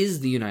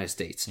is the United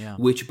States,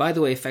 which, by the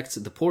way, affects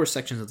the poorest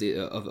sections of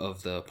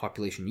the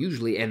population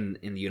usually. And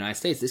in the United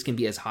States, this can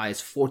be as high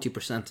as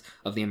 40%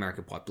 of the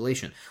American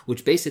population,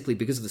 which basically,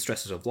 because of the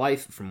stresses of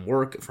life, from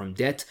work, from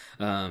debt,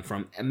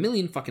 from a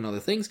million fucking other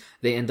things,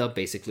 they end up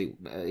basically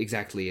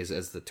exactly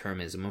as the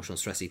term is, emotional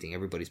stress eating.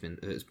 Everybody's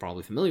is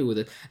probably familiar with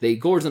it. They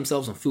gorge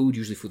themselves on food,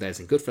 usually food that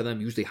isn't good for them,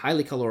 usually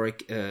highly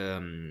caloric,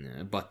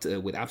 but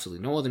with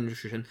absolutely no other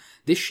nutrition.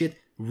 This shit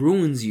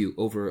ruins you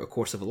over a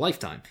course of a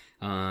lifetime.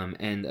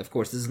 And of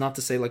course, this is not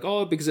to say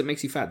because it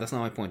makes you fat. That's not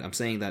my point. I'm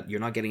saying that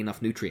you're not getting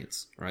enough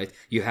nutrients, right?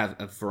 You have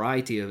a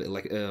variety of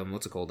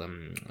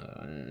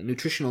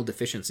nutritional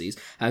deficiencies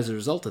as a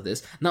result of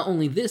this. Not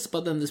only this,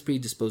 but then this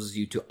predisposes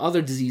you to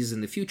other diseases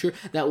in the future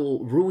that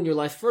will ruin your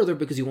life further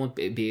because you won't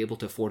be able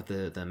to afford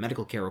the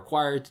medical care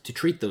required to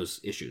treat those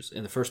issues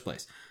in the first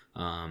place.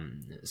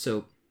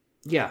 So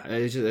yeah,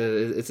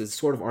 it's a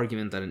sort of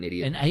argument that an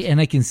idiot. And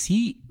I can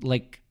see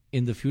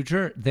in the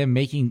future, them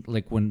making,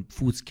 when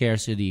food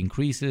scarcity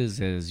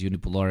increases, as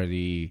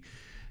unipolarity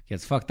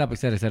gets fucked up,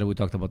 etc., we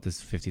talked about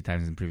this 50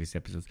 times in previous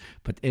episodes.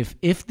 But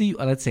if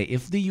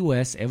the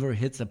US ever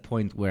hits a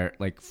point where,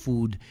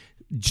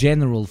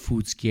 general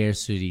food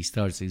scarcity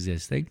starts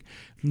existing,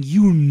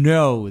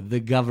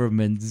 the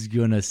government's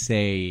gonna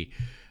say,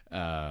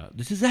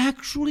 this is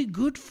actually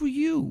good for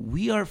you.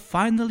 We are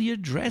finally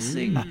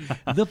addressing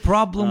the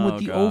problem with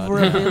the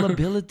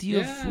over-availability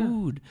of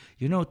food.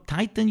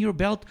 Tighten your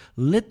belt,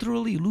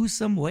 literally lose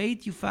some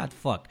weight, you fat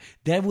fuck.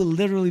 That will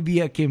literally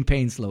be a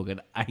campaign slogan.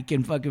 I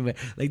can fucking...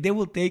 they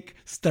will take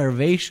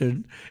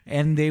starvation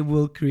and they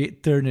will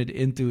turn it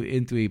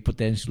into a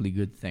potentially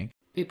good thing.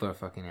 People are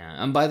fucking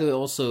And by the way,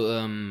 also,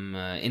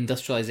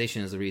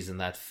 industrialization is the reason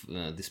that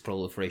this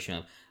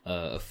proliferation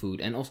of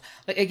food, and also,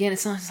 again,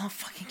 it's not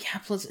fucking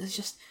capitalism. It's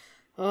just,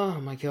 oh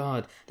my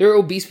God, there are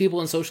obese people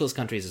in socialist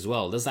countries as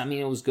well. Does that mean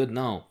it was good?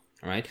 No.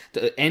 All right.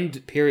 The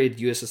end period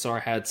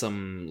USSR had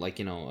some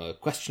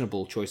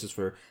questionable choices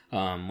for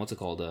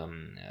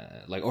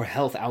or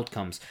health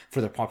outcomes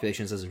for their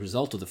populations as a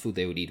result of the food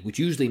they would eat, which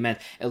usually meant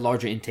a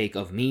larger intake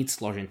of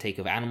meats, larger intake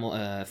of animal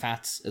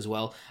fats as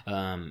well,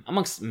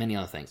 amongst many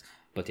other things.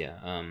 But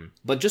yeah,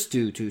 but just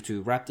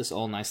to wrap this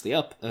all nicely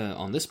up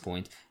on this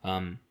point,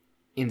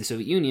 in the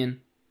Soviet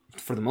Union,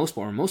 for the most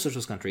part, or most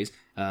socialist countries,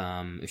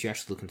 if you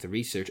actually look into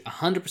research,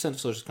 100% of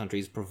socialist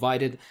countries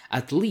provided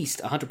at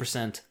least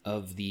 100%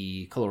 of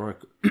the caloric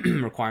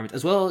requirement,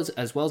 as well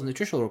as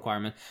nutritional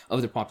requirement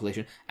of their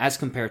population, as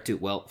compared to,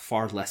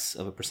 far less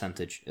of a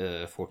percentage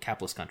for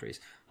capitalist countries.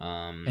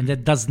 And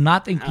that does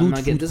not include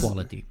food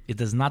quality. It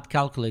does not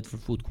calculate for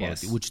food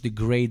quality, which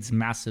degrades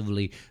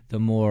massively the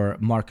more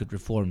market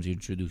reforms you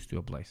introduce to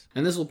a place.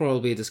 And this will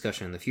probably be a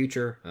discussion in the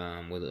future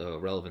with a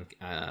relevant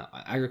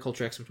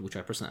agriculture expert, which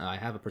I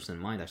have a person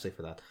in mind actually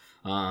for that.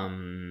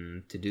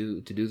 To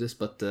do this,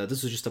 but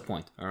this is just a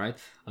point. All right,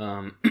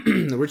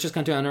 the richest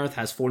country on earth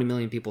has 40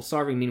 million people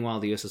starving.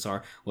 Meanwhile, the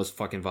USSR was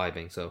fucking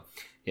vibing. So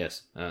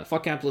yes,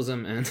 fuck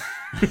capitalism and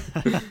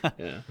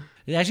yeah.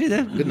 Actually,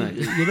 good night.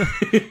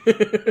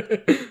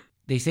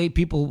 They say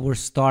people were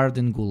starved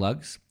in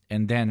gulags,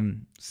 and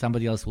then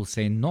somebody else will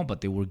say no,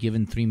 but they were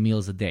given 3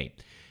 meals a day,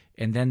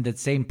 and then that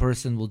same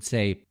person would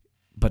say,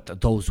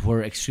 but those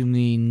were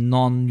extremely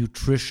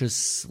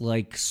non-nutritious,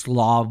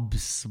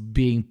 slobs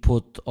being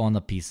put on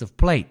a piece of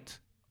plate.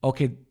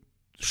 Okay,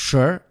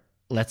 sure,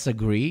 let's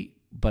agree.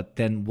 But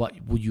then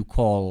what would you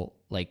call,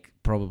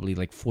 probably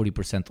like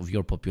 40% of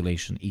your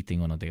population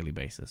eating on a daily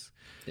basis.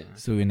 Yeah.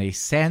 So in a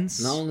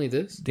sense, Not only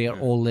this, they are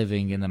all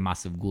living in a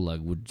massive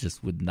gulag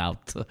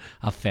without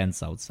a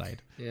fence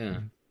outside. yeah.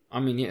 I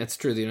mean, yeah, it's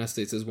true. The United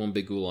States is one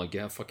big gulag.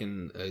 Yeah,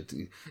 fucking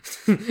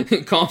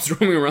cops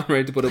roaming around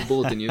ready to put a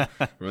bullet in you,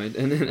 right?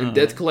 And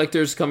debt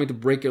collectors coming to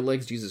break your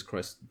legs. Jesus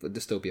Christ,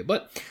 dystopia.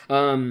 But,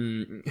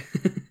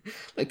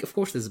 like, of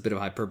course, there's a bit of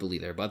hyperbole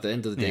there. But at the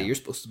end of the day, you're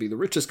supposed to be the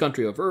richest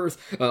country of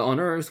on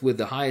Earth, with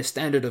the highest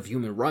standard of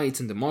human rights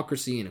and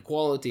democracy and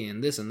equality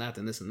and this and that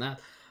and this and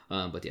that.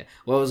 But yeah,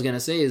 what I was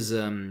gonna say is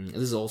this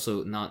is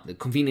also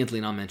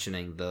conveniently not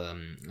mentioning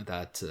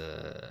that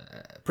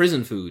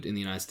prison food in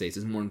the United States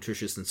is more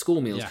nutritious than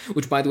school meals. Yeah.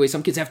 Which, by the way,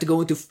 some kids have to go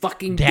into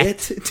fucking debt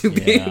to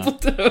be able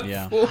to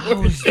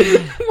afford.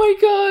 Oh my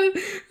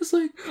god! It's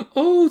like,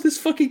 oh, this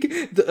fucking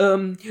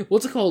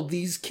what's it called?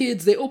 These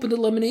kids, they opened a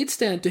lemonade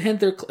stand to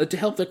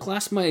help their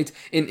classmate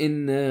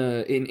in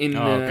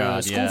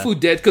school food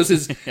debt because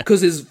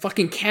his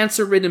fucking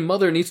cancer-ridden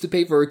mother needs to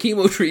pay for her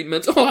chemo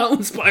treatment. Oh, how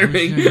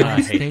inspiring!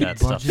 I hate that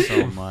stuff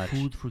so much.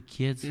 Food for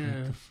kids.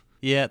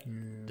 Yeah,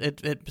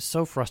 it's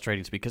so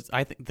frustrating to me because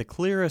I think the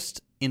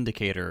clearest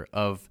indicator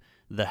of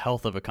the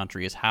health of a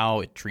country is how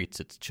it treats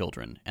its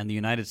children, and the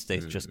United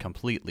States just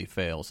completely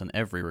fails in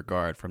every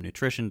regard, from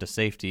nutrition to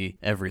safety,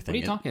 everything. What are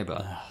you talking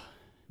about?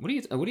 What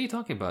are you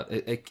talking about?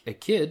 A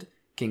kid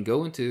can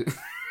go into.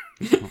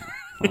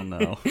 Oh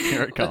no!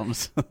 Here it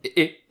comes.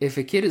 If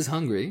a kid is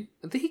hungry,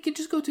 he can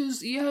just go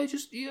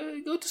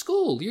to go to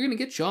school. You're gonna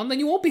get shot, and then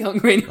you won't be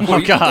hungry anymore.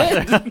 Oh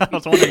god! I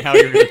was wondering how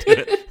you were gonna do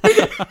it.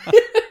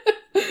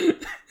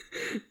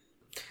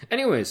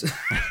 Anyways,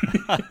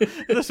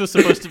 this was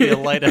supposed to be a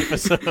light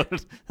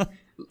episode.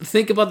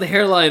 Think about the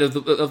hairline of the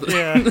Go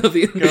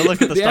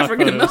look at the stock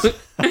African photos.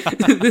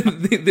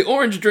 the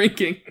orange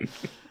drinking.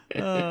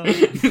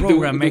 The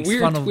program makes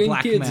weird fun of twin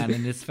black kids. man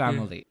and his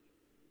family.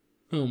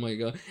 Oh my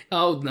god.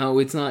 Oh no,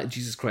 it's not.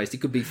 Jesus Christ. He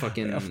could be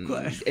fucking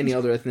any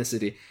other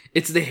ethnicity.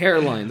 It's the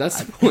hairline.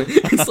 That's the point.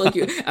 It's like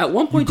at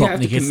one point you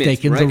have to has commit,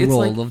 taken right? the It's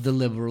role like, of the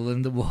liberal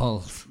in the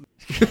world.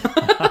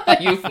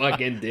 you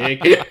fucking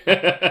dick.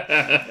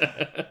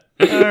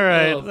 All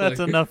right, Oh, that's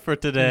fuck. enough for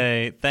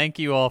today. Thank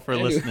you all for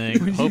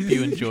listening. Hope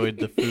you enjoyed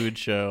the food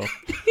show.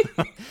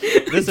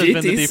 This has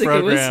been the JT D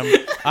Program.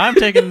 I'm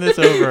taking this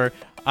over.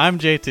 I'm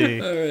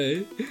JT. All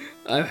right.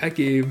 I'm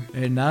Hakeem.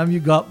 And now you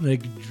got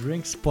like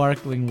drink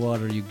sparkling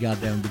water, you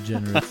goddamn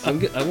degenerates. I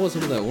want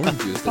some of that orange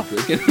juice. That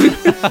you're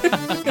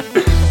drinking.